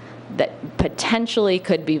categories that potentially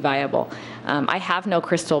could be viable. I have no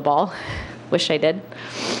crystal ball. Wish I did.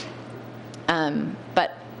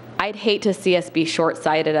 But I'd hate to see us be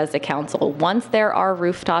short-sighted as a council. Once there are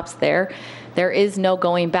rooftops there is no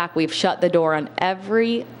going back. We've shut the door on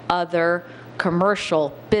every other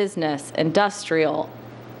commercial, business, industrial,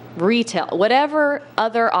 retail, whatever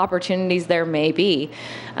other opportunities there may be.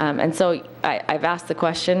 And so I've asked the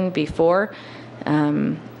question before,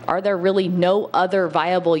 are there really no other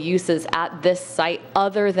viable uses at this site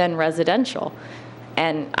other than residential?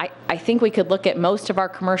 And I think we could look at most of our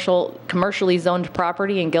commercially zoned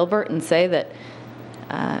property in Gilbert and say that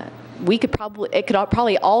it could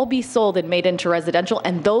probably all be sold and made into residential,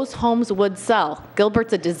 and those homes would sell.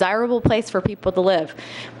 Gilbert's a desirable place for people to live.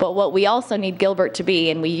 But what we also need Gilbert to be,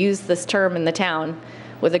 and we use this term in the town,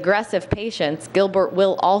 with aggressive patience, Gilbert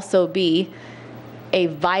will also be a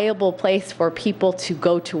viable place for people to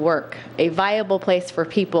go to work, a viable place for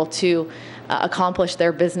people to accomplish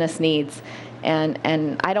their business needs.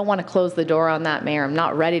 And I don't want to close the door on that, Mayor. I'm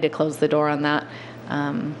not ready to close the door on that.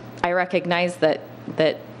 I recognize that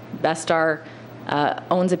Vestar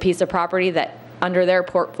owns a piece of property that under their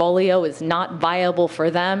portfolio is not viable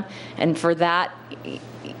for them. And for that,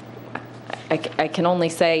 I can only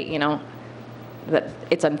say, you know, that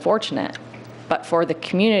it's unfortunate. But for the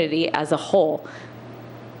community as a whole,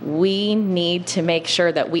 we need to make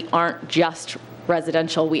sure that we aren't just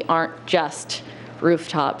residential, we aren't just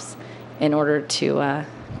rooftops in order to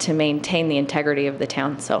maintain the integrity of the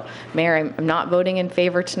town. So, Mayor, I'm not voting in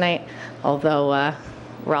favor tonight, although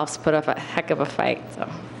Ralph's put up a heck of a fight, so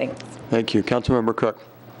thanks. Thank you. Councilmember Cook.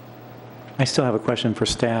 I still have a question for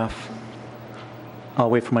staff. I'll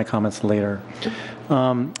wait for my comments later.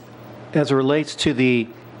 As it relates to the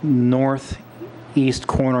northeast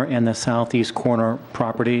corner and the southeast corner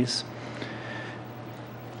properties,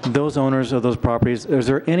 those owners of those properties, is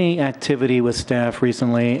there any activity with staff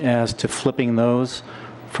recently as to flipping those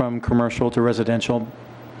from commercial to residential?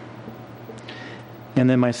 And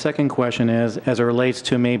then my second question is, as it relates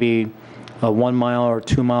to maybe a 1 mile or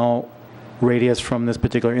 2 mile radius from this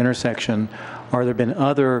particular intersection, are there been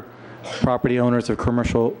other property owners of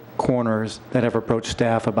commercial corners that have approached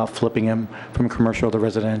staff about flipping them from commercial to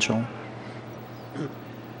residential?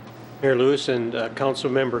 Mayor Lewis and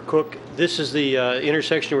Councilmember Cook, this is the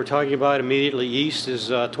intersection we're talking about. Immediately east is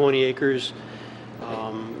 20 acres,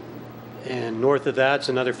 and north of that's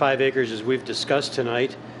another 5 acres, as we've discussed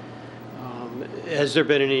tonight. Has there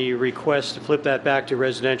been any requests to flip that back to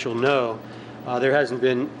residential? No. There hasn't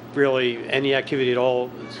been really any activity at all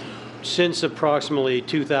since approximately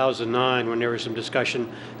 2009, when there was some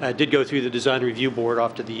discussion. I did go through the design review board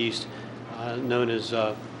off to the east, known as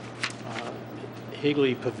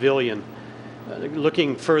Higley Pavilion.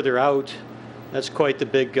 Looking further out, that's quite the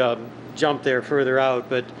big jump there further out,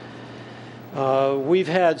 but we've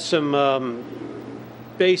had some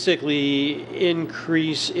basically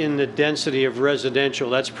increase in the density of residential.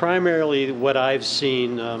 That's primarily what I've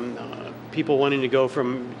seen, people wanting to go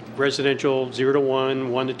from residential 0 to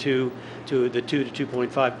 1, 1 to 2, to the 2 to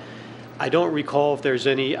 2.5. I don't recall if there's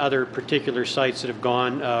any other particular sites that have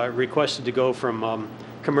gone, requested to go from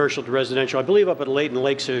commercial to residential. I believe up at Leighton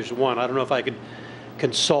Lakes there's one. I don't know if I could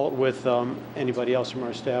consult with anybody else from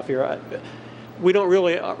our staff here. We don't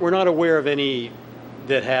really, we're not aware of any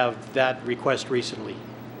that have that request recently.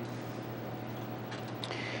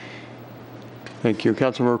 Thank you.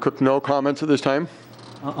 Councilmember Cook, no comments at this time?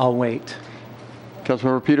 I'll wait.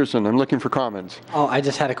 Councilmember Peterson, I'm looking for comments. Oh, I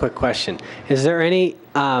just had a quick question. Is there any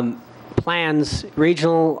plans,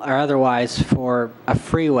 regional or otherwise, for a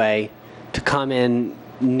freeway to come in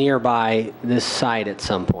nearby this site at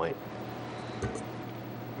some point?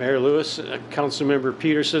 Mayor Lewis, Councilmember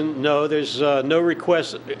Peterson, no, there's no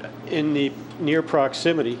request in the near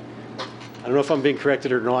proximity. I don't know if I'm being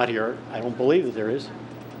corrected or not here. I don't believe that there is.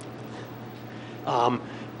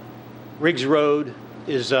 Riggs Road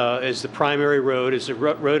is the primary road. It's a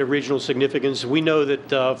road of regional significance. We know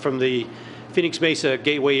that from the Phoenix Mesa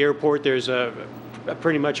Gateway Airport, there's a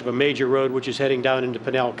pretty much of a major road which is heading down into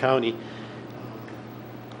Pinal County.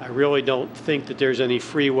 I really don't think that there's any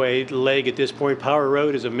freeway leg at this point. Power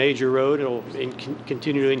Road is a major road. It'll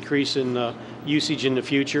continue to increase in usage in the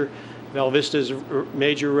future. Val Vista is a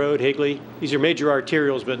major road. Higley, these are major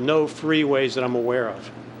arterials, but no freeways that I'm aware of.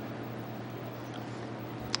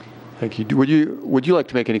 Thank you. Would you like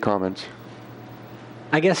to make any comments?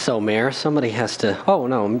 I guess so, Mayor. Somebody has to. Oh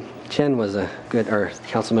no, Jen was a good, or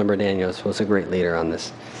Councilmember Daniels was a great leader on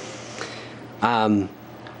this.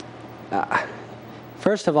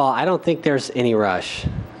 First of all, I don't think there's any rush.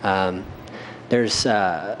 There's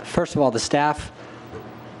first of all the staff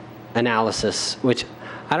analysis, which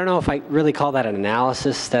I don't know if I really call that an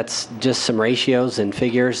analysis. That's just some ratios and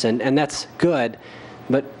figures, and that's good.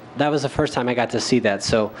 But that was the first time I got to see that.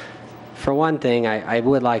 So. For one thing, I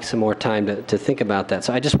would like some more time to think about that.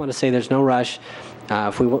 So I just want to say there's no rush.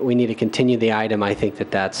 If we need to continue the item, I think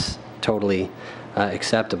that that's totally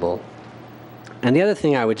acceptable. And the other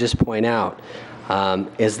thing I would just point out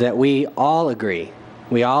is that we all agree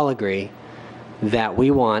that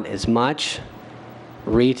we want as much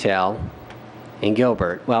retail in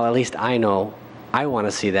Gilbert. Well, at least I know I want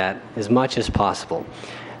to see that as much as possible.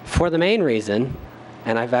 For the main reason,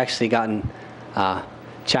 and I've actually gotten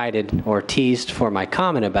chided or teased for my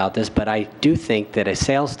comment about this, but I do think that a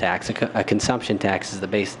sales tax, a consumption tax, is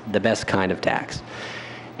the best kind of tax.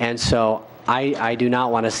 And so I do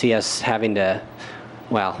not want to see us having to,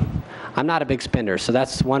 well, I'm not a big spender, so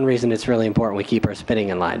that's one reason it's really important we keep our spending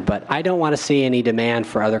in line. But I don't want to see any demand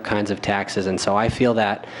for other kinds of taxes, and so I feel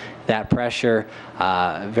that pressure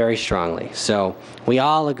very strongly. So we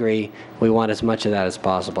all agree we want as much of that as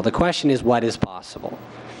possible. The question is, what is possible?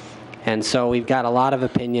 And so we've got a lot of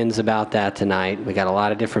opinions about that tonight. We got a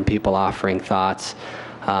lot of different people offering thoughts.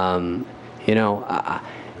 You know,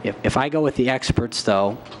 if I go with the experts,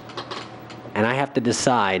 though, and I have to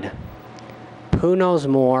decide who knows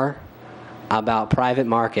more about private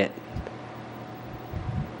market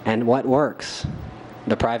and what works,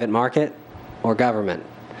 the private market or government?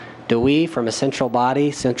 Do we, from a central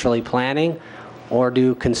body, centrally planning, or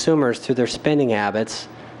do consumers, through their spending habits,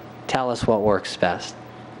 tell us what works best?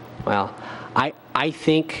 Well, I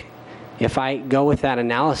think if I go with that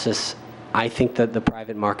analysis, I think that the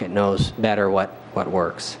private market knows better what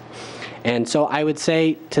works. And so I would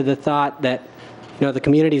say to the thought that, you know, the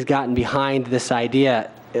community's gotten behind this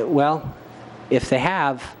idea, well, if they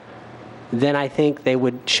have, then I think they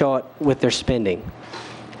would show it with their spending.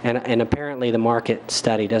 And apparently the market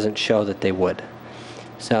study doesn't show that they would.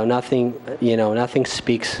 So nothing, you know, nothing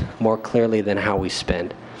speaks more clearly than how we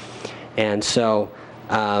spend. And so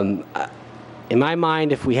in my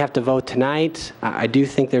mind, if we have to vote tonight, I do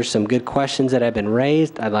think there's some good questions that have been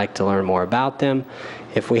raised. I'd like to learn more about them.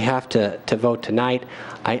 If we have to vote tonight,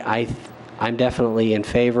 I'm definitely in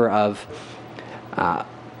favor of,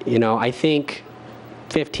 you know, I think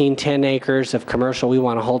 10 acres of commercial we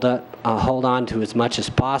want to hold on to as much as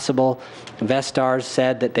possible. Vestars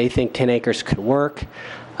said that they think 10 acres could work.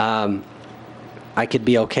 I could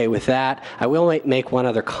be okay with that. I will make one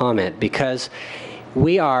other comment, because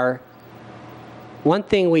we are, one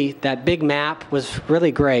thing that big map was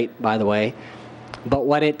really great, by the way, but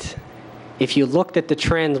if you looked at the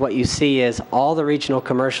trends, what you see is all the regional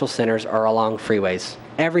commercial centers are along freeways.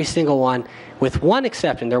 Every single one, with one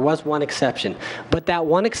exception. There was one exception, but that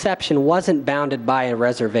one exception wasn't bounded by a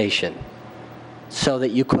reservation, so that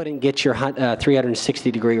you couldn't get your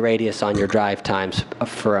 360-degree radius on your drive times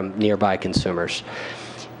from nearby consumers.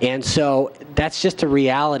 And so that's just a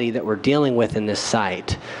reality that we're dealing with in this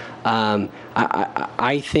site.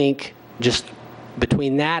 I think just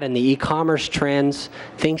between that and the e-commerce trends,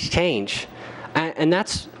 things change. And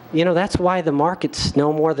that's, you know, that's why the markets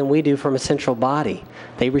know more than we do from a central body.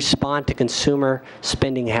 They respond to consumer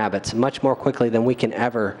spending habits much more quickly than we can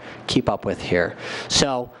ever keep up with here.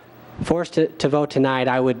 So for us to vote tonight,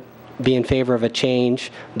 I would be in favor of a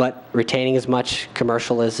change, but retaining as much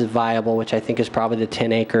commercial as is viable, which I think is probably the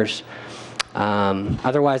 10 acres.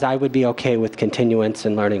 Otherwise, I would be okay with continuance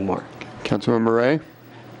and learning more. Councilmember Ray.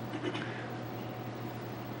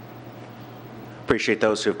 Appreciate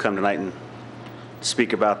those who have come tonight and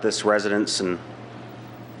speak about this residence, and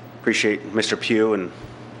appreciate Mr. Pugh and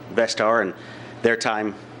Vestar and their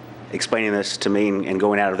time explaining this to me and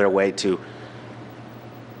going out of their way to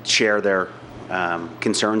share their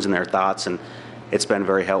concerns and their thoughts, and it's been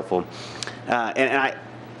very helpful. And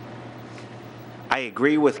I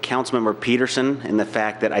agree with Councilmember Peterson in the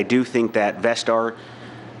fact that I do think that Vestar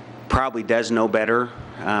probably does know better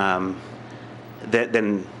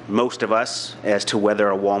than most of us as to whether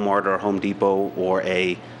a Walmart or a Home Depot or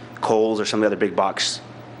a Kohl's or some of the other big box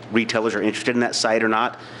retailers are interested in that site or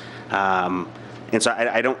not. And so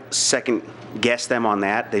I don't second guess them on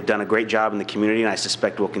that. They've done a great job in the community, and I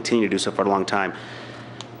suspect will continue to do so for a long time.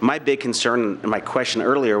 My big concern and my question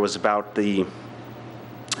earlier was about the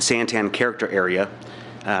Santan character area.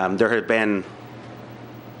 There have been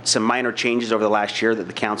some minor changes over the last year that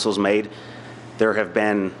the council's made. There have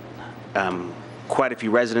been quite a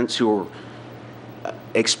few residents who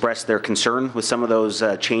expressed their concern with some of those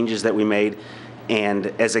changes that we made. And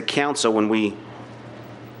as a council, when we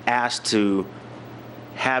asked to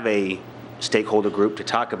have a stakeholder group to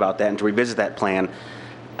talk about that and to revisit that plan,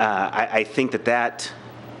 I think that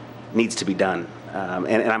needs to be done.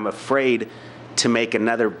 And I'm afraid to make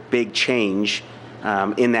another big change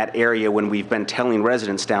in that area when we've been telling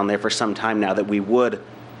residents down there for some time now that we would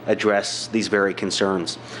address these very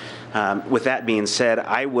concerns. With that being said,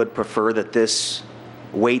 I would prefer that this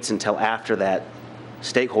waits until after that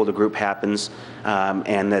stakeholder group happens,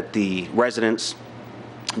 and that the residents,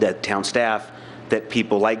 that town staff, that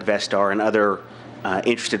people like Vestar and other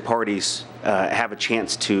interested parties have a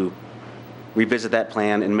chance to revisit that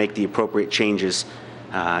plan and make the appropriate changes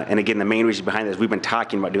And again, the main reason behind this, we've been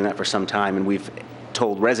talking about doing that for some time, and we've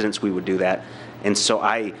told residents we would do that. And so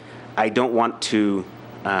I don't want to,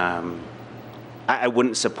 I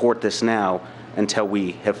wouldn't support this now until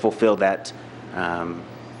we have fulfilled that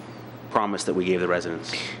promise that we gave the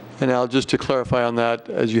residents. And Al, just to clarify on that,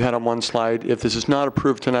 as you had on one slide, if this is not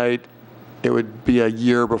approved tonight, it would be a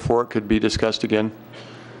year before it could be discussed again?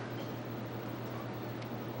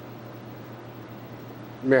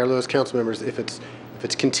 Mayor Lewis, council members, if it's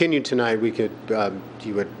continued tonight, we could,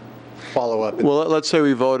 you would follow up. Well, let's say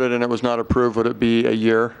we voted and it was not approved, would it be a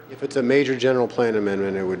year? If it's a major general plan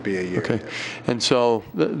amendment, it would be a year. Okay. And so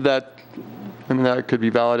that could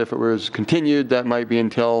be valid if it was continued. That might be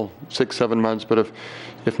until 6-7 months, but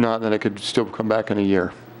if not, then it could still come back in a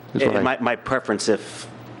year. And my preference, if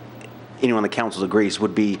anyone on the council agrees,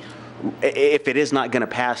 would be if it is not going to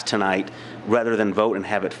pass tonight, rather than vote and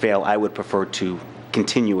have it fail, I would prefer to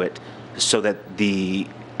continue it so that the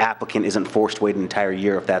applicant isn't forced to wait an entire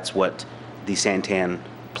year if that's what the Santan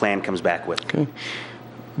plan comes back with. Okay.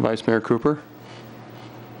 Vice Mayor Cooper.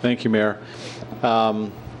 Thank you, Mayor.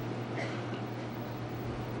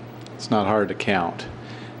 It's not hard to count,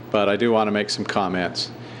 but I do want to make some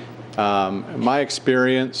comments. My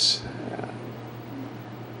experience,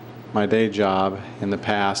 my day job in the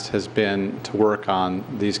past has been to work on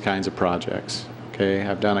these kinds of projects. Okay,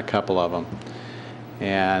 I've done a couple of them.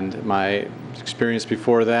 And my experience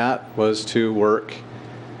before that was to work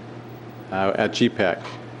at GPEC.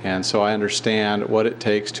 And so I understand what it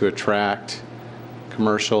takes to attract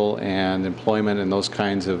commercial and employment and those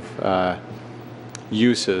kinds of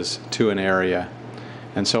uses to an area.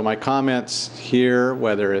 And so my comments here,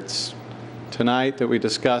 whether it's tonight that we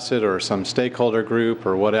discuss it or some stakeholder group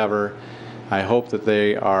or whatever, I hope that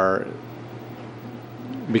they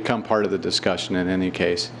become part of the discussion in any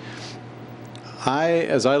case.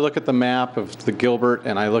 As I look at the map of the Gilbert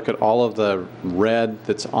and I look at all of the red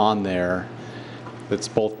that's on there, that's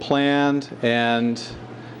both planned and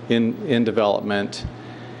in development,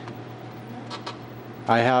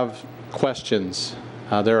 I have questions.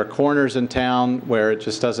 There are corners in town where it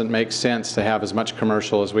just doesn't make sense to have as much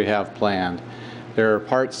commercial as we have planned. There are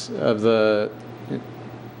parts of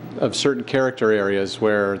certain character areas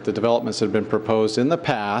where the developments that have been proposed in the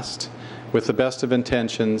past with the best of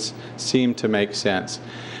intentions seem to make sense.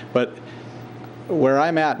 But where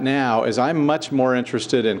I'm at now is I'm much more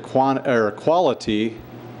interested in quality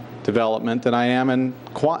development than I am in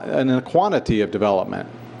a quantity of development.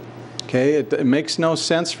 Okay, it makes no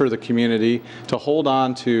sense for the community to hold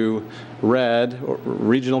on to red or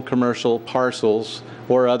regional commercial parcels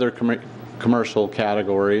or other commercial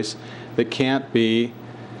categories that can't be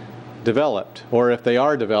developed, or if they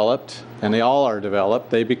are developed, and they all are developed,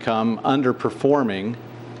 they become underperforming,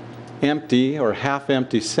 empty or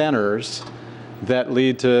half-empty centers that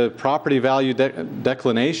lead to property value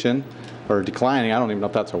declination, or declining. I don't even know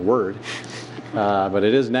if that's a word, but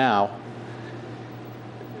it is now.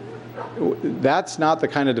 That's not the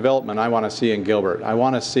kind of development I want to see in Gilbert. I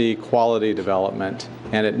want to see quality development,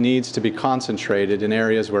 and it needs to be concentrated in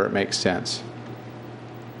areas where it makes sense.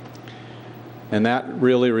 And that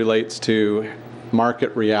really relates to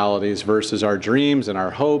market realities versus our dreams and our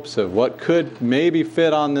hopes of what could maybe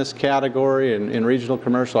fit on this category in regional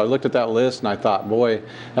commercial. I looked at that list and I thought, boy,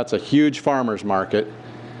 that's a huge farmer's market.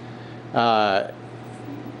 I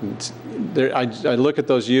look at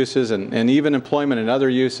those uses and even employment and other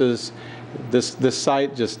uses, this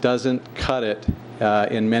site just doesn't cut it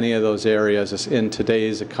in many of those areas in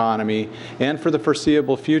today's economy and for the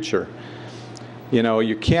foreseeable future. You know,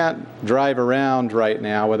 you can't drive around right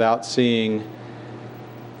now without seeing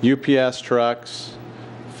UPS trucks,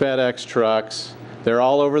 FedEx trucks. They're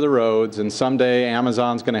all over the roads, and someday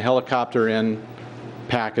Amazon's going to helicopter in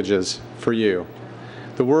packages for you.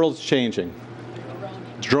 The world's changing.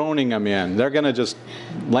 Droning them in. They're going to just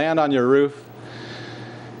land on your roof,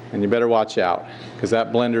 and you better watch out, because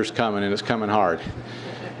that blender's coming, and it's coming hard.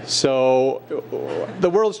 So the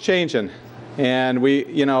world's changing, and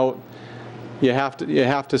you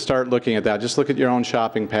have to start looking at that. Just look at your own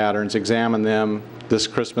shopping patterns, examine them this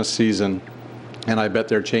Christmas season, and I bet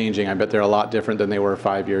they're changing. I bet they're a lot different than they were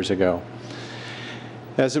 5 years ago.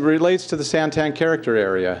 As it relates to the Santan character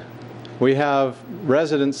area, we have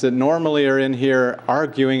residents that normally are in here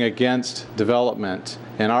arguing against development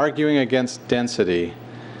and arguing against density,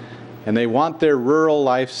 and they want their rural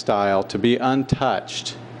lifestyle to be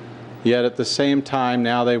untouched, yet at the same time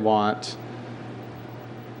now they want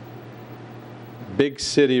big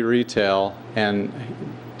city retail and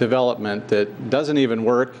development that doesn't even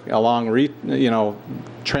work along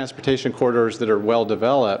transportation corridors that are well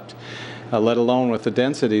developed. let alone with the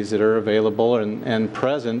densities that are available and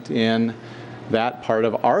present in that part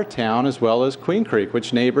of our town as well as Queen Creek,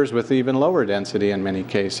 which neighbors with even lower density in many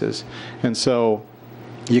cases. And so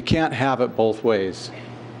you can't have it both ways.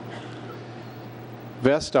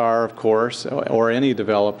 Vestar, of course, or any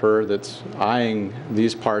developer that's eyeing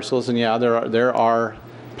these parcels, and yeah, there are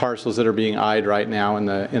parcels that are being eyed right now in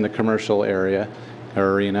the commercial area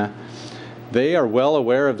or arena. They are well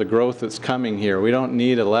aware of the growth that's coming here. We don't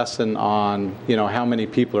need a lesson on, you know, how many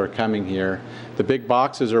people are coming here. The big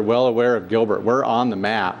boxes are well aware of Gilbert. We're on the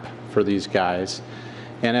map for these guys.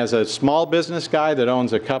 And as a small business guy that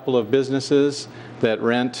owns a couple of businesses that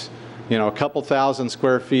rent, you know, a couple thousand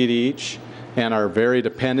square feet each and are very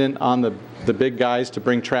dependent on the big guys to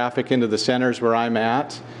bring traffic into the centers where I'm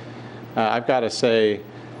at, I've got to say,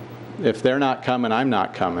 if they're not coming, I'm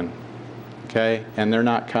not coming. Okay? And they're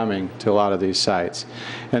not coming to a lot of these sites.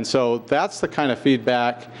 And so that's the kind of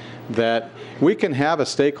feedback that we can have a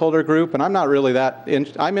stakeholder group, and I'm not really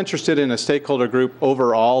I'm interested in a stakeholder group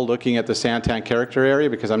overall looking at the Santan character area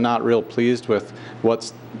because I'm not real pleased with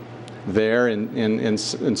what's there in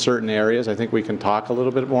certain areas. I think we can talk a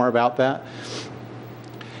little bit more about that.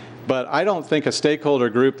 But I don't think a stakeholder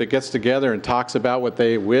group that gets together and talks about what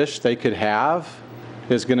they wish they could have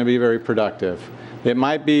is going to be very productive. It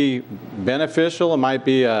might be beneficial, it might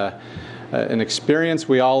be an experience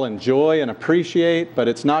we all enjoy and appreciate, but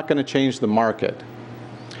it's not going to change the market.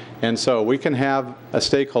 And so we can have a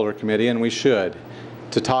stakeholder committee, and we should,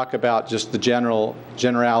 to talk about just the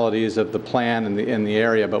generalities of the plan in the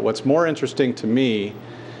area. But what's more interesting to me,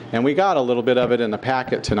 and we got a little bit of it in the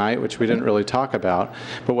packet tonight, which we didn't really talk about,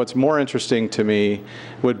 but what's more interesting to me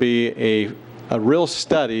would be a real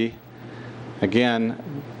study, again,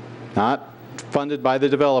 not funded by the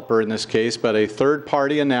developer in this case, but a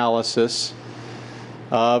third-party analysis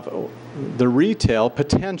of the retail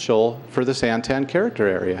potential for the Santan character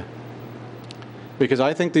area. Because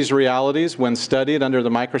I think these realities, when studied under the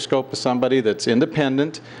microscope of somebody that's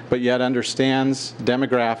independent, but yet understands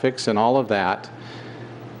demographics and all of that,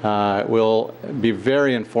 will be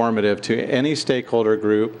very informative to any stakeholder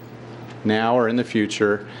group now or in the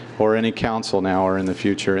future, or any council now or in the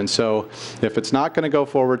future. And so if it's not going to go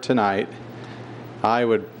forward tonight, I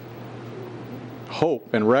would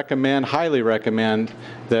hope and recommend, highly recommend,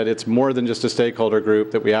 that it's more than just a stakeholder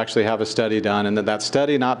group, that we actually have a study done, and that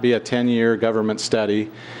study not be a 10-year government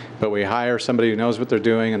study, but we hire somebody who knows what they're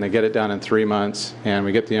doing and they get it done in 3 months, and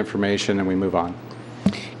we get the information and we move on.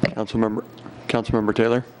 Councilmember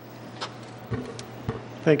Taylor.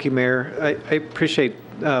 Thank you, Mayor. I appreciate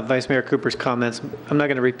Vice Mayor Cooper's comments. I'm not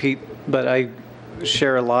going to repeat, but I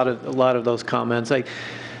share a lot of those comments.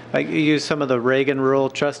 I use some of the Reagan rule,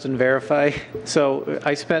 trust and verify. So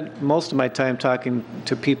I spent most of my time talking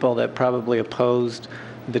to people that probably opposed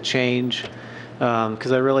the change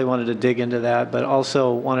because I really wanted to dig into that, but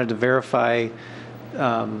also wanted to verify,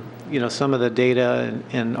 you know, some of the data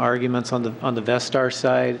and arguments on the Vestar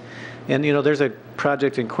side. And you know, there's a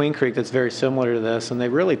project in Queen Creek that's very similar to this, and they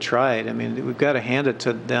really tried. I mean, we've got to hand it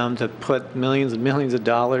to them to put millions and millions of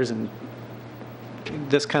dollars and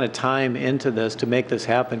this kind of time into this to make this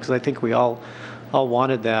happen, because I think we all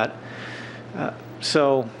wanted that.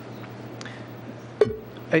 So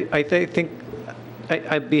I think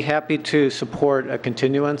I'd be happy to support a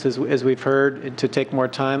continuance, as we've heard, to take more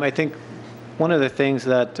time. I think one of the things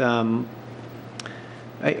that,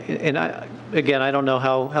 again, I don't know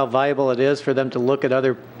how viable it is for them to look at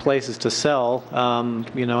other places to sell,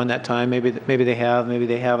 you know, in that time. Maybe they have, maybe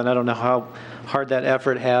they haven't. I don't know how hard that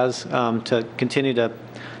effort has to continue to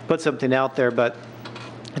put something out there. But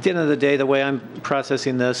at the end of the day, the way I'm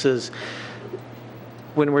processing this is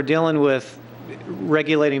when we're dealing with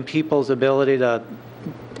regulating people's ability to,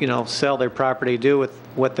 you know, sell their property, do with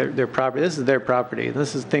what their property, this is their property.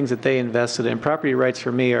 This is things that they invested in. Property rights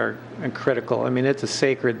for me are critical. I mean, it's a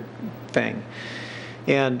sacred thing.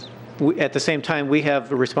 And at the same time, we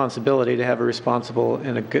have a responsibility to have a responsible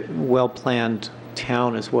and a good, well-planned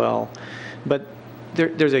town as well. But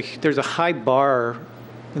there's a high bar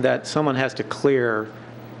that someone has to clear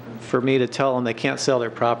for me to tell them they can't sell their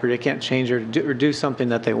property, they can't change or do something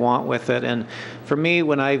that they want with it. And for me,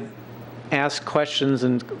 when I've asked questions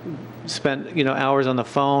and spent, you know, hours on the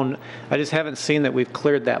phone, I just haven't seen that we've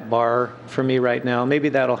cleared that bar for me right now. Maybe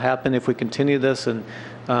that'll happen if we continue this, and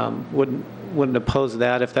wouldn't oppose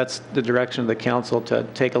that if that's the direction of the council, to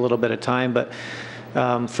take a little bit of time. But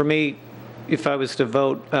for me, if I was to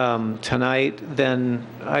vote tonight, then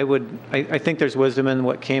I think there's wisdom in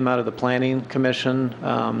what came out of the Planning Commission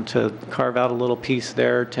to carve out a little piece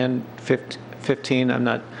there, 10, 15, I'm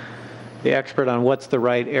not the expert on what's the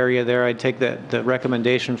right area there. I'd take the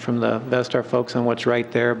recommendation from the Vestar folks on what's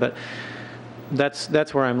right there, but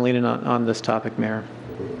that's where I'm leaning on this topic, Mayor.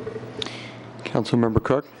 Councilmember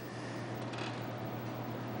Cook?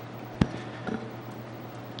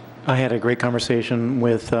 I had a great conversation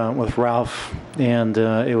with Ralph, and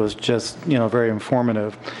it was just, very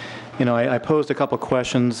informative. I posed a couple of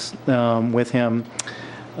questions with him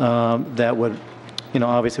that would,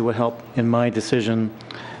 obviously would help in my decision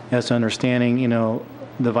as to understanding,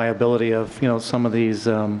 the viability of, some of these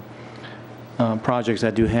projects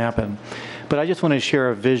that do happen. But I just want to share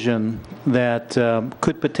a vision that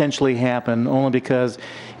could potentially happen only because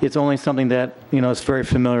it's only something that, is very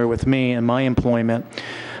familiar with me and my employment.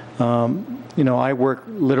 I work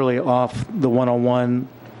literally off the 101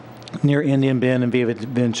 near Indian Bend and Via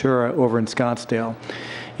Ventura over in Scottsdale.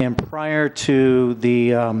 And prior to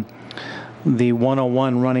the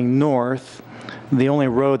 101 running north, the only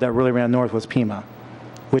road that really ran north was Pima,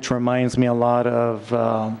 which reminds me a lot of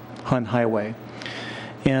Hunt Highway.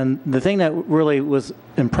 And the thing that really was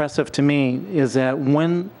impressive to me is that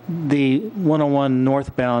when the 101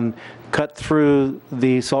 northbound cut through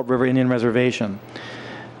the Salt River Indian Reservation,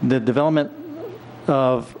 the development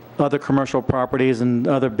of other commercial properties and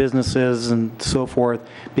other businesses and so forth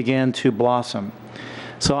began to blossom.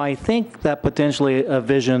 So I think that potentially a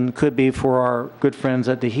vision could be for our good friends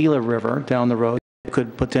at the Gila River down the road,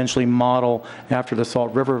 could potentially model after the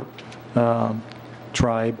Salt River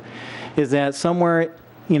tribe, is that somewhere,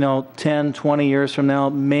 10, 20 years from now,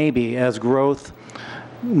 maybe as growth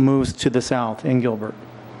moves to the south in Gilbert,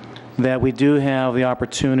 that we do have the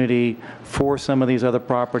opportunity for some of these other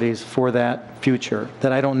properties for that future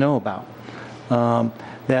that I don't know about.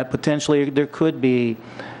 That potentially there could be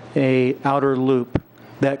a outer loop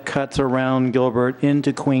that cuts around Gilbert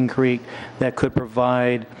into Queen Creek that could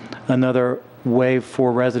provide another way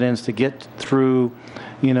for residents to get through,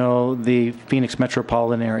 the Phoenix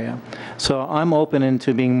metropolitan area. So I'm open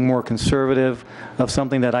into being more conservative of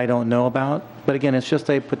something that I don't know about. But again, it's just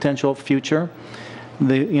a potential future.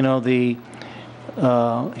 The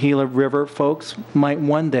Gila River folks might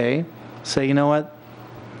one day say, you know what,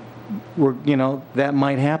 that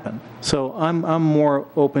might happen. So I'm more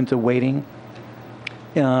open to waiting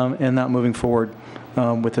and not moving forward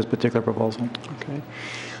with this particular proposal. Okay.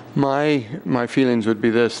 My feelings would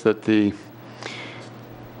be this, that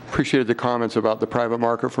appreciated the comments about the private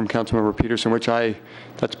market from Councilmember Peterson, which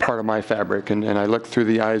that's part of my fabric, and I look through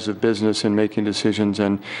the eyes of business in making decisions.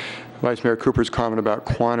 And Vice Mayor Cooper's comment about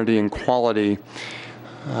quantity and quality,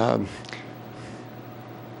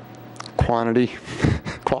 quality,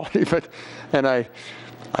 and I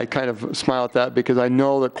kind of smile at that because I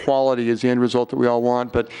know that quality is the end result that we all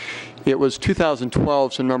want, but it was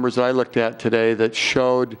 2012, some numbers that I looked at today that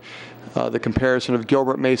showed the comparison of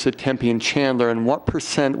Gilbert, Mesa, Tempe, and Chandler, and what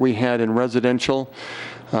 % we had in residential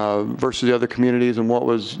versus the other communities, and what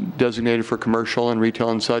was designated for commercial and retail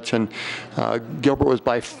and such. And Gilbert was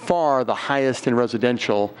by far the highest in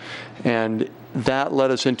residential, and that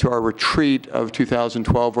led us into our retreat of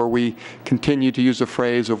 2012, where we continued to use the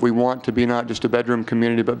phrase of we want to be not just a bedroom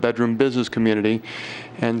community, but bedroom business community.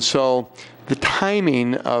 And so the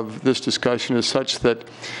timing of this discussion is such that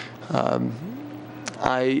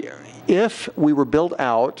if we were built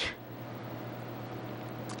out,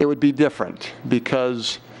 it would be different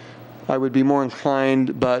because I would be more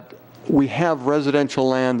inclined, but we have residential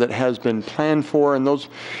land that has been planned for, and those,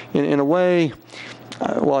 in a way,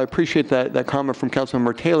 well, I appreciate that comment from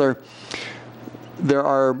Councilmember Taylor. There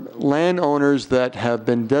are landowners that have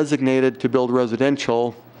been designated to build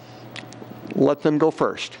residential. Let them go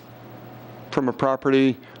first from a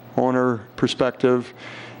property owner perspective.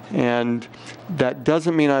 And that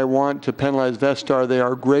doesn't mean I want to penalize Vestar. They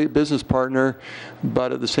are a great business partner,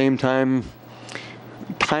 but at the same time,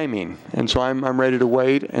 timing. And so I'm ready to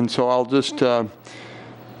wait. And so I'll just,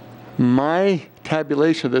 my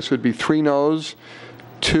tabulation of this would be 3 no's,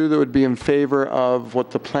 2 that would be in favor of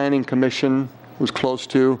what the Planning Commission was close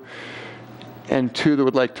to, and 2 that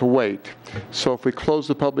would like to wait. So if we close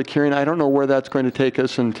the public hearing, I don't know where that's going to take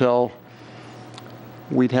us until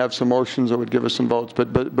we'd have some motions that would give us some votes.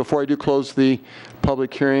 But before I do close the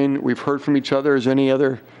public hearing, we've heard from each other. Is there any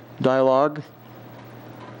other dialogue?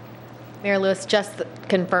 Mayor Lewis, just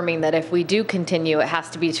confirming that if we do continue, it has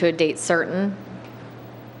to be to a date certain.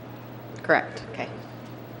 Correct. Okay.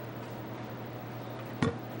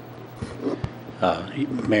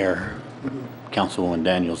 Mayor, Councilwoman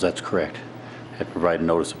Daniels, that's correct. Had to provide a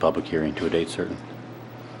notice of public hearing to a date certain.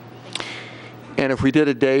 And if we did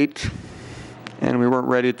a date and we weren't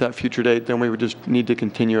ready at that future date, then we would just need to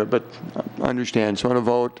continue it. But understand. So on a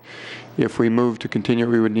vote, if we move to continue,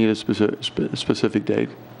 we would need a specific date.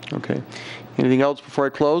 Okay. Anything else before I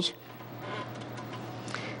close?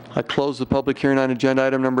 I close the public hearing on agenda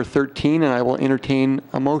item number 13, and I will entertain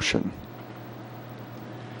a motion.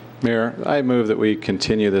 Mayor, I move that we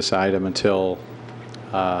continue this item until,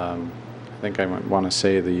 I think I want to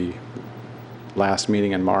say the last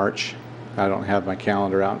meeting in March. I don't have my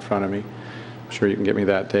calendar out in front of me. I'm sure you can get me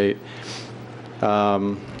that date.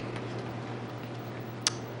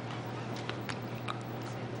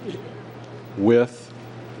 With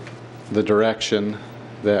the direction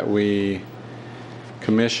that we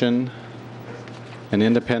commission an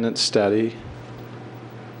independent study,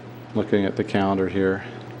 looking at the calendar here.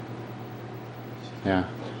 Yeah,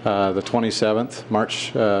 the 27th,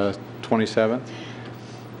 March 27th.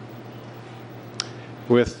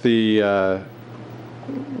 With the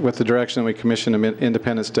direction that we commission an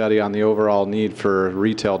independent study on the overall need for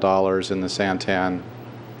retail dollars in the Santan,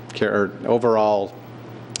 or overall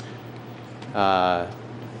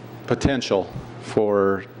potential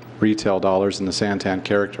for retail dollars in the Santan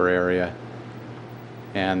character area,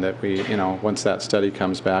 and that we, once that study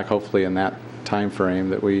comes back, hopefully in that time frame,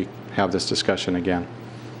 that we have this discussion again.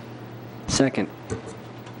 Second.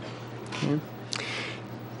 Okay.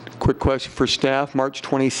 Quick question for staff, March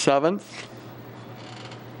 27th.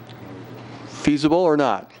 Feasible or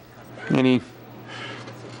not? Any?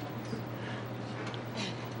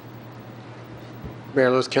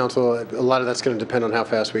 Mayor Lewis, Council, a lot of that's going to depend on how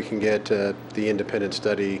fast we can get the independent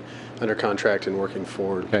study under contract and working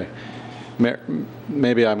forward. Okay.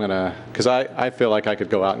 Maybe I'm going to, because I feel like I could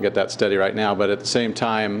go out and get that study right now, but at the same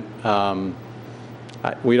time,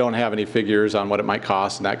 we don't have any figures on what it might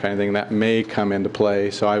cost and that kind of thing. That may come into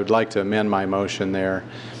play. So I would like to amend my motion there,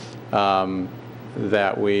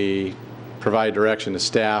 that we provide direction to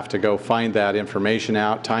staff to go find that information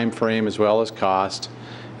out, time frame as well as cost,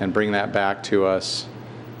 and bring that back to us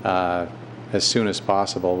as soon as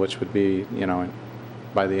possible, which would be,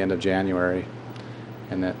 by the end of January.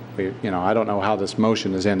 And that we, I don't know how this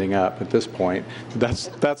motion is ending up at this point.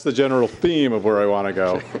 That's the general theme of where I want to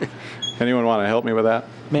go. Anyone want to help me with that?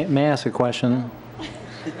 May I ask a question?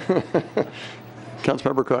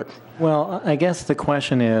 Councilmember Cook. Well, I guess the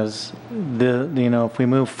question is, if we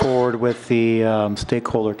move forward with the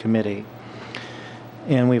stakeholder committee,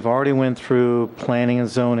 and we've already went through planning and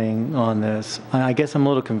zoning on this, I guess I'm a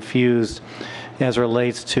little confused as it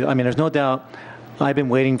relates to, there's no doubt I've been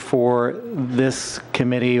waiting for this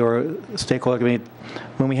committee or stakeholder committee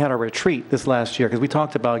when we had our retreat this last year, because we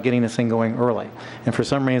talked about getting this thing going early. And for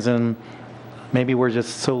some reason, maybe we're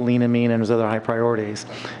just so lean and mean and there's other high priorities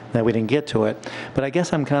that we didn't get to it. But I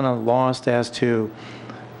guess I'm kind of lost as to,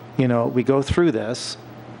 we go through this.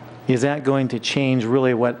 Is that going to change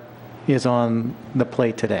really what is on the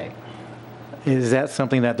plate today? Is that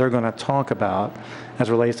something that they're going to talk about as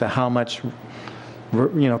it relates to how much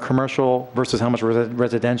commercial versus how much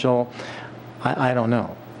residential? I don't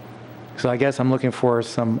know. So I guess I'm looking for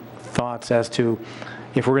some thoughts as to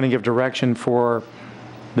if we're going to give direction for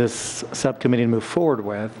this subcommittee to move forward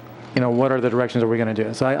with, what are the directions that we're going to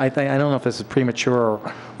do? So I don't know if this is premature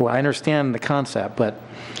or I understand the concept, but.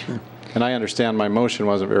 And I understand my motion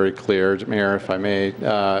wasn't very clear, Mayor, if I may.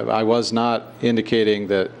 I was not indicating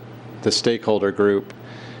that the stakeholder group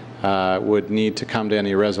would need to come to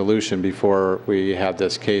any resolution before we had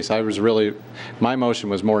this case. My motion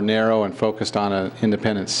was more narrow and focused on an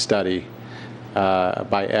independent study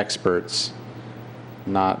by experts,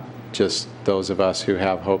 not just those of us who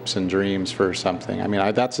have hopes and dreams for something.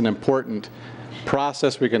 That's an important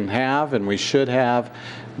process we can have and we should have,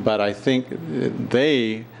 but I think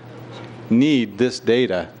they need this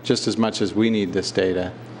data just as much as we need this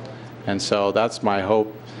data. And so that's my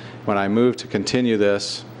hope. When I move to continue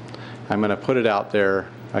this, I'm going to put it out there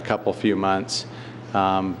a few months,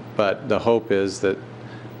 but the hope is that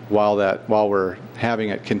while we're having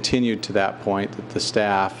it continued to that point, that the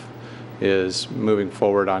staff is moving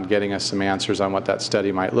forward on getting us some answers on what that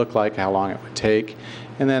study might look like, how long it would take,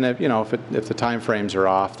 and then if the time frames are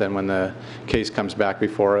off, then when the case comes back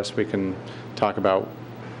before us, we can talk about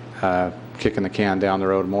kicking the can down the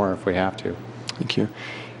road more if we have to. Thank you.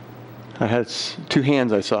 I had two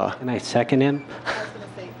hands I saw. Can I second him?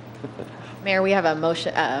 Mayor, we have a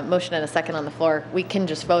motion and a second on the floor. We can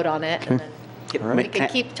just vote on it, and then we can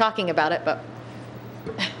keep talking about it, but.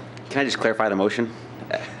 Can I just clarify the motion?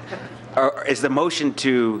 Or is the motion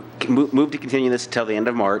to move to continue this until the end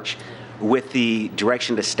of March with the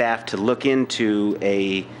direction to staff to look into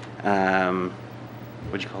a,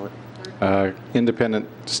 what'd you call it? Independent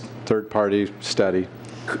third-party study.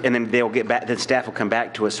 and then they'll get back, then staff will come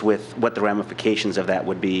back to us with what the ramifications of that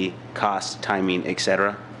would be, cost, timing, et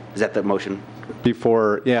cetera? Is that the motion?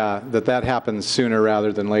 Before, yeah, that happens sooner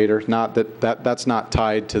rather than later, not that's not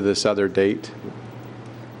tied to this other date.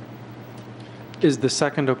 Is the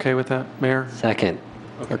second okay with that, Mayor? Second.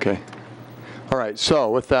 Okay. All right, so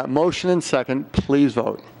with that motion and second, please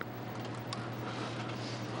vote.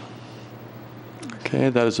 Okay,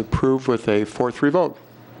 that is approved with a 4-3 vote.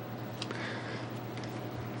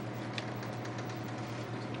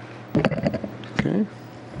 Okay,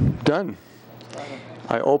 done.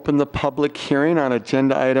 I open the public hearing on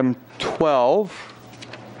agenda item 12.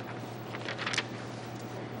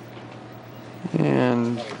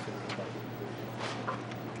 And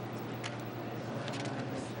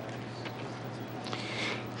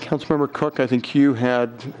Councilmember Cook, I think you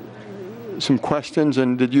had some questions,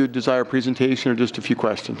 and did you desire a presentation or just a few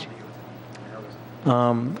questions?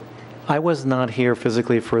 I was not here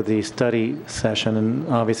physically for the study session, and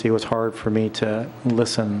obviously it was hard for me to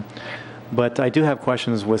listen. But I do have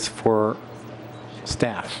questions for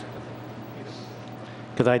staff,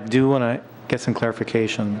 because I do want to get some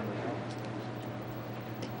clarification.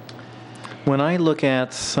 When I look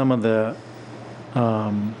at some of the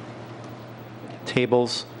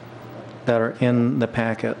tables that are in the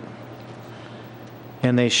packet,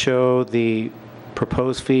 and they show the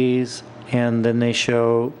proposed fees, and then they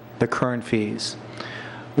show the current fees.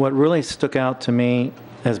 What really stuck out to me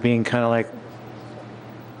as being kind of like,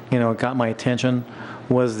 got my attention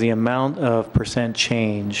was the amount of percent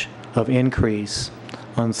change of increase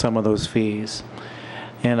on some of those fees.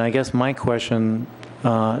 And I guess my question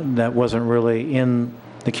that wasn't really in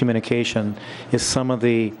the communication is some of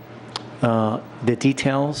the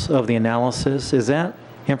details of the analysis. Is that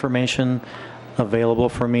information available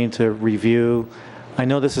for me to review? I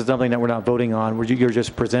know this is something that we're not voting on, you're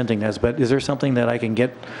just presenting this, but is there something that I can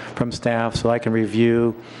get from staff so I can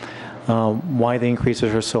review why the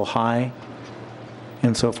increases are so high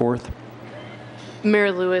and so forth?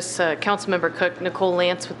 Mayor Lewis, Councilmember Cook, Nicole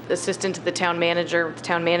Lance, Assistant to the Town Manager with the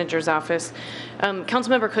Town Manager's Office.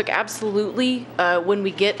 Councilmember Cook, absolutely, when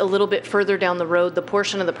we get a little bit further down the road, the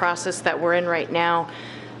portion of the process that we're in right now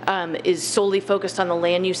is solely focused on the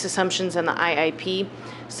land use assumptions and the IIP.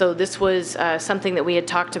 So this was something that we had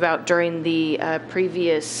talked about during the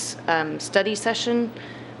previous study session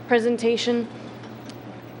presentation,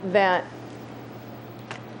 that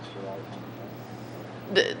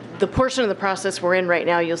the portion of the process we're in right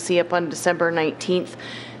now, you'll see up on December 19th,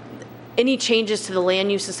 any changes to the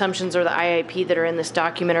land use assumptions or the IIP that are in this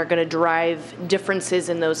document are going to drive differences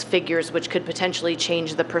in those figures, which could potentially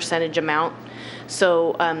change the percentage amount.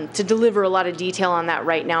 So to deliver a lot of detail on that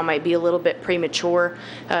right now might be a little bit premature.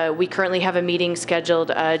 We currently have a meeting scheduled.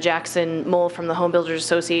 Jackson Mole from the Home Builders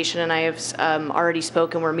Association and I have already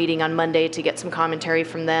spoken. We're meeting on Monday to get some commentary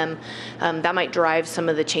from them. That might drive some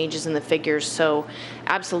of the changes in the figures. So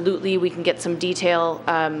absolutely, we can get some detail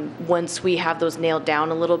once we have those nailed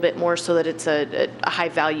down a little bit more so that it's a high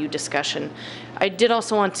value discussion. I did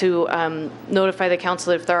also want to notify the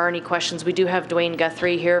council if there are any questions. We do have Dwayne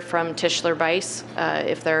Guthrie here from Tischler Bice,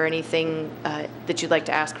 if there are anything that you'd like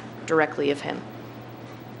to ask directly of him.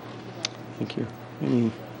 Thank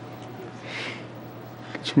you.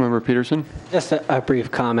 Councilmember Peterson? Just a brief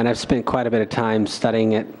comment. I've spent quite a bit of time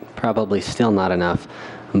studying it, probably still not enough,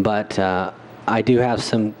 but I do have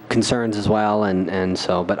some concerns as well,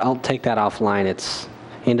 but I'll take that offline. It's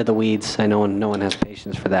into the weeds. I know no one has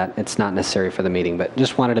patience for that. It's not necessary for the meeting, but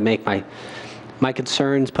just wanted to make my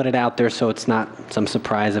concerns, put it out there so it's not some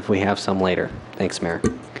surprise if we have some later. Thanks, Mayor.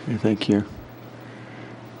 Okay, thank you.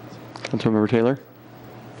 Councilmember Taylor?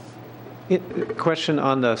 Question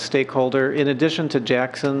on the stakeholder. In addition to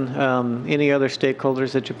Jackson, any other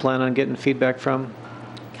stakeholders that you plan on getting feedback from?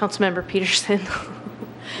 Councilmember Peterson?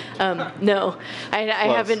 No,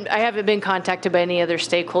 I haven't been contacted by any other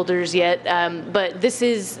stakeholders yet, but this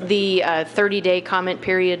is the 30-day comment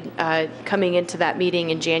period coming into that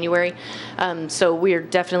meeting in January. So we're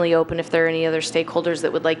definitely open if there are any other stakeholders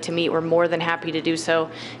that would like to meet. We're more than happy to do so.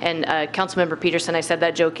 And Councilmember Peterson, I said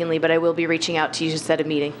that jokingly, but I will be reaching out to you to set a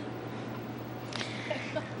meeting.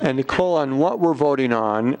 And Nicole, on what we're voting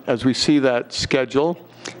on, as we see that schedule,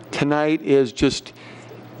 tonight is just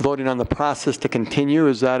voting on the process to continue.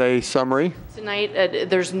 Is that a summary? Tonight,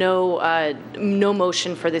 there's no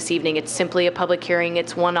motion for this evening. It's simply a public hearing.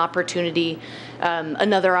 It's one opportunity,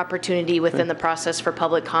 another opportunity within the process for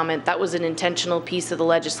public comment. That was an intentional piece of the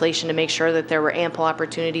legislation to make sure that there were ample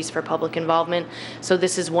opportunities for public involvement. So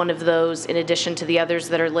this is one of those, in addition to the others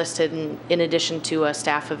that are listed, and in addition to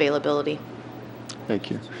staff availability. Thank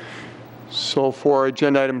you. So for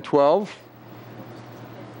agenda item 12,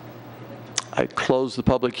 I close the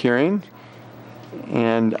public hearing,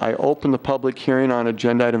 and I open the public hearing on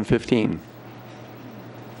agenda item 15.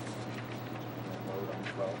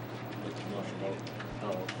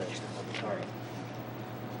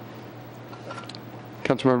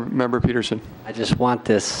 Councilmember Peterson. I just want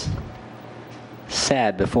this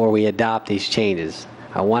said before we adopt these changes.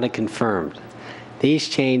 I want it confirmed. These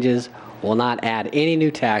changes will not add any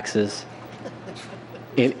new taxes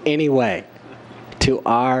in any way to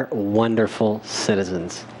our wonderful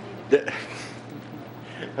citizens.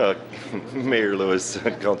 Mayor Lewis,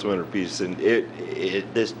 Councilmember Peterson,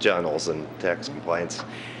 this John Olson tax compliance,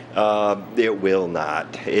 it will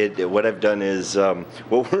not. What I've done is,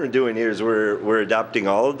 what we're doing here is we're adopting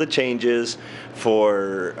all of the changes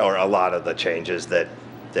or a lot of the changes that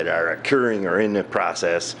are occurring or in the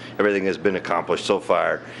process. Everything has been accomplished so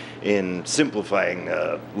far in simplifying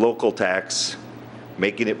local tax,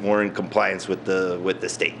 making it more in compliance with the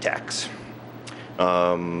state tax.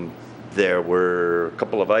 There were a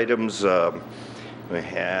couple of items.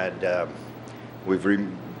 We've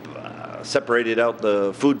separated out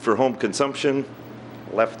the food for home consumption,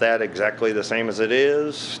 left that exactly the same as it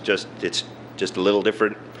is. It's just a little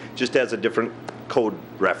different. Just has a different code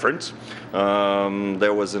reference.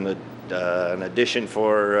 There was an addition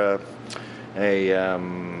for a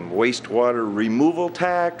wastewater removal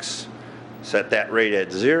tax. Set that rate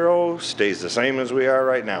at 0. Stays the same as we are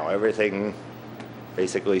right now. Everything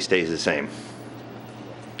basically stays the same.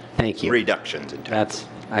 Thank you. Reductions in tax.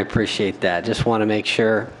 I appreciate that. Just want to make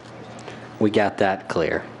sure we got that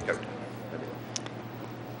clear. Yep.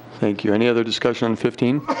 Thank you. Any other discussion on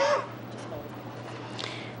 15?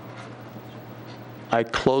 I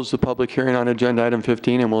close the public hearing on agenda item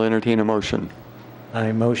 15 and will entertain a motion.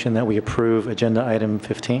 I motion that we approve agenda item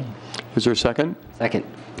 15. Is there a second? Second.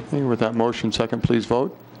 Okay, with that motion, second, please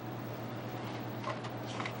vote.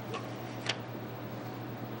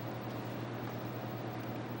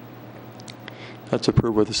 That's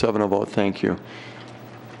approved with a 7-0 vote. Thank you.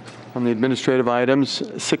 On the administrative items,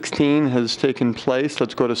 16 has taken place.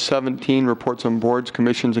 Let's go to 17, reports on boards,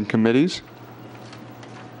 commissions, and committees.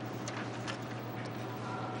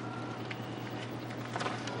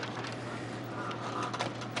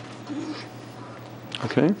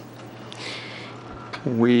 Okay.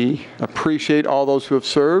 We appreciate all those who have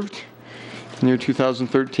served in the year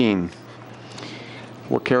 2013.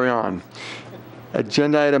 We'll carry on.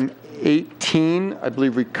 Agenda item 18, I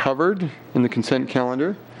believe we covered in the consent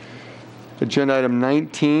calendar. Agenda item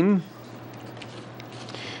 19,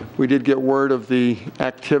 we did get word of the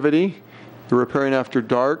activity, the Repairing After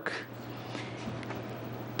Dark,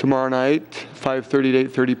 tomorrow night, 5:30 to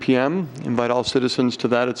 8:30 p.m. Invite all citizens to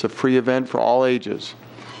that. It's a free event for all ages.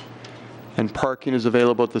 And parking is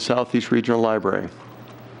available at the Southeast Regional Library.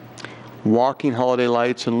 Walking holiday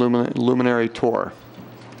lights and luminary tour.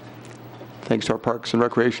 Thanks to our Parks and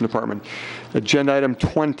Recreation Department. Agenda item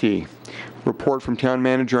 20, report from Town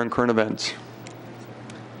Manager on current events.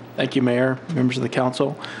 Thank you, Mayor, members of the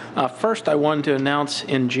council. First, I wanted to announce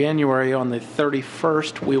in January on the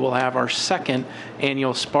 31st, we will have our second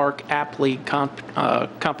annual Spark App League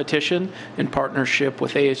competition in partnership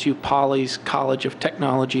with ASU Poly's College of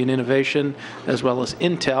Technology and Innovation, as well as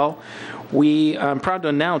Intel. I'm proud to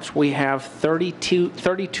announce we have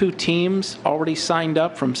 32 teams already signed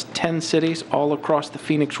up from 10 cities all across the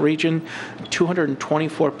Phoenix region,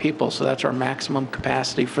 224 people, so that's our maximum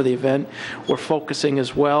capacity for the event. We're focusing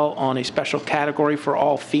as well on a special category for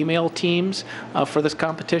all female teams for this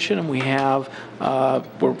competition, and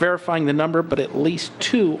we're verifying the number, but at least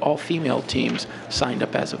 2 all-female teams signed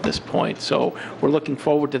up as of this point. So we're looking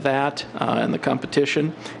forward to that and the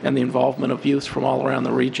competition and the involvement of youth from all around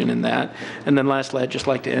the region in that. And then lastly, I'd just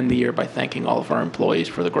like to end the year by thanking all of our employees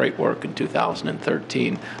for the great work in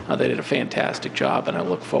 2013. They did a fantastic job, and I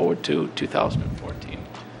look forward to 2014.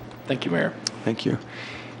 Thank you, Mayor. Thank you.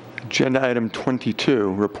 Agenda item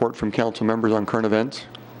 22, report from council members on current events.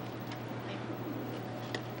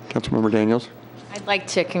 Councilmember Daniels. I'd like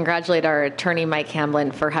to congratulate our attorney, Mike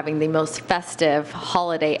Hamblin, for having the most festive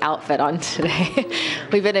holiday outfit on today.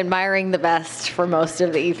 We've been admiring the best for most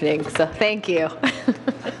of the evening, so thank you.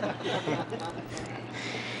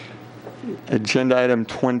 Agenda item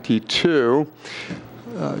 22,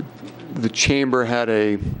 the chamber had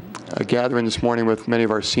a gathering this morning with many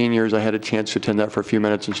of our seniors. I had a chance to attend that for a few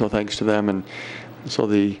minutes, and so thanks to them. And so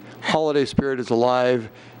the holiday spirit is alive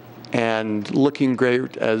and looking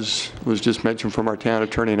great, as was just mentioned from our town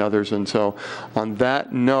attorney and others. And so on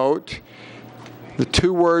that note, the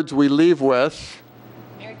 2 words we leave with,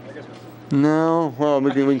 no, well,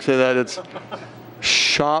 we can say that it's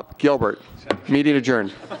Shop Gilbert. Meeting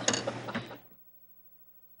adjourned.